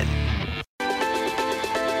 ESPN.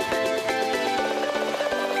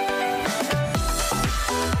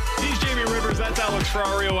 He's Jamie Rivers. That's Alex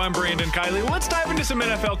Ferrario. I'm Brandon Kiley. Let's dive into some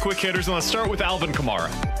NFL quick hitters, and let's start with Alvin Kamara.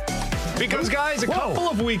 Because, guys, a couple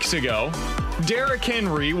of weeks ago, Derrick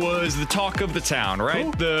Henry was the talk of the town,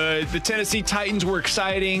 right? The Tennessee Titans were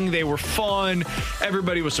exciting. They were fun.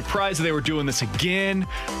 Everybody was surprised that they were doing this again.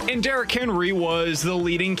 And Derrick Henry was the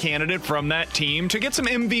leading candidate from that team to get some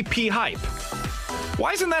MVP hype.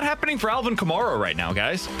 Why isn't that happening for Alvin Kamara right now,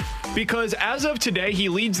 guys? Because as of today, he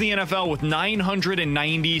leads the NFL with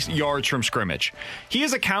 990 yards from scrimmage. He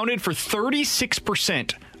has accounted for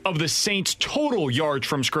 36% of the Saints' total yards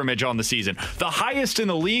from scrimmage on the season. The highest in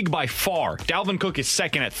the league by far. Dalvin Cook is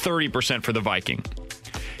second at 30% for the Viking.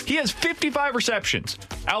 He has 55 receptions,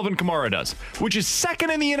 Alvin Kamara does, which is second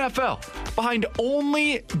in the NFL, behind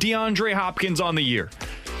only DeAndre Hopkins on the year.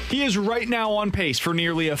 He is right now on pace for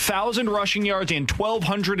nearly 1,000 rushing yards and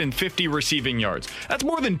 1,250 receiving yards. That's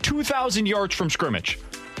more than 2,000 yards from scrimmage.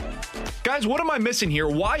 Guys, what am I missing here?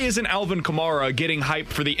 Why isn't Alvin Kamara getting hyped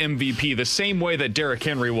for the MVP the same way that Derrick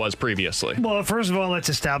Henry was previously? Well, first of all, let's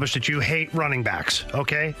establish that you hate running backs,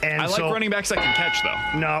 okay? And I like running backs that can catch,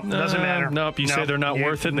 though. No, doesn't matter. Nope, you say they're not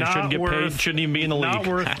worth it and they shouldn't get paid, shouldn't even be in the league. Not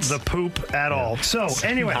worth the poop at all. So,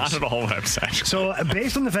 anyways. Not at all, I'm saying. So,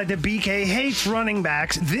 based on the fact that BK hates running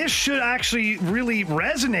backs, this should actually really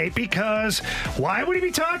resonate because why would he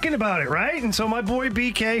be talking about it, right? And so my boy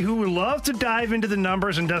BK, who loves to dive into the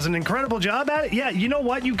numbers and does an incredible job at it, yeah, you know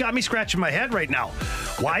what? You got me scratching my head right now.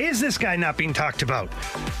 Why is this guy not being talked about?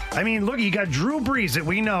 I mean, look, you got Drew Brees that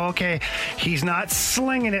we know, okay, he's not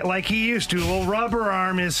slinging it like he used to. A little rubber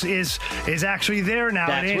arm is actually there now.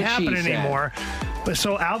 That's it ain't happening anymore. But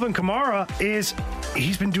so Alvin Kamara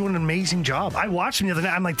he's been doing an amazing job. I watched him the other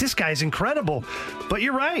night. I'm like, this guy's incredible. But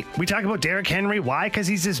you're right. We talk about Derrick Henry. Why? Because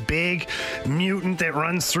he's this big mutant that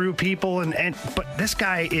runs through people. But this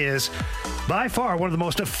guy is by far one of the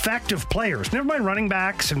most effective players. Never mind running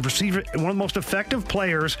backs and receiver. One of the most effective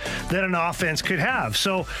players that an offense could have.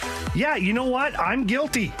 So, yeah, you know what? I'm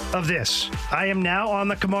guilty of this. I am now on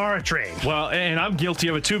the Kamara train. Well, and I'm guilty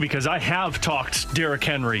of it too because I have talked Derrick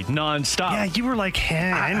Henry nonstop. Yeah, you were like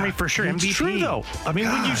Henry for sure. It's MVP. true though. I mean,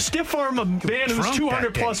 when you stiff arm a man who's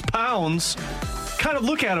 200 plus pounds, kind of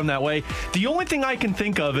look at him that way. The only thing I can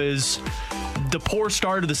think of is the poor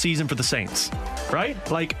start of the season for the Saints, right?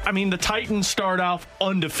 Like, I mean, the Titans start off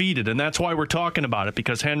undefeated, and that's why we're talking about it,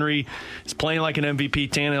 because Henry is playing like an MVP,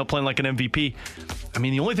 Tannehill playing like an MVP. I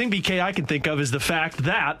mean, the only thing, BK, I can think of is the fact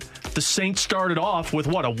that the Saints started off with,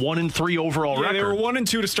 what, a 1-3 overall record? They were 1-2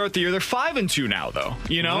 to start the year. They're 5-2 now, though,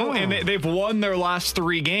 you know? And they've won their last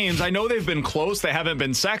 3 games. I know they've been close. They haven't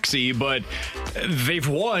been sexy, but they've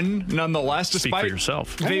won nonetheless. Speak for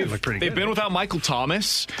yourself. They've been without Michael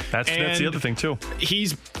Thomas. That's the other thing, too.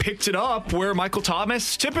 He's picked it up where Michael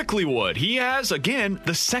Thomas typically would. He has, again,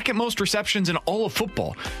 the second most receptions in all of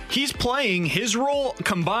football. He's playing his role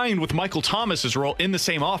combined with Michael Thomas's role in the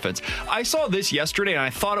same offense. I saw this yesterday, and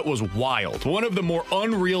I thought it was wild. One of the more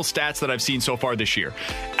unreal stats that I've seen so far this year.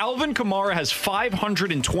 Alvin Kamara has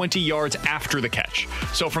 520 yards after the catch.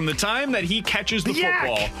 So from the time that he catches the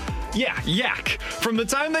football Yeah, yak. From the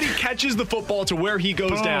time that he catches the football to where he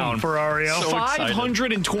goes down, Ferrario.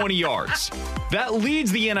 520 yards. That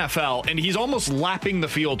leads the NFL, and he's almost lapping the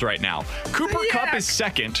field right now. Cooper Kupp is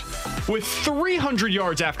second with 300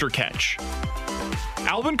 yards after catch.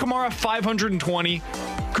 Alvin Kamara, 520.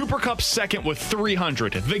 Cooper Kupp second with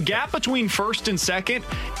 300. The gap between first and second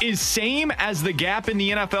is same as the gap in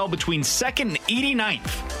the NFL between second and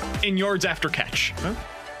 89th in yards after catch. Huh?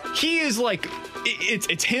 He is like,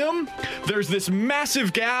 it's him. There's this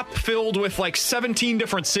massive gap filled with like 17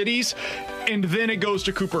 different cities, and then it goes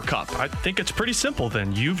to Cooper Kupp. I think it's pretty simple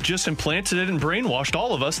then. You've just implanted it and brainwashed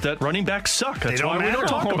all of us that running backs suck. That's why we don't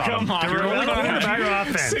talk about them. Come on. They're only quarterback your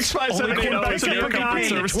offense. 657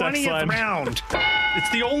 in the 20th round. It's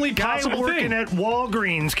the only possible working thing. At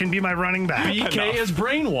Walgreens can be my running back. BK has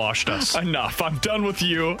brainwashed us. Enough. I'm done with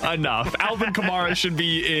you. Enough. Alvin Kamara should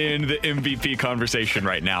be in the MVP conversation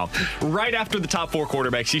right now. Right after the top 4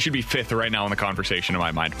 quarterbacks, he should be 5th right now in the conversation in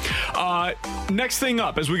my mind. Next thing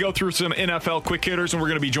up, as we go through some NFL quick hitters, and we're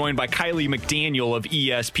going to be joined by Kiley McDaniel of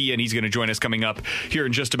ESPN. He's going to join us coming up here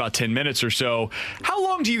in just about 10 minutes or so. How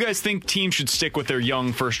long do you guys think teams should stick with their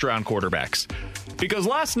young first-round quarterbacks? Because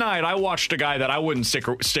last night I watched a guy that I wouldn't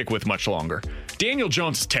stick with much longer. Daniel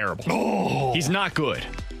Jones is terrible. Oh. He's not good.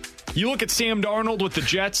 You look at Sam Darnold with the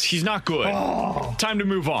Jets, he's not good. Oh. Time to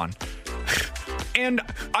move on. And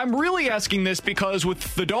I'm really asking this because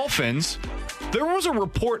with the Dolphins, there was a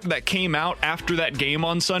report that came out after that game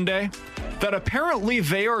on Sunday that apparently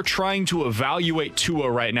they are trying to evaluate Tua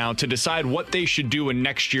right now to decide what they should do in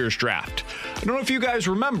next year's draft. I don't know if you guys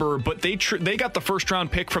remember, but they got the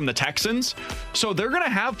first-round pick from the Texans, so they're going to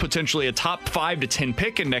have potentially a top 5 to 10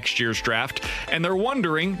 pick in next year's draft, and they're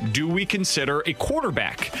wondering, do we consider a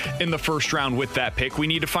quarterback in the first round with that pick? We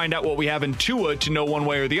need to find out what we have in Tua to know one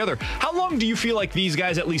way or the other. How long do you feel like these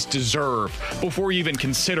guys at least deserve before you even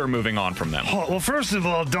consider moving on from them? Well, first of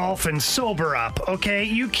all, Dolphins, sober up, okay?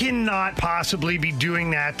 You cannot possibly be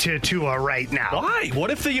doing that to Tua right now. Why?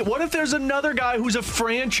 What if there's another guy who's a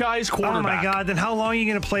franchise quarterback? Oh my God! Then how long are you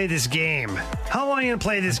going to play this game? How long are you going to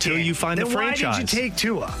play this game? Until you find the franchise. Why did you take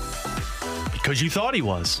Tua? Because you thought he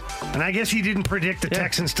was. And I guess he didn't predict the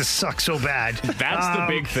Texans to suck so bad. That's the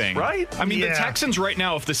big thing. Right? I mean, the Texans right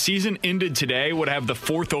now, if the season ended today, would have the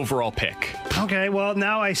 4th overall pick. Okay, well,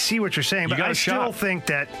 now I see what you're saying, but I still think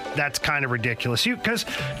that that's kind of ridiculous. Because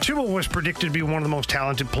Tua was predicted to be one of the most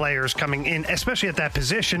talented players coming in, especially at that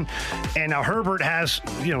position. And now Herbert has,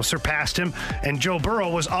 surpassed him. And Joe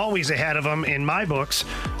Burrow was always ahead of him in my books,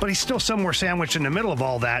 but he's still somewhere sandwiched in the middle of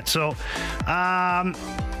all that. So,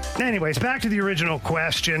 anyways, back to the original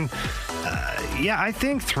question. I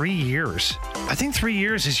think 3 years. I think 3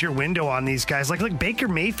 years is your window on these guys. Like Baker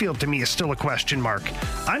Mayfield to me is still a question mark.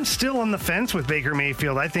 I'm still on the fence with Baker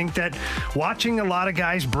Mayfield. I think that watching a lot of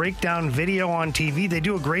guys break down video on TV, they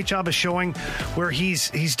do a great job of showing where he's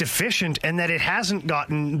deficient and that it hasn't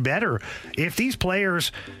gotten better. If these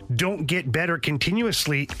players don't get better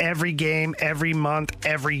continuously every game, every month,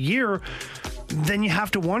 every year, then you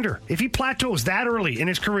have to wonder if he plateaus that early in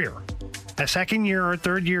his career, a second year or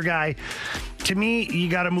third year guy, to me, you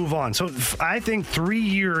got to move on. So I think 3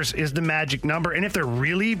 years is the magic number. And if they're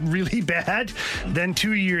really, really bad, then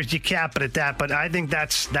 2 years, you cap it at that. But I think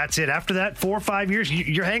that's it. After that, 4 or 5 years,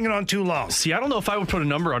 you're hanging on too long. See, I don't know if I would put a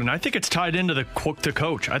number on it. I think it's tied into the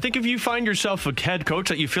coach. I think if you find yourself a head coach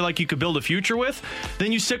that you feel like you could build a future with,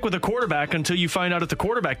 then you stick with a quarterback until you find out if the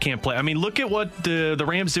quarterback can't play. I mean, look at what the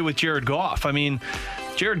Rams did with Jared Goff. I mean,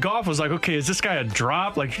 Jared Goff was like, okay, is this guy a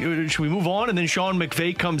drop? Like, should we move on? And then Sean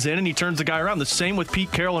McVay comes in and he turns the guy around. The same with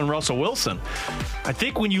Pete Carroll and Russell Wilson. I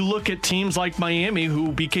think when you look at teams like Miami, who,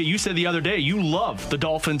 BK, you said the other day, you love the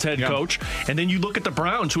Dolphins head coach. And then you look at the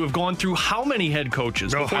Browns, who have gone through how many head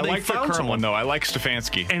coaches before I they like found the current someone. one, though. I like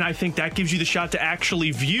Stefanski. And I think that gives you the shot to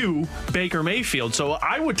actually view Baker Mayfield. So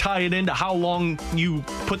I would tie it into how long you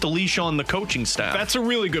put the leash on the coaching staff. That's a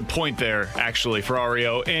really good point there, actually,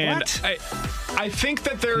 Ferrario. And I think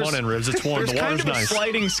that there's... Come on in, Ribs. It's warm. There's The kind water's of a nice.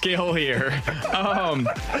 sliding scale here.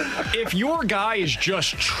 If your guy is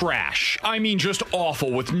just trash, I mean just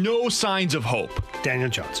awful with no signs of hope, Daniel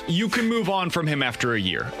Jones, you can move on from him after a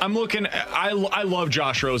year. I love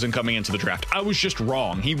Josh Rosen coming into the draft. I was just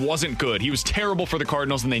wrong. He wasn't good. He was terrible for the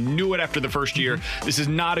Cardinals, and they knew it after the first year. This is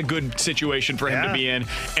not a good situation for him to be in,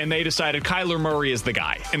 and they decided Kyler Murray is the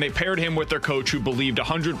guy, and they paired him with their coach who believed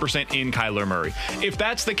 100% in Kyler Murray. If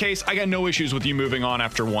that's the case, I got no issues with you moving on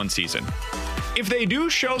after one season. If they do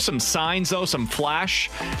show some signs, though, some flash,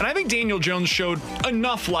 and I think Daniel Jones showed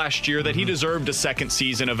enough last year that he deserved a second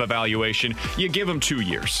season of evaluation, you give him 2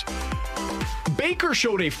 years. Baker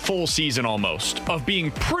showed a full season almost of being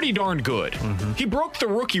pretty darn good. He broke the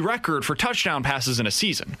rookie record for touchdown passes in a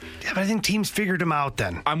season. Yeah, but I think teams figured him out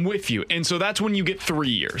then. I'm with you. And so that's when you get 3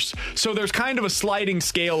 years. So there's kind of a sliding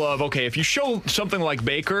scale of, okay, if you show something like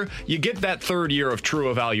Baker, you get that 3rd year of true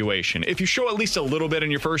evaluation. If you show at least a little bit in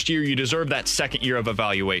your 1st year, you deserve that 2nd year of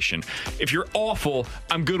evaluation. If you're awful,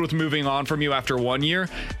 I'm good with moving on from you after 1 year.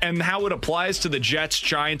 And how it applies to the Jets,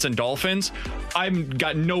 Giants, and Dolphins, I've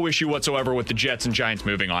got no issue whatsoever with the Jets and Giants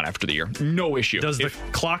moving on after the year. No issue. Does the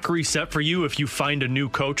clock reset for you if you find a new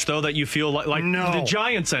coach, though, that you feel like no. The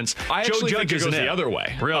Giants sense? I Joe actually Judge think it goes the other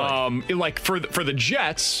way. Really? Like for the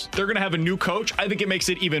Jets, they're going to have a new coach. I think it makes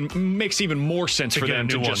even more sense for them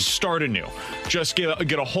to just start anew. Just get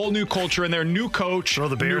a whole new culture in there, new coach, throw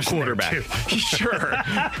the Bears new quarterback. Sure.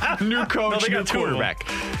 New coach, no, new quarterback.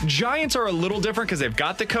 Giants are a little different because they've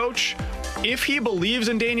got the coach. If he believes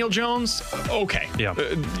in Daniel Jones, okay. Yeah.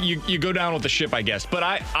 You go down with the ship, I guess. But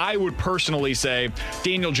I would personally say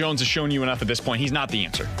Daniel Jones has shown you enough at this point. He's not the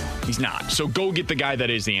answer. He's not. So go get the guy that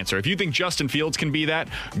is the answer. If you think Justin Fields can be that,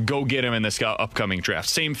 go get him in this upcoming draft.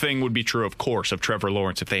 Same thing would be true, of course, of Trevor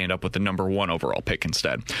Lawrence if they end up with the number 1 overall pick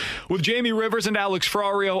instead. With Jamie Rivers and Alex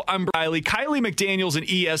Ferrario, I'm Kylie McDaniel's an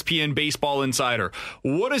ESPN baseball insider.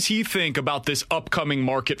 What does he think about this upcoming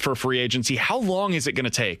market for free agency? How long is it going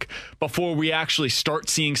to take before we actually start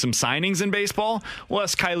seeing some signings in baseball? Well,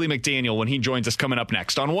 that's Kylie McDaniel when he joins us coming up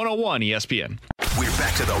next on 101 ESPN. We're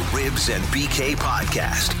back to the Ribs and BK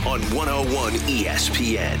podcast on 101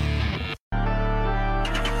 ESPN.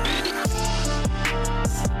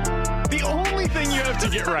 The only thing you have to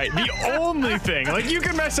get right, the only thing, like you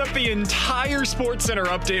can mess up the entire SportsCenter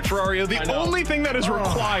update, Ferrario. The only thing that is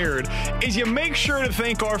required is you make sure to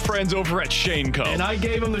thank our friends over at Shane Co. And I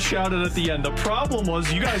gave him the shout out at the end. The problem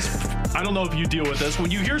was, you guys, I don't know if you deal with this,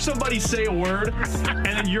 when you hear somebody say a word and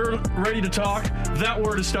then you're ready to talk, that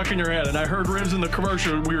word is stuck in your head. And I heard Ribs in the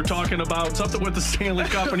commercial, we were talking about something with the Stanley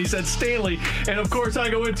Cup, and he said Stanley, and of course I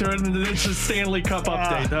go into it and it's a Stanley Cup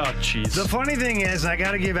update. Oh, jeez. The funny thing is, I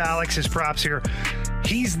got to give Alex his props here.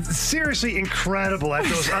 He's seriously incredible at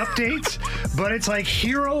those updates, but it's like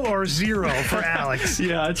hero or zero for Alex.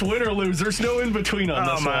 Yeah, it's win or lose. There's no in between on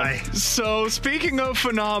this one. So speaking of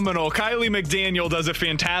phenomenal, Kylie McDaniel does a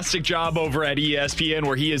fantastic job over at ESPN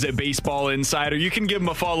where he is a baseball insider. You can give him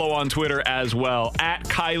a follow on Twitter as well, at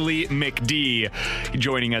Kylie McD.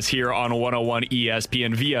 Joining us here on 101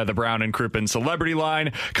 ESPN via the Brown and Crouppen Celebrity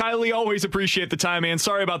Line. Kylie, always appreciate the time, man.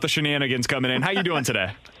 Sorry about the shenanigans coming in. How you doing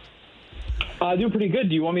today? Doing pretty good.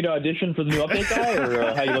 Do you want me to audition for the new update guy,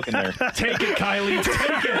 or how you looking there? Take it, Kylie.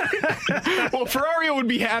 Take it. Well, Ferrario would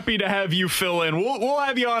be happy to have you fill in. We'll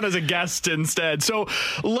have you on as a guest instead. So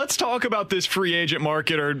let's talk about this free agent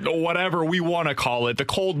market, or whatever we want to call it, the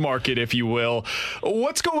cold market, if you will.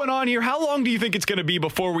 What's going on here? How long do you think it's going to be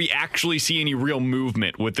before we actually see any real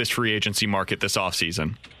movement with this free agency market this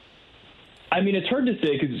offseason? I mean, it's hard to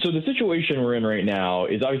say, because so the situation we're in right now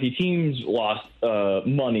is obviously teams lost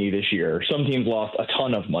money this year. Some teams lost a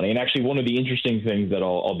ton of money. And actually, one of the interesting things that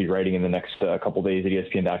I'll be writing in the next couple days at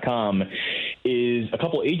ESPN.com is a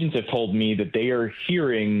couple agents have told me that they are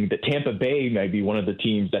hearing that Tampa Bay might be one of the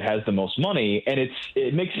teams that has the most money. And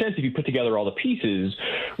it makes sense if you put together all the pieces,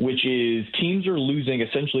 which is teams are losing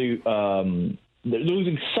essentially they're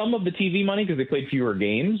losing some of the TV money because they played fewer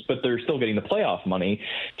games, but they're still getting the playoff money.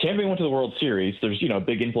 Tampa Bay went to the World Series. There's, a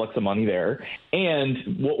big influx of money there.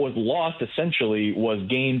 And what was lost essentially was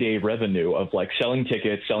game day revenue of like selling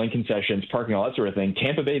tickets, selling concessions, parking, all that sort of thing.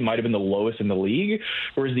 Tampa Bay might have been the lowest in the league,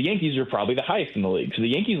 whereas the Yankees are probably the highest in the league. So the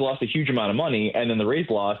Yankees lost a huge amount of money, and then the Rays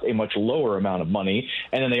lost a much lower amount of money.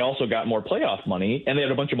 And then they also got more playoff money, and they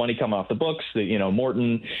had a bunch of money coming off the books.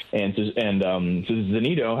 Morton and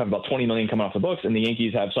Zunino have about $20 million coming off the books. And the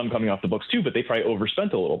Yankees have some coming off the books too, but they probably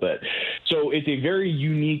overspent a little bit. So it's a very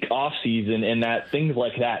unique offseason in that things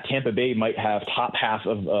like that, Tampa Bay might have top half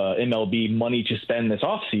of MLB money to spend this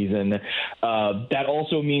offseason. That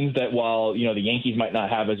also means that while, the Yankees might not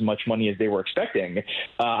have as much money as they were expecting,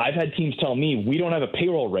 I've had teams tell me, we don't have a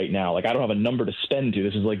payroll right now. Like, I don't have a number to spend to.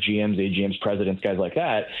 This is like GMs, AGMs, presidents, guys like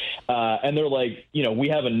that. And they're like, we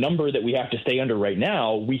have a number that we have to stay under right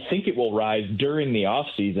now. We think it will rise during the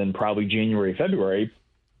offseason, probably January, February.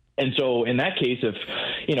 And so in that case, if,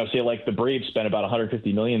 say like the Braves spent about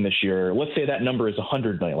 $150 million this year, let's say that number is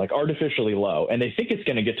 $100 million, like artificially low, and they think it's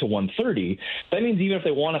going to get to 130, that means even if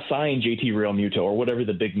they want to sign JT Realmuto or whatever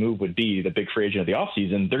the big move would be, the big free agent of the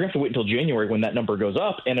offseason, they're going to have to wait until January when that number goes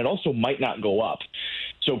up, and it also might not go up.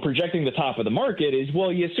 So projecting the top of the market is,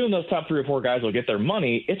 well, you assume those top 3 or 4 guys will get their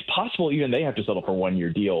money. It's possible even they have to settle for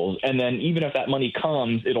one-year deals. And then even if that money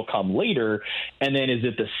comes, it'll come later. And then is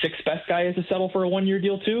it the 6th best guy has to settle for a one-year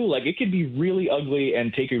deal too? Like, it could be really ugly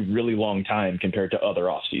and take a really long time compared to other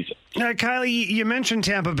off seasons. Kylie, you mentioned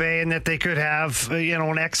Tampa Bay and that they could have,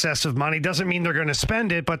 an excess of money. Doesn't mean they're going to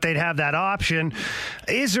spend it, but they'd have that option.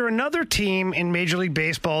 Is there another team in Major League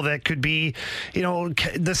Baseball that could be,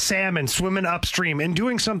 the salmon swimming upstream and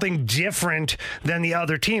doing something different than the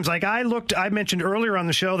other teams? Like I mentioned earlier on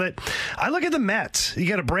the show that I look at the Mets. You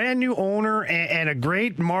got a brand new owner and a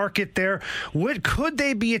great market there. Could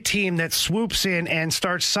they be a team that swoops in and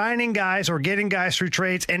starts signing guys or getting guys through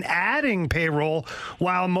trades and adding payroll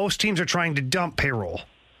while most teams are trying to dump payroll?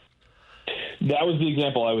 That was the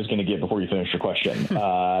example I was going to give before you finished your question.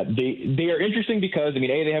 They are interesting because,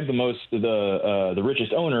 they have the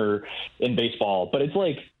richest owner in baseball, but it's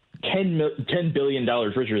like $10 billion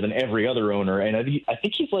richer than every other owner. And I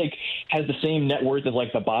think he's has the same net worth as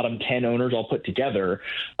the bottom 10 owners all put together.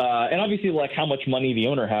 And obviously how much money the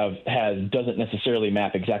owner has doesn't necessarily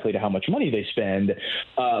map exactly to how much money they spend.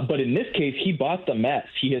 But in this case, he bought the Mets.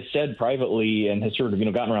 He has said privately and has sort of,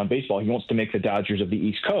 gotten around baseball, he wants to make the Dodgers of the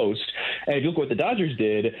East Coast. And if you look what the Dodgers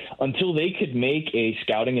did, until they could make a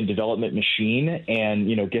scouting and development machine and,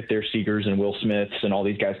 get their Seagers and Will Smiths and all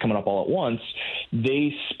these guys coming up all at once,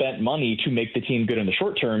 they spent money to make the team good in the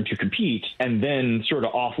short term to compete, and then sort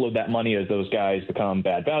of offload that money as those guys become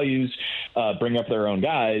bad values, bring up their own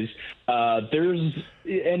guys. There's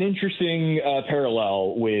an interesting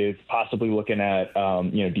parallel with possibly looking at,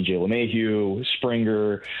 DJ LeMahieu,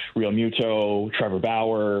 Springer, Real Muto, Trevor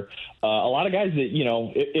Bauer, a lot of guys that,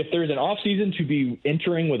 if there's an offseason to be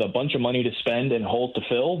entering with a bunch of money to spend and holes to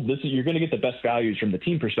fill, you're going to get the best values from the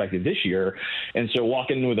team perspective this year. And so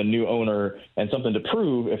walking in with a new owner and something to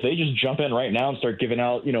prove, if they just jump in right now and start giving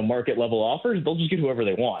out, market level offers, they'll just get whoever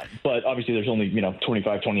they want. But obviously there's only,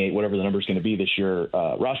 25, 28, whatever the number is going to be this year,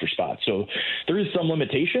 roster spots. So there is some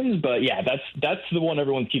limitations, but yeah, that's the one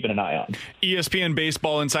everyone's keeping an eye on. ESPN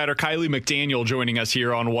baseball insider Kiley McDaniel joining us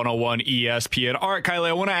here on 101 ESPN. All right, Kiley,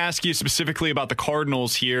 I want to ask you specifically about the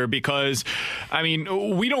Cardinals here because,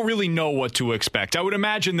 we don't really know what to expect. I would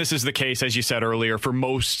imagine this is the case, as you said earlier, for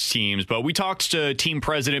most teams, but we talked to team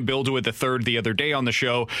president Bill DeWitt III the other day on the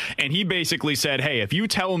show, and he basically said, hey, if you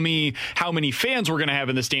tell me how many fans we're going to have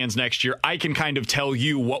in the stands next year, I can kind of tell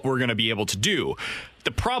you what we're going to be able to do.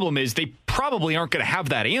 The problem is they probably aren't going to have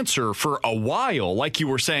that answer for a while, like you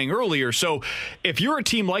were saying earlier. So if you're a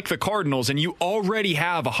team like the Cardinals and you already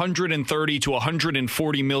have $130 to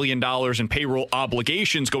 $140 million in payroll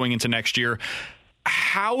obligations going into next year,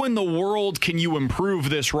 how in the world can you improve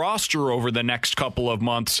this roster over the next couple of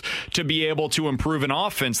months to be able to improve an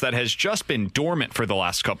offense that has just been dormant for the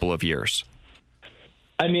last couple of years?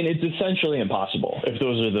 It's essentially impossible if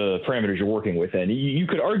those are the parameters you're working within. You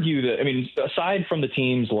could argue that, aside from the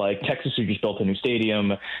teams like Texas who just built a new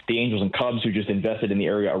stadium, the Angels and Cubs who just invested in the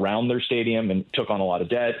area around their stadium and took on a lot of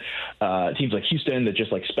debt, teams like Houston that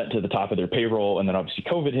just spent to the top of their payroll, and then obviously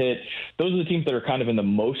COVID hit, those are the teams that are kind of in the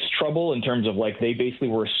most trouble in terms of they basically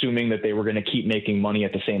were assuming that they were going to keep making money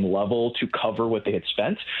at the same level to cover what they had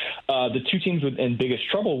spent. The two teams in biggest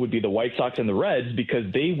trouble would be the White Sox and the Reds because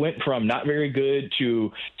they went from not very good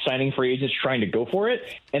to signing free agents trying to go for it,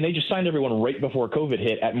 and they just signed everyone right before COVID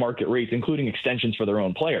hit at market rates, including extensions for their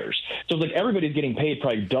own players. So it's everybody's getting paid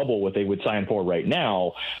probably double what they would sign for right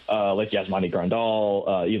now, like Yasmani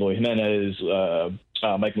Grandal, Eloy Jimenez,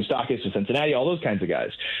 Mike Moustakas to Cincinnati, all those kinds of guys.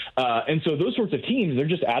 And so those sorts of teams, they're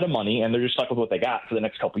just out of money and they're just stuck with what they got for the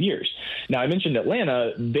next couple of years. Now, I mentioned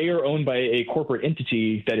Atlanta. They are owned by a corporate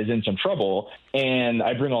entity that is in some trouble. And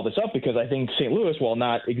I bring all this up because I think St. Louis, while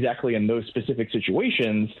not exactly in those specific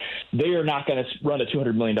situations, they are not going to run a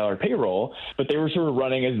 $200 million payroll, but they were sort of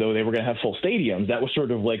running as though they were going to have full stadiums. That was sort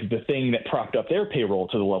of the thing that propped up their payroll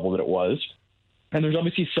to the level that it was. And there's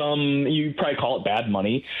obviously some, you probably call it bad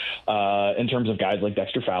money, in terms of guys like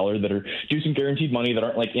Dexter Fowler that are due some guaranteed money that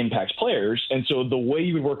aren't impact players. And so the way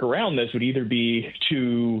you would work around this would either be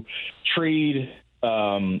to trade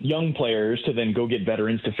young players to then go get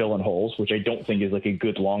veterans to fill in holes, which I don't think is a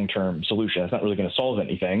good long-term solution. It's not really going to solve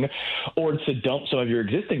anything. Or it's to dump some of your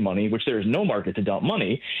existing money, which there is no market to dump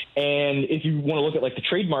money. And if you want to look at the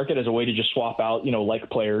trade market as a way to just swap out,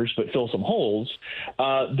 players, but fill some holes,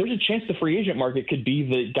 there's a chance the free agent market could be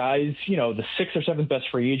the guys, the 6th or 7th best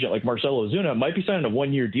free agent like Marcell Ozuna might be signing a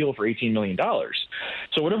one-year deal for $18 million.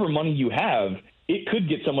 So whatever money you have, it could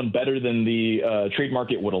get someone better than the trade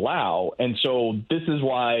market would allow. And so this is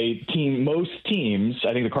why most teams,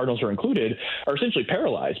 I think the Cardinals are included, are essentially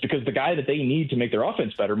paralyzed because the guy that they need to make their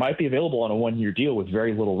offense better might be available on a one-year deal with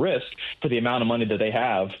very little risk for the amount of money that they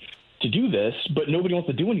have to do this, but nobody wants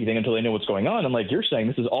to do anything until they know what's going on. And like you're saying,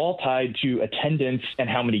 this is all tied to attendance and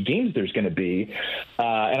how many games there's going to be.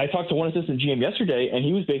 And I talked to one assistant GM yesterday, and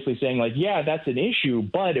he was basically saying, like, yeah, that's an issue,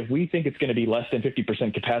 but if we think it's going to be less than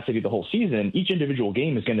 50% capacity the whole season, each individual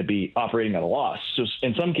game is going to be operating at a loss. So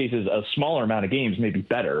in some cases, a smaller amount of games may be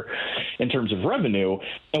better in terms of revenue.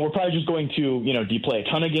 And we're probably just going to, do you play a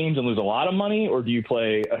ton of games and lose a lot of money, or do you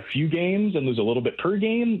play a few games and lose a little bit per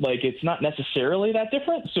game? Like, it's not necessarily that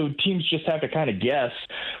different. So teams just have to kind of guess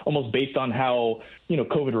almost based on how,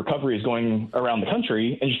 COVID recovery is going around the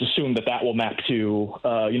country and just assume that will map to,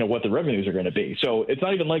 what the revenues are going to be. So it's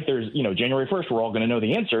not even like there's, January 1st, we're all going to know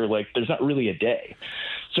the answer. Like, there's not really a day.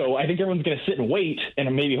 So I think everyone's going to sit and wait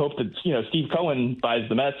and maybe hope that, Steve Cohen buys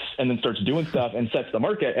the Mets and then starts doing stuff and sets the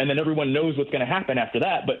market. And then everyone knows what's going to happen after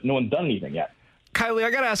that, but no one's done anything yet. Kylie, I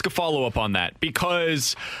got to ask a follow-up on that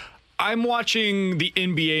because I'm watching the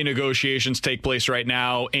NBA negotiations take place right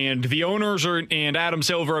now, and the owners and Adam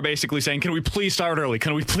Silver are basically saying, can we please start early?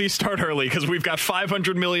 Can we please start early? Because we've got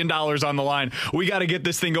 $500 million on the line. We got to get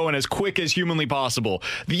this thing going as quick as humanly possible.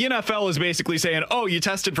 The NFL is basically saying, oh, you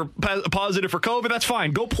tested for positive for COVID? That's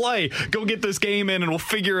fine. Go play. Go get this game in, and we'll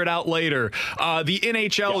figure it out later. The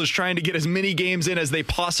NHL is trying to get as many games in as they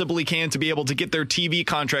possibly can to be able to get their TV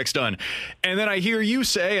contracts done. And then I hear you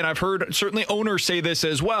say, and I've heard certainly owners say this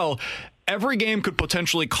as well, every game could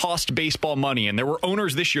potentially cost baseball money, and there were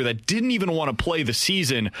owners this year that didn't even want to play the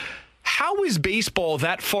season. How is baseball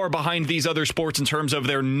that far behind these other sports in terms of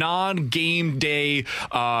their non-game day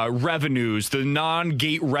revenues, the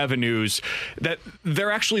non-gate revenues, that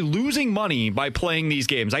they're actually losing money by playing these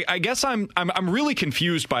games? I guess I'm really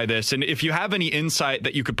confused by this, and if you have any insight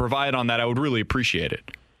that you could provide on that, I would really appreciate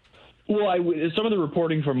it. Well, some of the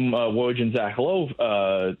reporting from Woj and Zach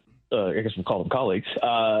Lowe, I guess we'll call them colleagues,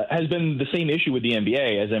 has been the same issue with the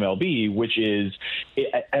NBA as MLB, which is,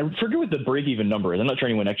 I forget what the break-even number is. I'm not sure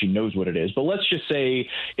anyone actually knows what it is, but let's just say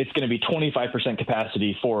it's going to be 25%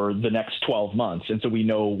 capacity for the next 12 months. And so we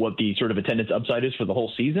know what the sort of attendance upside is for the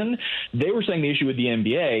whole season. They were saying the issue with the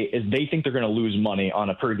NBA is they think they're going to lose money on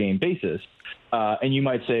a per-game basis. And you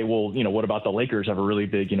might say, well, what about the Lakers have a really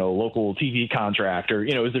big, local TV contract, or,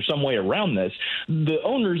 is there some way around this? The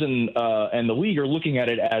owners and the league are looking at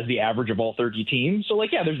it as the average of all 30 teams. So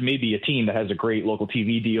there's maybe a team that has a great local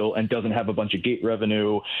TV deal and doesn't have a bunch of gate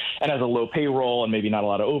revenue and has a low payroll and maybe not a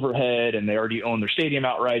lot of overhead, and they already own their stadium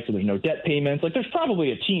outright, so there's no debt payments. There's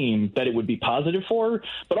probably a team that it would be positive for.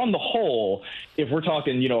 But on the whole, if we're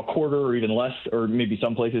talking, a quarter or even less, or maybe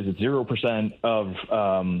some places it's 0%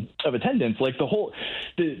 of attendance,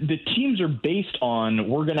 the teams are based on,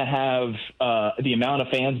 we're going to have the amount of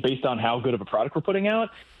fans based on how good of a product we're putting out.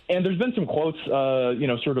 And there's been some quotes,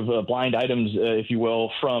 sort of blind items, if you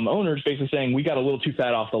will, from owners basically saying we got a little too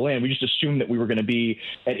fat off the land. We just assumed that we were going to be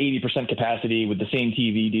at 80% capacity with the same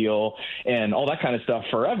TV deal and all that kind of stuff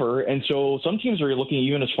forever. And so some teams are looking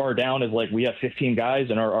even as far down as we have 15 guys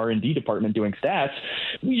in our R&D department doing stats.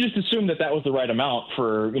 We just assumed that was the right amount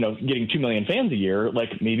for, getting 2 million fans a year.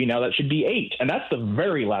 Maybe now that should be 8. And that's the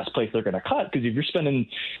very last place they're going to cut, because if you're spending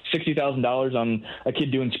 $60,000 on a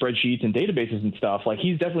kid doing spreadsheets and databases and stuff,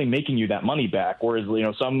 he's definitely making you that money back. Whereas,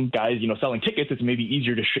 some guys, selling tickets, it's maybe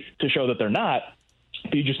easier to show that they're not,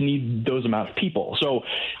 but you just need those amount of people. So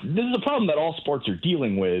this is a problem that all sports are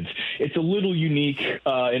dealing with. It's a little unique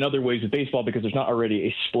in other ways with baseball because there's not already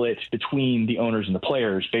a split between the owners and the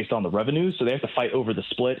players based on the revenues. So they have to fight over the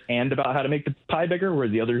split and about how to make the pie bigger,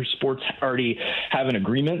 whereas the other sports already have an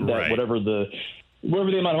agreement that whatever the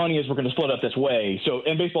amount of money is, we're going to split up this way. So,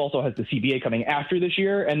 and baseball also has the CBA coming after this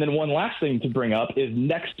year. And then one last thing to bring up is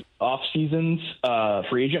next offseason's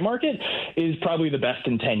free agent market is probably the best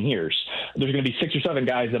in 10 years. There's going to be 6 or 7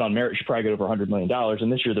 guys that on merit should probably get over $100 million.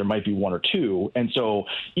 And this year there might be 1 or 2. And so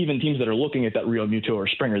even teams that are looking at that Real Muto or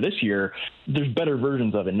Springer this year, there's better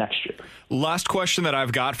versions of it next year. Last question that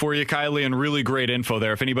I've got for you, Kylie, and really great info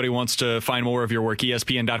there. If anybody wants to find more of your work,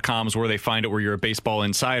 ESPN.com is where they find it, where you're a baseball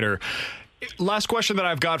insider. Last question that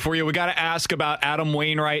I've got for you. We got to ask about Adam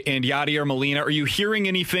Wainwright and Yadier Molina. Are you hearing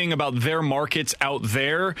anything about their markets out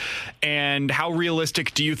there? And how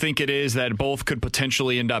realistic do you think it is that both could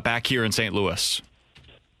potentially end up back here in St. Louis?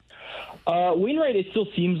 Wainwright, it still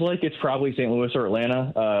seems like it's probably St. Louis or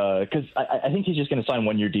Atlanta, because I think he's just going to sign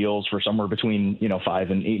one-year deals for somewhere between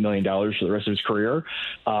 $5 and $8 million for the rest of his career.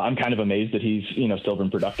 I'm kind of amazed that he's still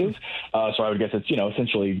been productive. So I would guess it's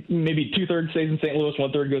essentially maybe 2/3 stays in St. Louis,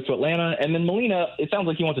 1/3 goes to Atlanta, and then Molina. It sounds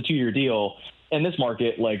like he wants a 2-year deal. In this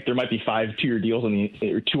market, there might be 5 2-year deals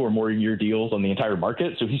or 2 or more year deals on the entire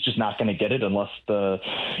market. So he's just not going to get it unless the,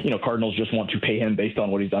 Cardinals just want to pay him based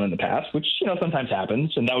on what he's done in the past, which, sometimes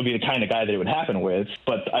happens. And that would be the kind of guy that it would happen with,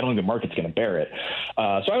 but I don't think the market's going to bear it.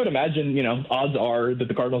 So I would imagine, odds are that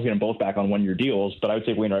the Cardinals get them both back on 1-year deals, but I would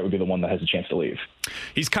say Wainwright would be the one that has a chance to leave.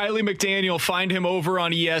 He's Kiley McDaniel. Find him over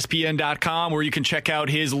on ESPN.com, where you can check out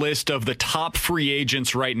his list of the top free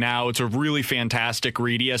agents right now. It's a really fantastic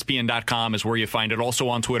read. ESPN.com is where you find it. Also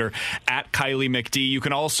on Twitter, at Kiley McD. You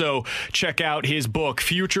can also check out his book,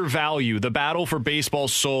 Future Value, The Battle for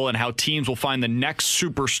Baseball's Soul and How Teams Will Find the Next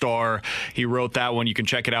Superstar. He wrote that one. You can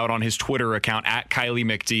check it out on his Twitter account, at Kiley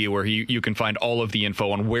McD, where you can find all of the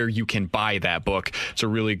info on where you can buy that book. It's a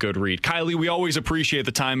really good read. Kiley, we always appreciate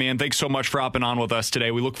the time, man. Thanks so much for hopping on with us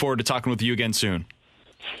today. We look forward to talking with you again soon.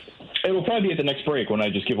 It will probably be at the next break when I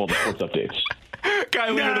just give all the sports updates.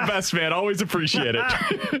 Kiley, you're the best, man. Always appreciate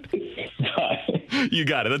it. You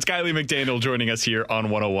got it. That's Kiley McDaniel joining us here on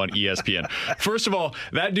 101 ESPN. First of all,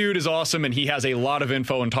 that dude is awesome, and he has a lot of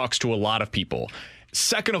info and talks to a lot of people.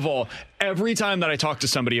 Second of all, every time that I talk to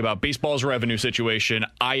somebody about baseball's revenue situation,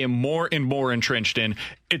 I am more and more entrenched in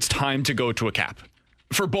it's time to go to a cap.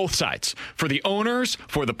 For both sides, for the owners,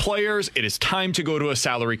 for the players, it is time to go to a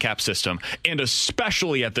salary cap system. And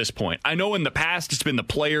especially at this point, I know in the past it's been the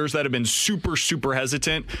players that have been super, super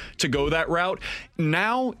hesitant to go that route.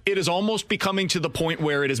 Now it is almost becoming to the point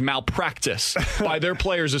where it is malpractice by their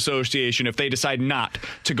players association if they decide not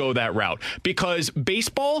to go that route. Because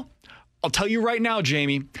baseball, I'll tell you right now,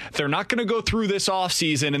 Jamie, they're not going to go through this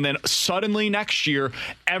offseason and then suddenly next year,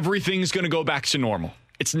 everything's going to go back to normal.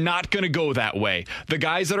 It's not going to go that way. The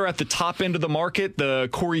guys that are at the top end of the market, the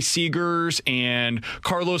Corey Seagers and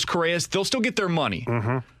Carlos Correas, they'll still get their money.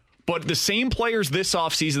 Mm-hmm. But the same players this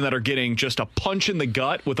offseason that are getting just a punch in the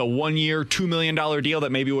gut with a 1-year, $2 million deal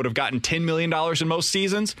that maybe would have gotten $10 million in most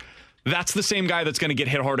seasons, that's the same guy that's going to get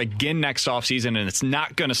hit hard again next offseason, and it's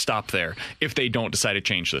not going to stop there if they don't decide to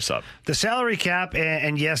change this up. The salary cap,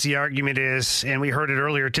 and yes, the argument is, and we heard it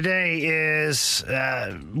earlier today, is,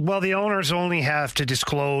 the owners only have to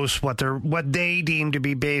disclose what they deem to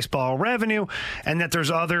be baseball revenue, and that there's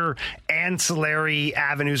other ancillary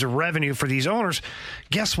avenues of revenue for these owners.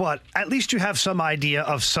 Guess what? At least you have some idea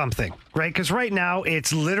of something, right? Because right now,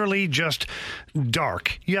 it's literally just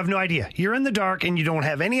dark. You have no idea. You're in the dark, and you don't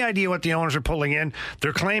have any idea what the owners are pulling in.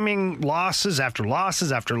 They're claiming losses after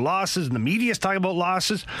losses after losses, and the media's talking about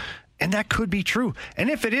losses, and that could be true. And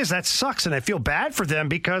if it is, that sucks, and I feel bad for them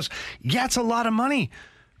because, it's a lot of money,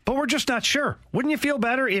 but we're just not sure. Wouldn't you feel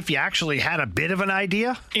better if you actually had a bit of an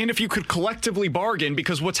idea? And if you could collectively bargain,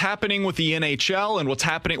 because what's happening with the NHL and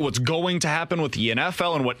what's going to happen with the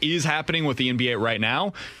NFL and what is happening with the NBA right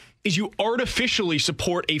now is you artificially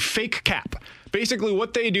support a fake cap. Basically,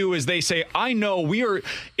 what they do is they say, I know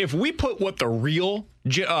if we put what the real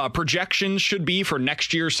projections should be for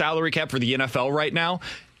next year's salary cap for the NFL right now,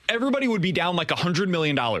 everybody would be down like $100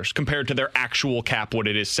 million compared to their actual cap, what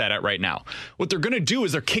it is set at right now. What they're going to do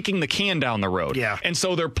is they're kicking the can down the road. Yeah. And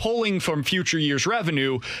so they're pulling from future years'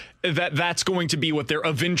 revenue that's going to be what they're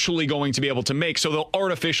eventually going to be able to make. So they'll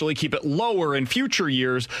artificially keep it lower in future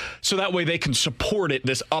years so that way they can support it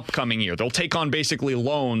this upcoming year. They'll take on basically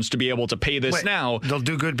loans to be able to pay this now. They'll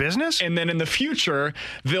do good business? And then in the future,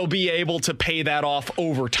 they'll be able to pay that off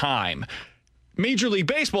over time. Major League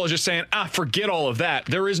Baseball is just saying, forget all of that.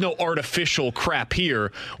 There is no artificial crap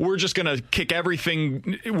here. We're just going to kick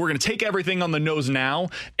everything. We're going to take everything on the nose now.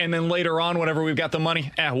 And then later on, whenever we've got the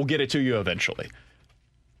money, we'll get it to you eventually.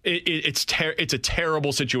 It's a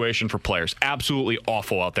terrible situation for players. Absolutely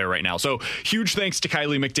awful out there right now. So huge thanks to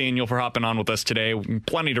Kiley McDaniel for hopping on with us today.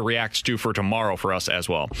 Plenty to react to for tomorrow for us as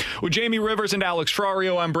well. With Jamie Rivers and Alex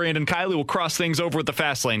Ferrario, I'm Brandon Kiley. We'll cross things over with the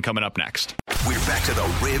Fast Lane coming up next. We're back to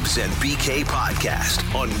the Ribs and BK podcast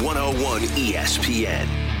on 101 ESPN.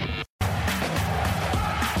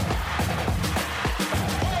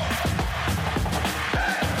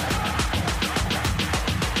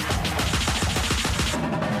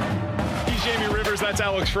 That's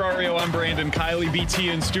Alex Ferrario. I'm Brandon Kiley. BT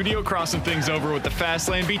in studio, crossing things over with the Fast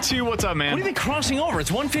Lane. B2, what's up, man? What do you mean crossing over?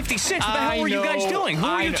 It's 156. What the hell are you guys doing? Who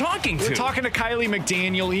are you talking to? We're talking to Kiley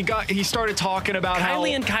McDaniel. He started talking about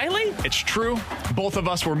Kiley and Kiley? It's true. Both of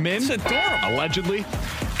us were men. It's adorable. Allegedly.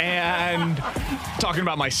 And talking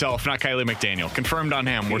about myself, not Kylie McDaniel. Confirmed on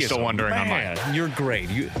him. We're still wondering on mine. You're great.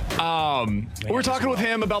 We're talking with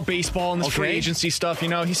him about baseball and this free agency stuff. You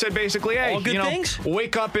know, he said basically, hey, all good things?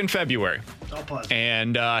 Wake up in February.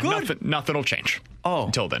 And nothing will change.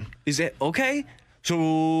 Until then. Is it okay?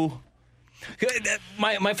 So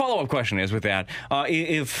my follow-up question is with that,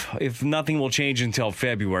 if nothing will change until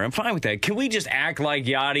February, I'm fine with that. Can we just act like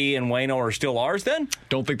Yadi and Waino are still ours then?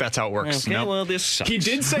 Don't think that's how it works. Okay, no. well, this sucks. He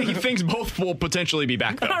did say he thinks both will potentially be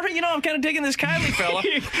back, though. I'm kind of digging this Kylie fella.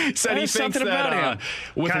 He said he thinks that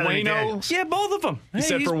with Kylie Waino... Yeah, both of them. He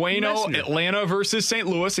said for Waino, Atlanta versus St.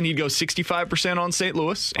 Louis, and he'd go 65% on St.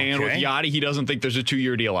 Louis. And with Yadi, he doesn't think there's a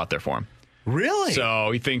 2-year deal out there for him. Really? So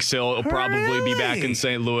he thinks he'll probably be back in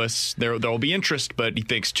St. Louis. There will be interest, but he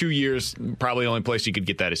thinks 2 years, probably the only place you could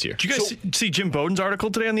get that is here. Did you guys see Jim Bowden's article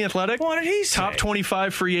today on The Athletic? What did he say? Top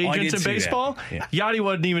 25 free agents in baseball? Yadi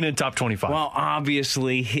wasn't even in top 25. Well,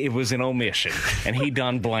 obviously, it was an omission, and he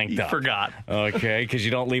done blanked up. Forgot. Okay, because you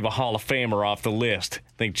don't leave a Hall of Famer off the list.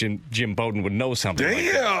 I think Jim Bowden would know something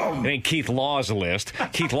like that. It ain't Keith Law's list.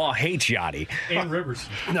 Keith Law hates Yadi. And Rivers.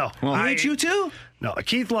 No. Well, he hates you too? No,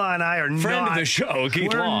 Keith Law and I are friend not. of the show,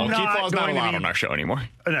 Keith Law. Keith Law's not allowed on our show anymore.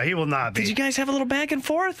 No, he will not be. Did you guys have a little back and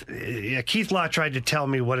forth? Yeah, Keith Law tried to tell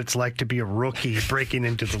me what it's like to be a rookie breaking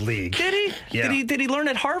into the league. Did he? Yeah. Did he learn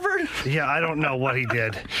at Harvard? Yeah, I don't know what he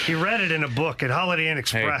did. He read it in a book at Holiday Inn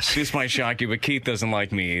Express. Hey, this might shock you, but Keith doesn't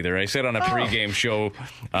like me either. I said on a pregame show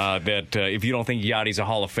that if you don't think Yadi's a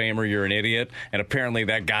Hall of Famer, you're an idiot. And apparently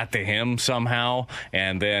that got to him somehow.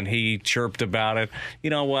 And then he chirped about it.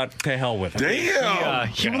 You know what? To hell with him. Damn!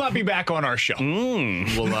 He will not be back on our show.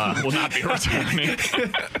 Will not be returning.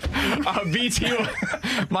 BT,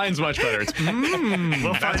 mine's much better. It's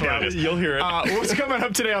we'll find out. You'll hear it. What's coming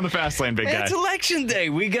up today on the Fast Lane, big guy? It's election day.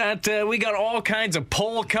 We got all kinds of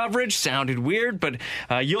poll coverage. Sounded weird, but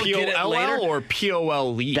you'll get it later. POLL or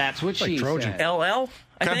POLE? That's what she Trojan. said. LL?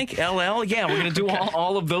 I think LL. Yeah, we're going to do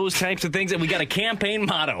all of those types of things, and we got a campaign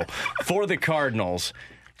motto for the Cardinals.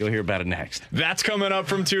 You'll hear about it next. That's coming up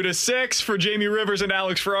from 2 to 6. For Jamie Rivers and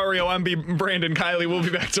Alex Ferrario, I'm Brandon Kiley. We'll be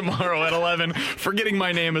back tomorrow at 11. Forgetting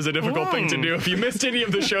my name is a difficult thing to do. If you missed any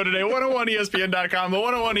of the show today, 101ESPN.com, the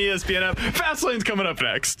 101 ESPN app. Fastlane's coming up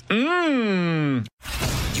next. You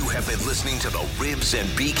have been listening to the Ribs and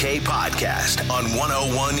BK podcast on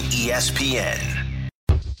 101 ESPN.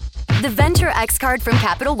 The Venture X card from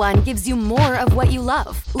Capital One gives you more of what you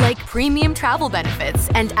love, like premium travel benefits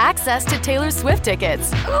and access to Taylor Swift tickets.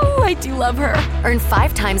 Oh, I do love her. Earn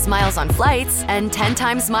 5 times miles on flights and 10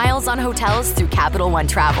 times miles on hotels through Capital One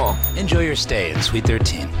Travel. Enjoy your stay in Suite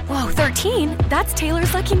 13. Whoa, 13? That's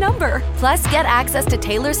Taylor's lucky number. Plus, get access to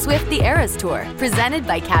Taylor Swift The Eras Tour, presented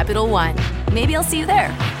by Capital One. Maybe I'll see you there.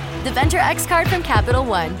 The Venture X card from Capital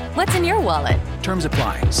One. What's in your wallet? Terms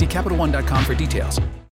apply. See CapitalOne.com for details.